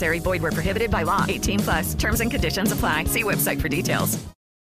purchase necessary. Void where prohibited by law. 18+. Terms and conditions apply. See website for details.